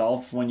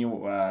yourself when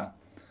you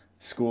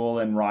school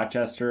in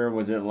Rochester?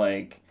 Was it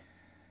like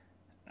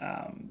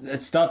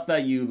it's stuff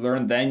that you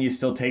learned then you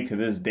still take to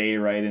this day,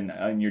 right,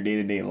 in your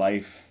day-to-day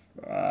life?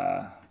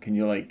 Can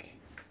you like...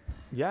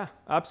 Yeah,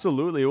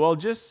 absolutely. Well,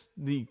 just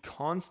the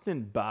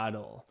constant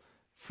battle,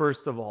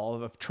 first of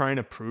all, of trying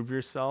to prove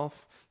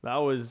yourself, that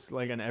was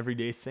like an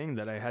everyday thing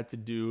that I had to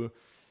do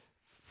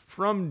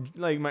from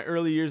like my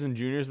early years in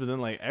juniors, but then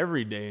like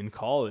every day in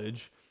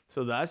college.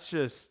 So that's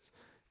just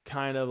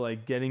kind of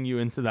like getting you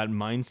into that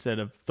mindset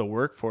of the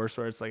workforce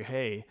where it's like,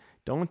 hey,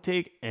 don't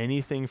take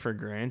anything for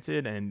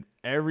granted, and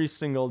every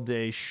single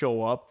day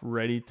show up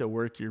ready to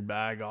work your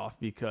bag off,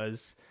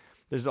 because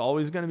there's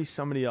always going to be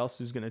somebody else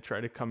who's going to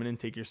try to come in and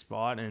take your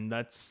spot. And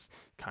that's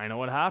kind of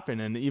what happened.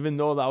 And even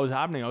though that was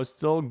happening, I was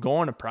still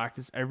going to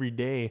practice every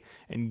day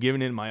and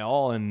giving it my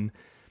all. And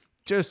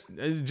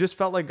it just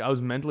felt like I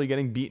was mentally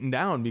getting beaten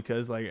down,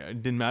 because like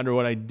it didn't matter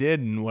what I did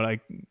and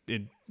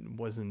it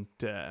wasn't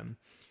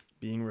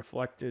being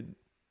reflected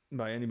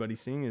by anybody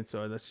seeing it.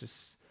 So that's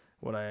just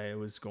what I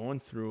was going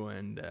through.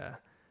 And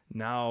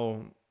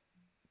now,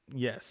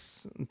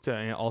 yes,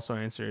 to also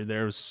answer,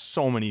 there's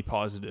so many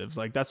positives.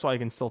 Like, that's why I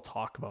can still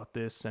talk about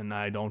this and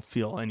I don't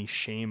feel any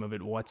shame of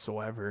it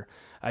whatsoever.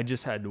 I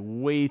just had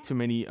way too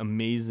many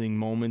amazing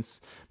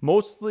moments,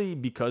 mostly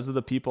because of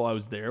the people I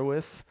was there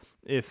with.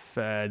 If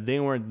they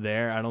weren't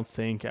there, I don't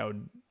think I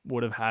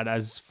would have had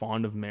as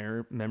fond of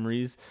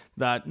memories,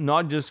 that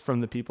not just from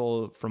the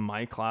people from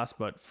my class,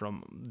 but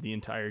from the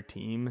entire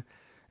team.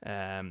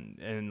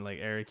 And like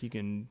Eric, you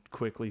can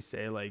quickly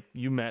say, like,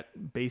 you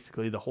met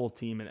basically the whole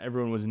team and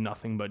everyone was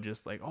nothing but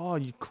just like, oh,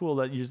 you cool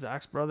that you're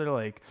Zach's brother,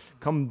 like,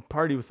 come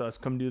party with us,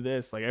 come do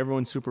this. Like,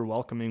 everyone's super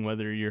welcoming,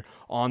 whether you're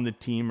on the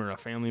team or a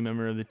family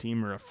member of the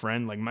team or a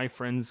friend. Like, my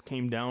friends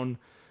came down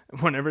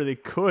whenever they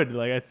could.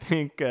 Like, I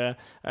think I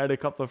had a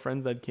couple of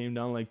friends that came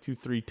down like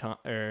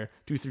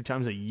 2-3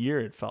 times a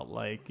year. It felt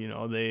like,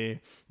 they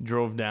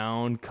drove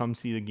down, come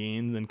see the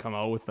games and come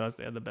out with us.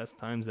 They had the best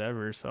times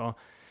ever. So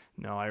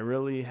no, I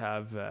really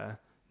have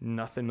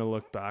nothing to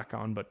look back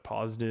on but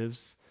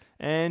positives.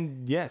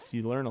 And yes,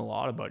 you learn a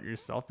lot about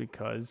yourself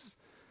because,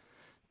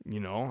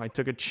 I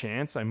took a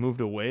chance. I moved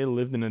away,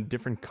 lived in a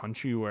different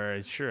country where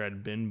I sure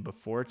had been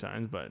before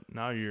times, but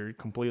now you're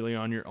completely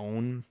on your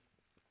own.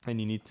 And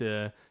you need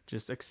to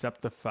just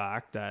accept the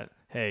fact that,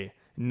 hey,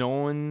 no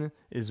one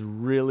is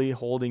really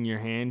holding your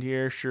hand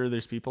here. Sure,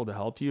 there's people to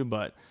help you,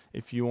 but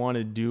if you want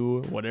to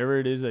do whatever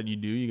it is that you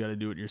do, you got to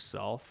do it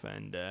yourself.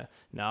 And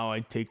now I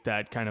take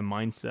that kind of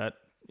mindset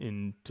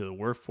into the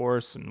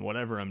workforce and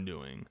whatever I'm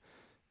doing.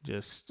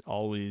 Just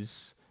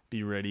always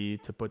be ready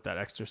to put that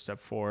extra step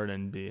forward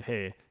and be,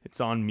 hey,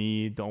 it's on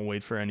me. Don't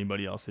wait for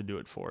anybody else to do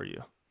it for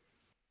you.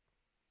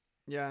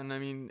 Yeah, and I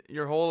mean,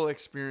 your whole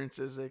experience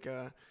is like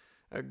a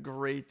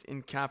great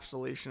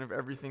encapsulation of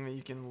everything that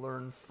you can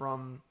learn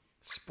from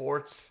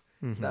sports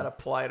that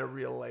apply to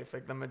real life.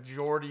 Like the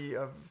majority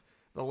of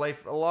a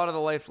lot of the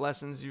life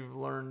lessons you've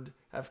learned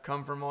have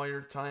come from all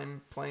your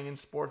time playing in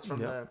sports from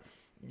the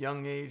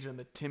young age and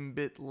the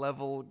Timbit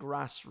level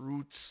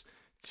grassroots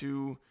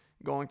to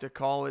going to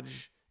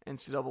college,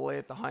 NCAA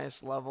at the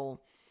highest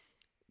level,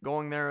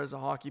 going there as a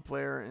hockey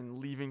player and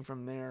leaving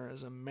from there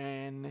as a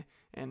man,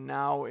 and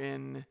now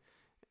in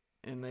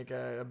like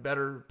a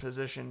better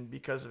position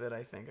because of it.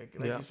 I think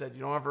like you said,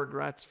 you don't have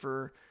regrets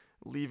for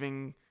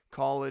leaving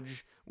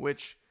college,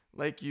 which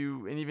like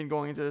you, and even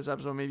going into this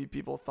episode, maybe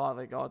people thought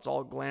like, oh, it's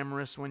all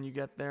glamorous when you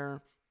get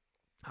there,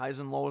 highs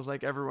and lows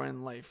like everyone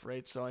in life,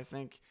 right? So I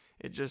think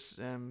it just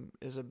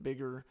is a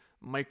bigger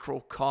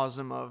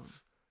microcosm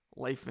of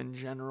life in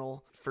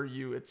general. For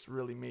you, it's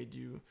really made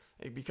you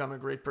like become a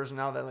great person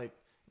now that like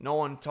no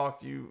one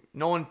talks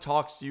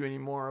to you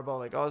anymore about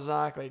like, oh,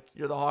 Zach, like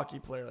you're the hockey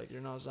player, like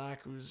you're not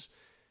Zach who's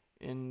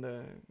in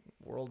the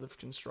world of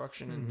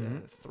construction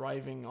and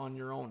thriving on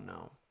your own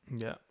now.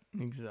 Yeah,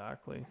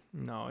 exactly.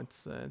 No,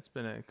 it's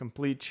been a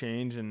complete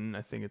change, and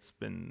I think it's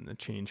been a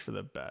change for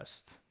the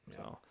best. Yeah.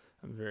 So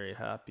I'm very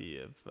happy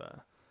of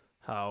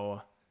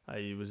how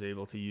I was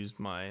able to use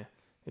my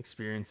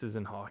experiences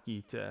in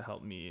hockey to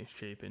help me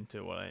shape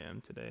into what I am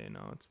today. You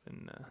know, it's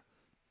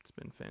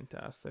been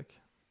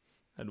fantastic.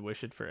 I'd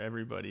wish it for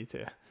everybody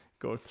to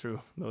go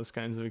through those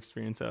kinds of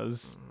experiences. I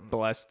was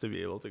blessed to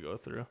be able to go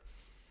through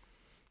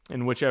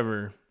in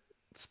whichever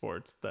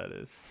sports that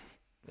is.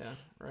 Yeah,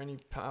 or any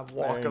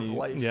walk of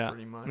life,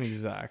 pretty much.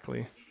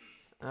 Exactly.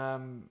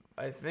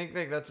 I think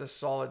like that's a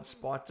solid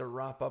spot to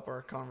wrap up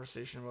our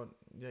conversation about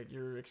like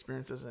your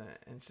experience as an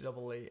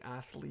NCAA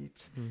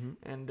athlete,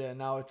 and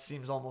now it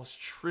seems almost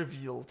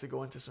trivial to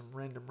go into some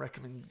random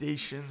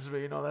recommendations, but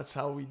you know that's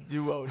how we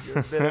do out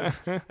here.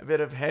 A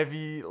bit of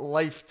heavy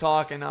life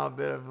talk, and now a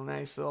bit of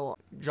nice little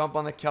jump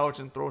on the couch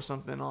and throw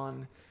something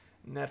on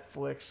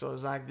Netflix. So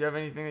Zach, do you have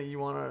anything that you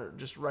want to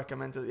just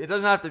recommend to? It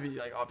doesn't have to be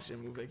like obviously a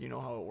movie, like you know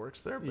how it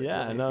works there. But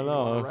yeah, you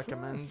no,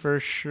 recommend for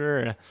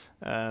sure.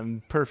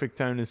 Perfect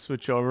time to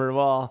switch over.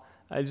 Well,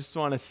 I just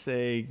want to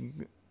say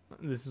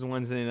this is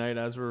Wednesday night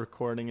as we're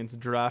recording. It's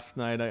draft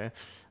night.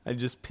 I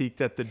just peeked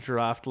at the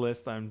draft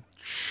list. I'm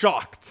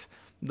shocked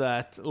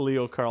that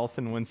Leo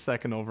Carlson went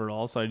second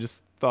overall. So I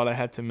just thought I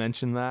had to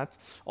mention that.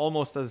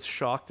 Almost as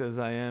shocked as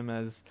I am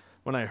as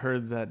when I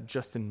heard that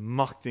Justin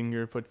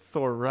Muchtinger put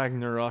Thor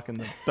Ragnarok in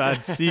the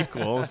bad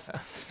sequels.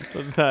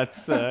 But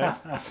that's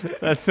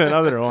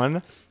another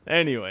one.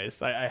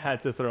 Anyways, I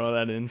had to throw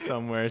that in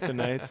somewhere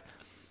tonight.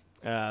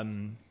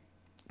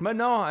 But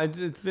no,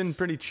 it's been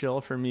pretty chill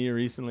for me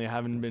recently. I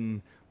haven't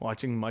been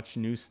watching much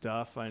new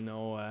stuff. I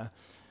know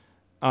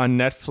on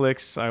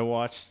Netflix I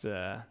watched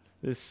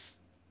this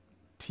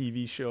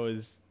TV show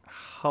is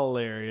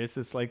hilarious.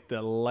 It's like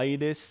the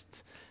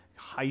lightest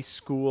high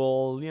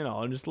school, you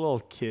know, just a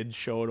little kid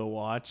show to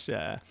watch.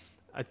 I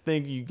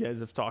think you guys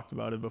have talked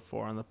about it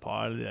before on the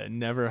pod.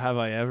 Never Have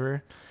I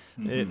Ever.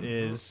 It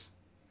is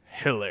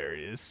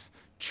hilarious.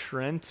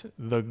 Trent,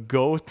 the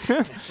GOAT,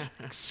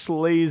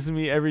 slays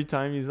me every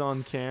time he's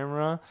on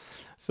camera.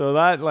 So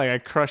that, like, I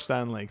crushed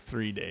that in like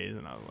 3 days,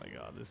 and I was like,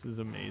 oh, this is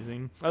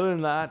amazing. Other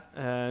than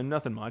that,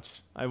 nothing much.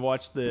 I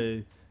watched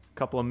the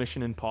couple of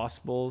Mission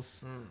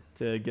Impossibles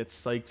to get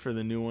psyched for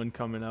the new one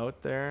coming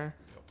out there.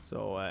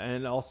 So,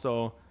 and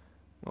also,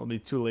 it'll be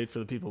too late for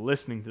the people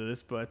listening to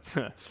this, but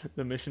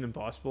the Mission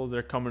Impossibles,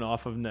 they're coming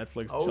off of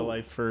Netflix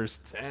July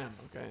 1st. Damn,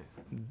 okay.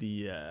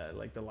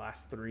 The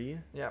last three.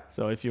 Yeah.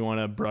 So if you want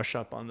to brush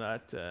up on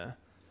that,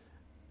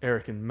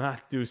 Eric and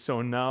Matt do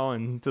so now,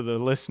 and to the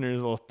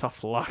listeners, well,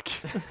 tough luck.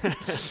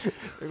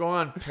 They're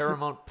going on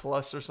Paramount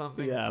Plus or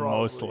something? Yeah, probably.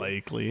 most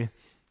likely.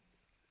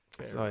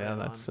 So yeah,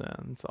 right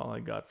that's all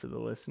I got for the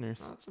listeners.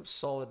 Oh, that's some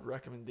solid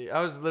recommendation.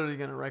 I was literally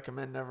going to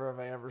recommend Never Have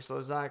I Ever.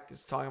 So Zach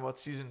is talking about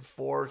season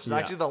 4, which is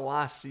actually the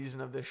last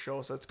season of this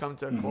show. So it's come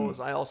to a close.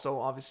 I also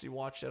obviously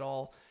watched it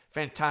all.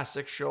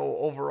 Fantastic show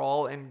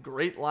overall and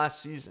great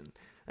last season.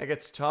 Like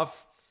it's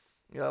tough.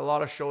 You know, a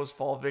lot of shows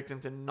fall victim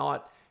to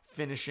not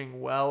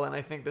finishing well, and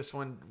I think this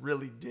one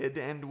really did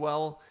end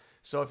well.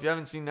 So if you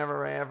haven't seen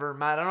Never Have I Ever,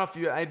 Matt, I don't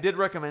know if I did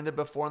recommend it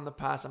before in the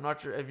past. I'm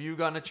not sure. Have you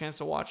gotten a chance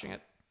to watching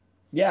it?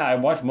 Yeah, I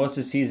watched most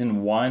of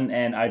season 1,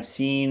 and I've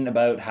seen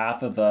about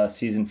half of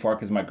season 4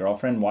 because my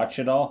girlfriend watched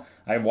it all.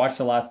 I watched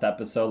the last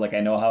episode, like I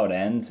know how it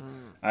ends.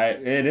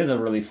 It is a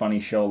really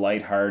funny show,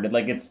 lighthearted.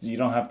 Like you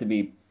don't have to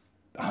be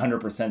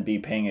 100% be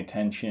paying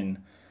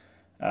attention.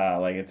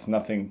 Like it's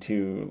nothing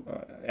to.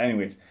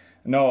 Anyways,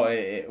 no,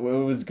 it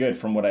was good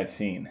from what I've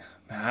seen.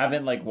 I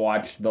haven't like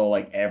watched though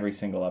like every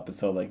single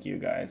episode like you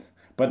guys.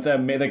 But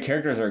the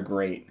characters are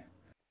great.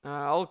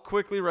 I'll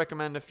quickly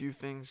recommend a few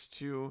things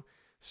too.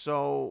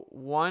 So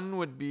one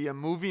would be a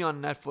movie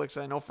on Netflix.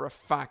 I know for a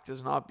fact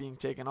is not being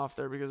taken off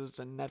there because it's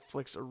a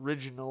Netflix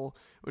original,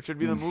 which would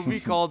be the movie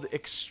called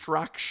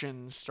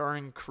Extraction,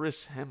 starring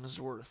Chris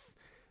Hemsworth.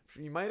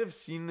 You might have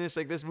seen this.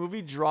 Like, this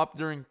movie dropped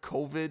during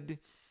COVID. It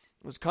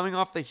was coming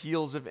off the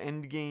heels of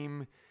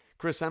Endgame.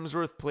 Chris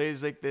Hemsworth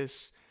plays like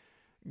this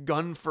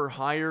gun for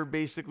hire,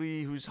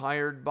 basically, who's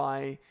hired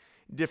by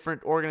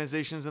different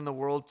organizations in the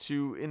world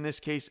to, in this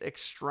case,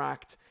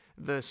 extract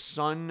the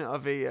son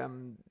of a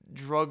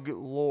drug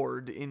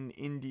lord in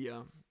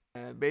India.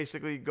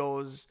 Basically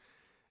goes,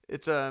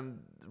 it's a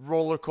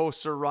roller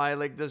coaster ride,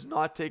 like does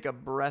not take a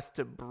breath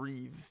to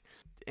breathe.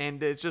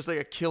 And it's just like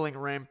a killing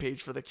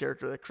rampage for the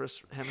character that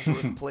Chris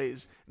Hemsworth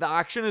plays. The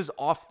action is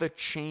off the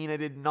chain. I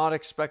did not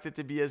expect it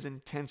to be as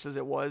intense as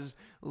it was.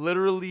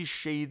 Literally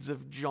shades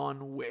of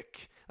John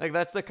Wick. Like,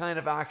 that's the kind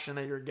of action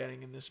that you're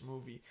getting in this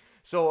movie.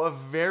 So a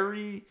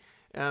very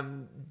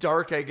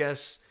dark, I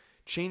guess,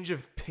 change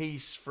of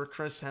pace for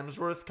Chris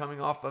Hemsworth,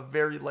 coming off a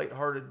very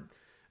lighthearted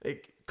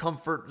like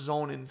comfort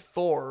zone in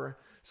Thor.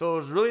 So it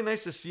was really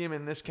nice to see him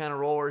in this kind of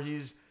role where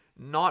he's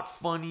not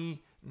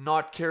funny,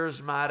 not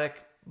charismatic,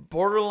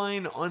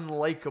 borderline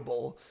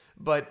unlikable,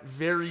 but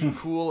very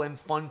cool and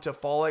fun to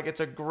follow. Like, it's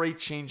a great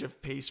change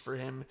of pace for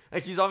him.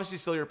 Like, he's obviously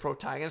still your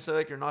protagonist, so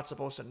like you're not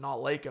supposed to not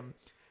like him,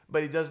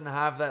 but he doesn't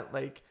have that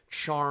like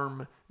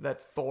charm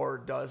that Thor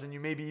does, and you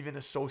maybe even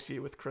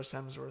associate with Chris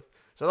Hemsworth.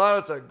 So I thought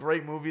it's a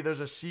great movie. There's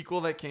a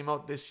sequel that came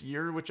out this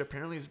year, which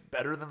apparently is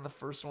better than the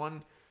first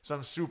one. So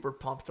I'm super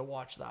pumped to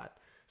watch that.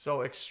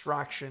 So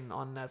Extraction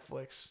on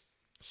Netflix.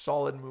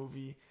 Solid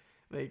movie.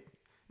 Like,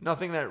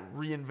 nothing that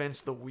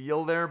reinvents the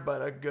wheel there,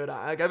 but a good...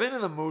 Like, I've been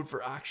in the mood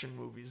for action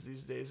movies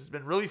these days. It's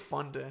been really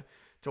fun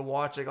to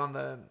watch, like, on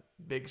the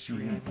big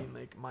screen. I mean,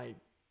 like, my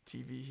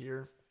TV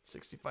here,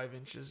 65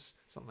 inches,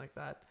 something like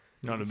that.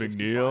 Not a big 55.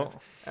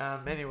 deal.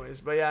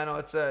 Anyways, but yeah, no,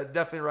 it's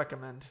definitely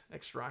recommend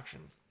Extraction.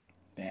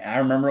 I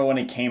remember when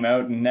it came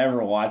out,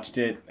 never watched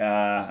it.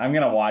 I'm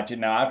going to watch it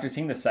now. After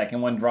seeing the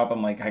second one drop,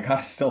 I'm like, I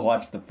got to still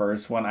watch the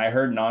first one. I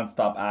heard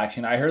nonstop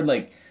action. I heard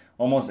like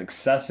almost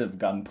excessive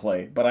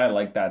gunplay, but I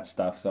like that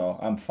stuff, so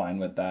I'm fine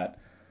with that.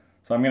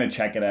 So I'm going to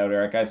check it out,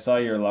 Eric. I saw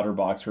your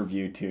Letterboxd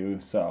review too,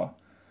 so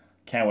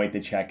can't wait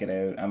to check it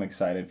out. I'm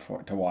excited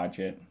to watch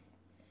it.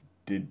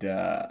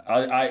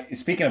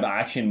 Speaking of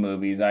action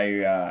movies,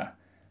 I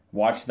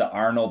watched the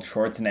Arnold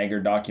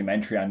Schwarzenegger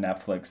documentary on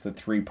Netflix, the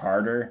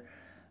 3-parter.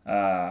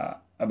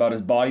 About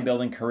his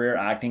bodybuilding career,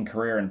 acting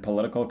career, and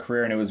political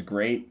career, and it was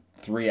great.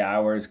 3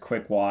 hours,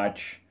 quick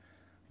watch.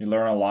 You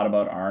learn a lot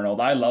about Arnold.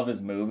 I love his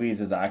movies,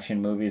 his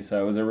action movies,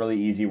 so it was a really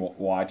easy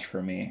watch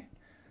for me.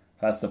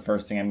 That's the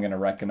first thing I'm going to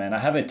recommend. I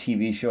have a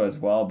TV show as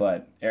well,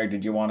 but Eric,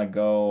 did you want to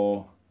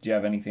go? Do you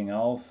have anything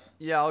else?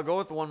 Yeah, I'll go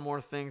with one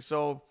more thing.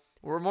 So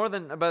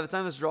by the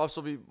time this drops,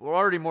 we're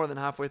already more than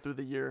halfway through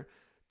the year.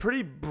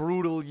 Pretty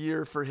brutal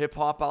year for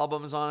hip-hop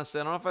albums,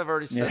 honestly. I don't know if I've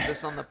already said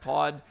this on the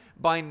pod.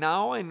 By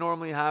now, I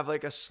normally have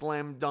like a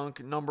slam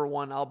dunk number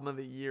one album of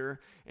the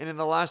year. And in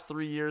the last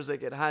 3 years,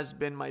 like, it has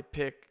been my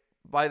pick.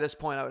 By this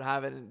point, I would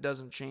have it, and it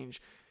doesn't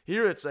change.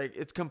 Here, it's like,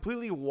 it's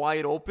completely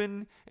wide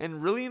open,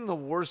 and really in the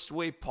worst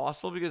way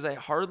possible, because I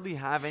hardly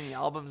have any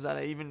albums that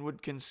I even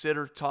would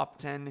consider top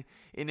 10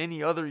 in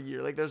any other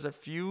year. Like, there's a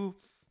few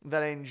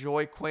that I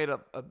enjoy quite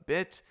a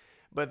bit,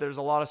 but there's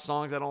a lot of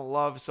songs I don't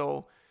love.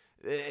 So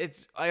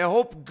I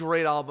hope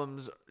great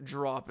albums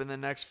drop in the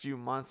next few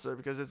months there,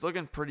 because it's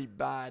looking pretty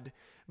bad.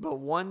 But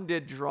one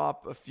did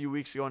drop a few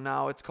weeks ago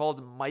now. It's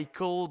called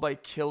Michael by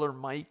Killer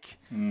Mike,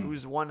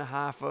 who's one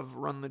half of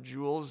Run the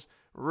Jewels.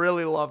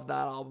 Really loved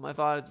that album. I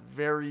thought it's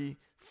very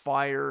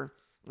fire,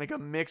 like a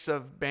mix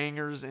of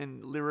bangers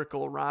and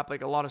lyrical rap,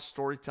 like a lot of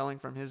storytelling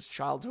from his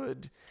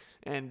childhood.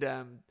 And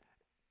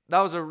that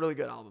was a really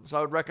good album. So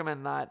I would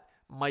recommend that,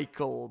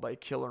 Michael by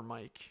Killer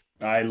Mike.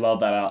 I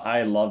love that.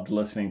 I loved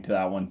listening to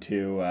that one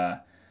too.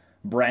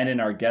 Brandon,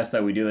 our guest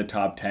that we do the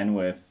top 10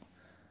 with,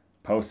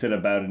 posted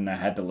about it, and I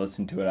had to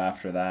listen to it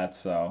after that.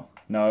 So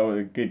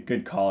no,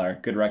 good caller,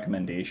 good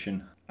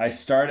recommendation.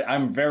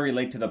 I'm very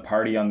late to the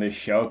party on this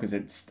show because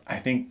it's, I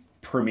think,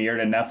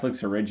 premiered a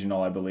Netflix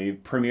original, I believe,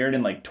 premiered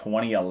in like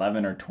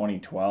 2011 or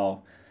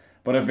 2012,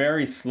 but a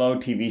very slow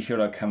TV show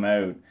to come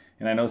out.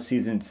 And I know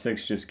season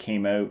 6 just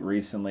came out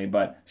recently,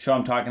 but the show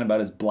I'm talking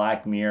about is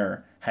Black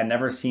Mirror. Had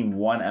never seen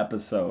one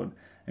episode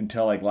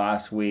until like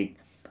last week.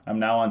 I'm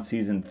now on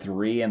season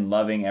 3 and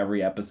loving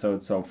every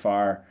episode so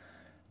far.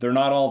 They're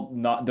not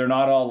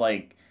all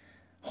like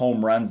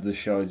home runs, the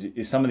shows.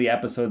 Some of the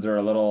episodes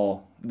are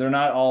they're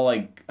not all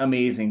like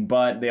amazing,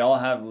 but they all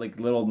have like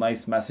little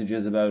nice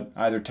messages about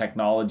either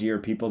technology or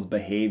people's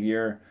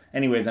behavior.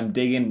 Anyways, I'm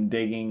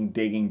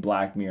digging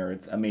Black Mirror.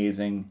 It's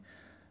amazing.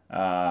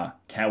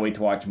 Can't wait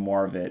to watch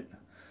more of it.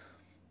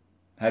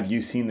 Have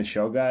you seen the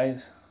show,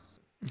 guys?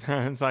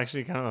 It's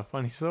actually kind of a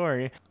funny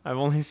story. I've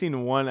only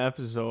seen one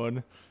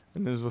episode,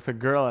 and it was with a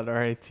girl at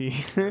RIT.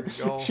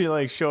 She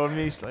like showed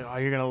me. She's like, "Oh,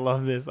 you're gonna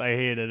love this." I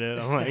hated it.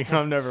 I'm like,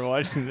 I'm never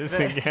watching this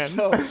again.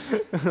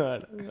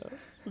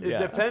 It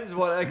depends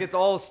what, like, it's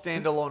all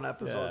standalone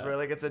episodes, Yeah. right?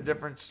 Like, it's a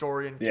different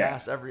story and Yeah.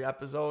 cast every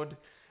episode.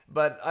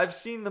 But I've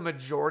seen the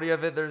majority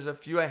of it. There's a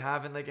few I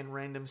haven't, like, in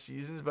random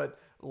seasons, but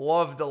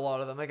loved a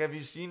lot of them. Like, have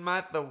you seen,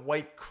 Matt, the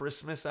White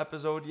Christmas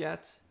episode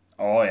yet?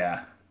 Oh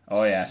yeah.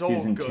 Oh yeah. So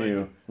Season good.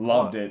 2.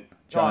 Loved it.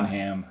 John Oh,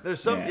 Hamm.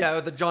 There's some,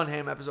 with the John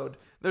Hamm episode.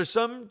 There's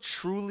some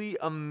truly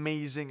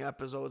amazing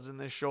episodes in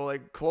this show,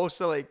 like close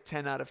to like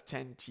 10 out of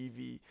 10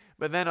 TV.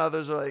 But then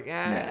others are like,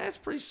 it's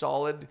pretty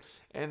solid.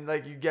 And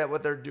like you get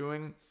what they're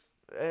doing.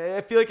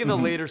 I feel like in the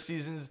later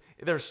seasons,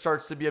 there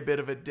starts to be a bit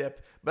of a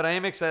dip. But I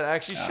am excited. I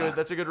actually should.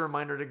 That's a good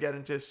reminder to get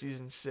into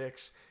season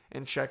 6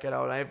 and check it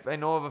out. I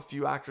know of a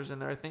few actors in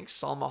there. I think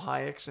Salma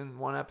Hayek's in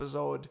one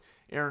episode.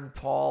 Aaron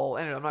Paul.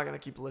 Anyway, I'm not going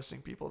to keep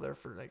listing people there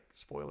for like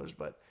spoilers,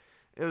 but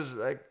it was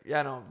like,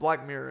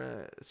 Black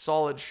Mirror,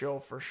 solid show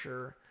for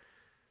sure.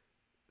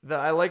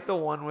 I like the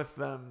one with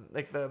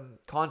like the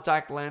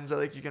contact lens that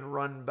like you can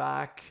run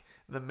back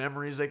the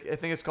memories. Like I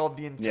think it's called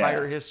The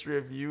Entire History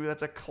of You.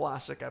 That's a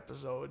classic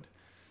episode.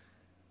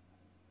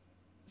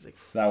 It's like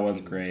That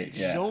was great.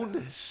 Yeah.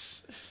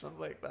 Jonas, something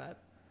like that.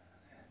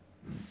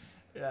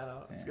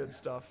 It's good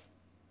stuff.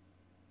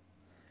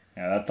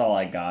 Yeah, that's all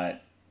I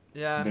got.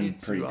 Yeah, Been me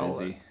pretty too.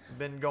 busy.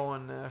 Been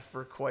going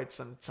for quite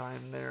some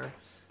time there.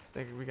 I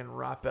think we can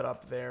wrap it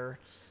up there.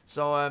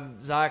 So,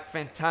 Zach,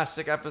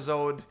 fantastic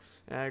episode.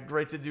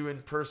 Great to do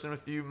in person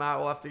with you. Matt,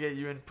 we'll have to get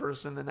you in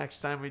person the next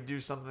time we do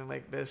something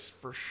like this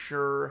for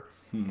sure.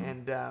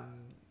 And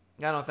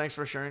thanks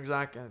for sharing,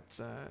 Zach.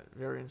 It's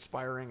very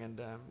inspiring,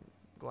 and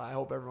glad. I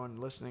hope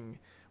everyone listening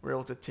were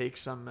able to take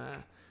some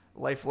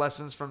life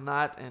lessons from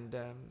that. And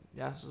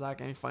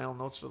Zach, any final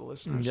notes for the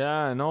listeners?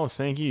 Yeah, no,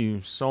 thank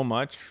you so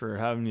much for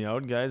having me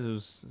out, guys. It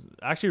was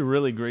actually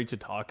really great to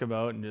talk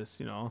about and just,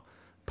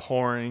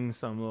 pouring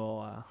some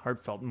little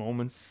heartfelt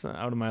moments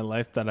out of my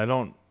life that I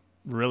don't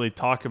really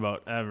talk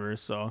about ever.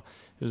 So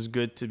it was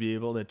good to be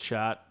able to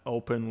chat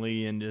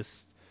openly and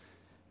just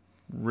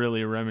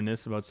really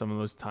reminisce about some of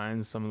those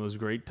times, some of those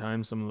great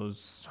times, some of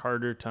those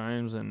harder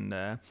times. And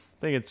I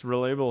think it's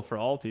relatable for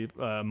all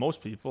people,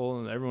 most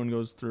people. Everyone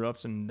goes through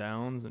ups and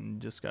downs and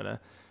just got to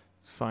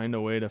find a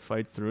way to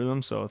fight through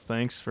them. So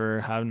thanks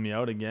for having me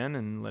out again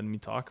and letting me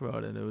talk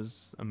about it. It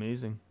was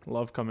amazing.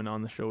 Love coming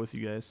on the show with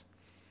you guys.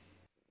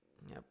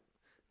 Yep.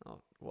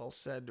 Well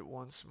said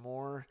once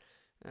more.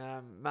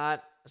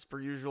 Matt, as per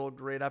usual,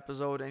 great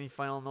episode. Any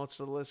final notes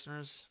for the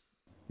listeners?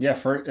 Yeah,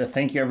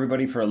 thank you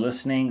everybody for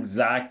listening.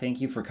 Zach, thank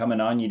you for coming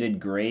on. You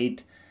did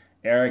great.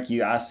 Eric,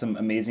 you asked some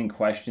amazing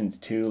questions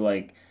too.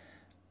 Like,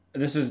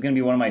 this is going to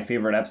be one of my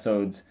favorite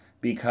episodes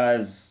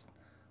because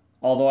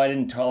although I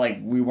didn't tell, like,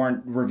 we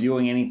weren't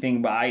reviewing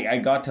anything, but I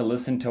got to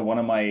listen to one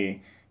of my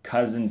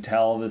cousin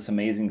tell this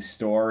amazing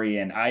story,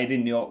 and I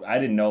didn't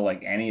know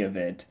like any of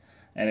it.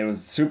 And it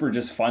was super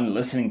just fun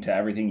listening to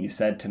everything you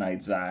said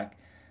tonight, Zach.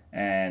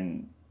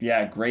 And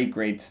yeah,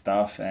 great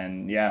stuff.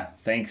 And yeah,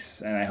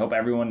 thanks. And I hope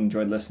everyone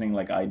enjoyed listening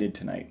like I did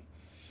tonight.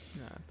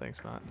 Yeah,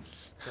 thanks, Matt.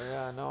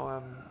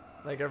 So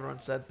like everyone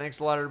said, thanks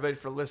a lot everybody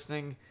for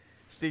listening.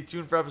 Stay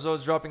tuned for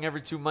episodes dropping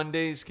every 2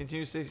 Mondays.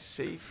 Continue to stay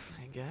safe,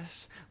 I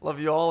guess.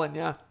 Love you all,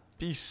 and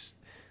peace.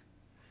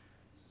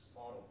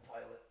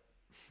 Autopilot.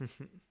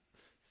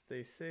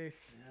 Stay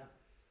safe. Yeah.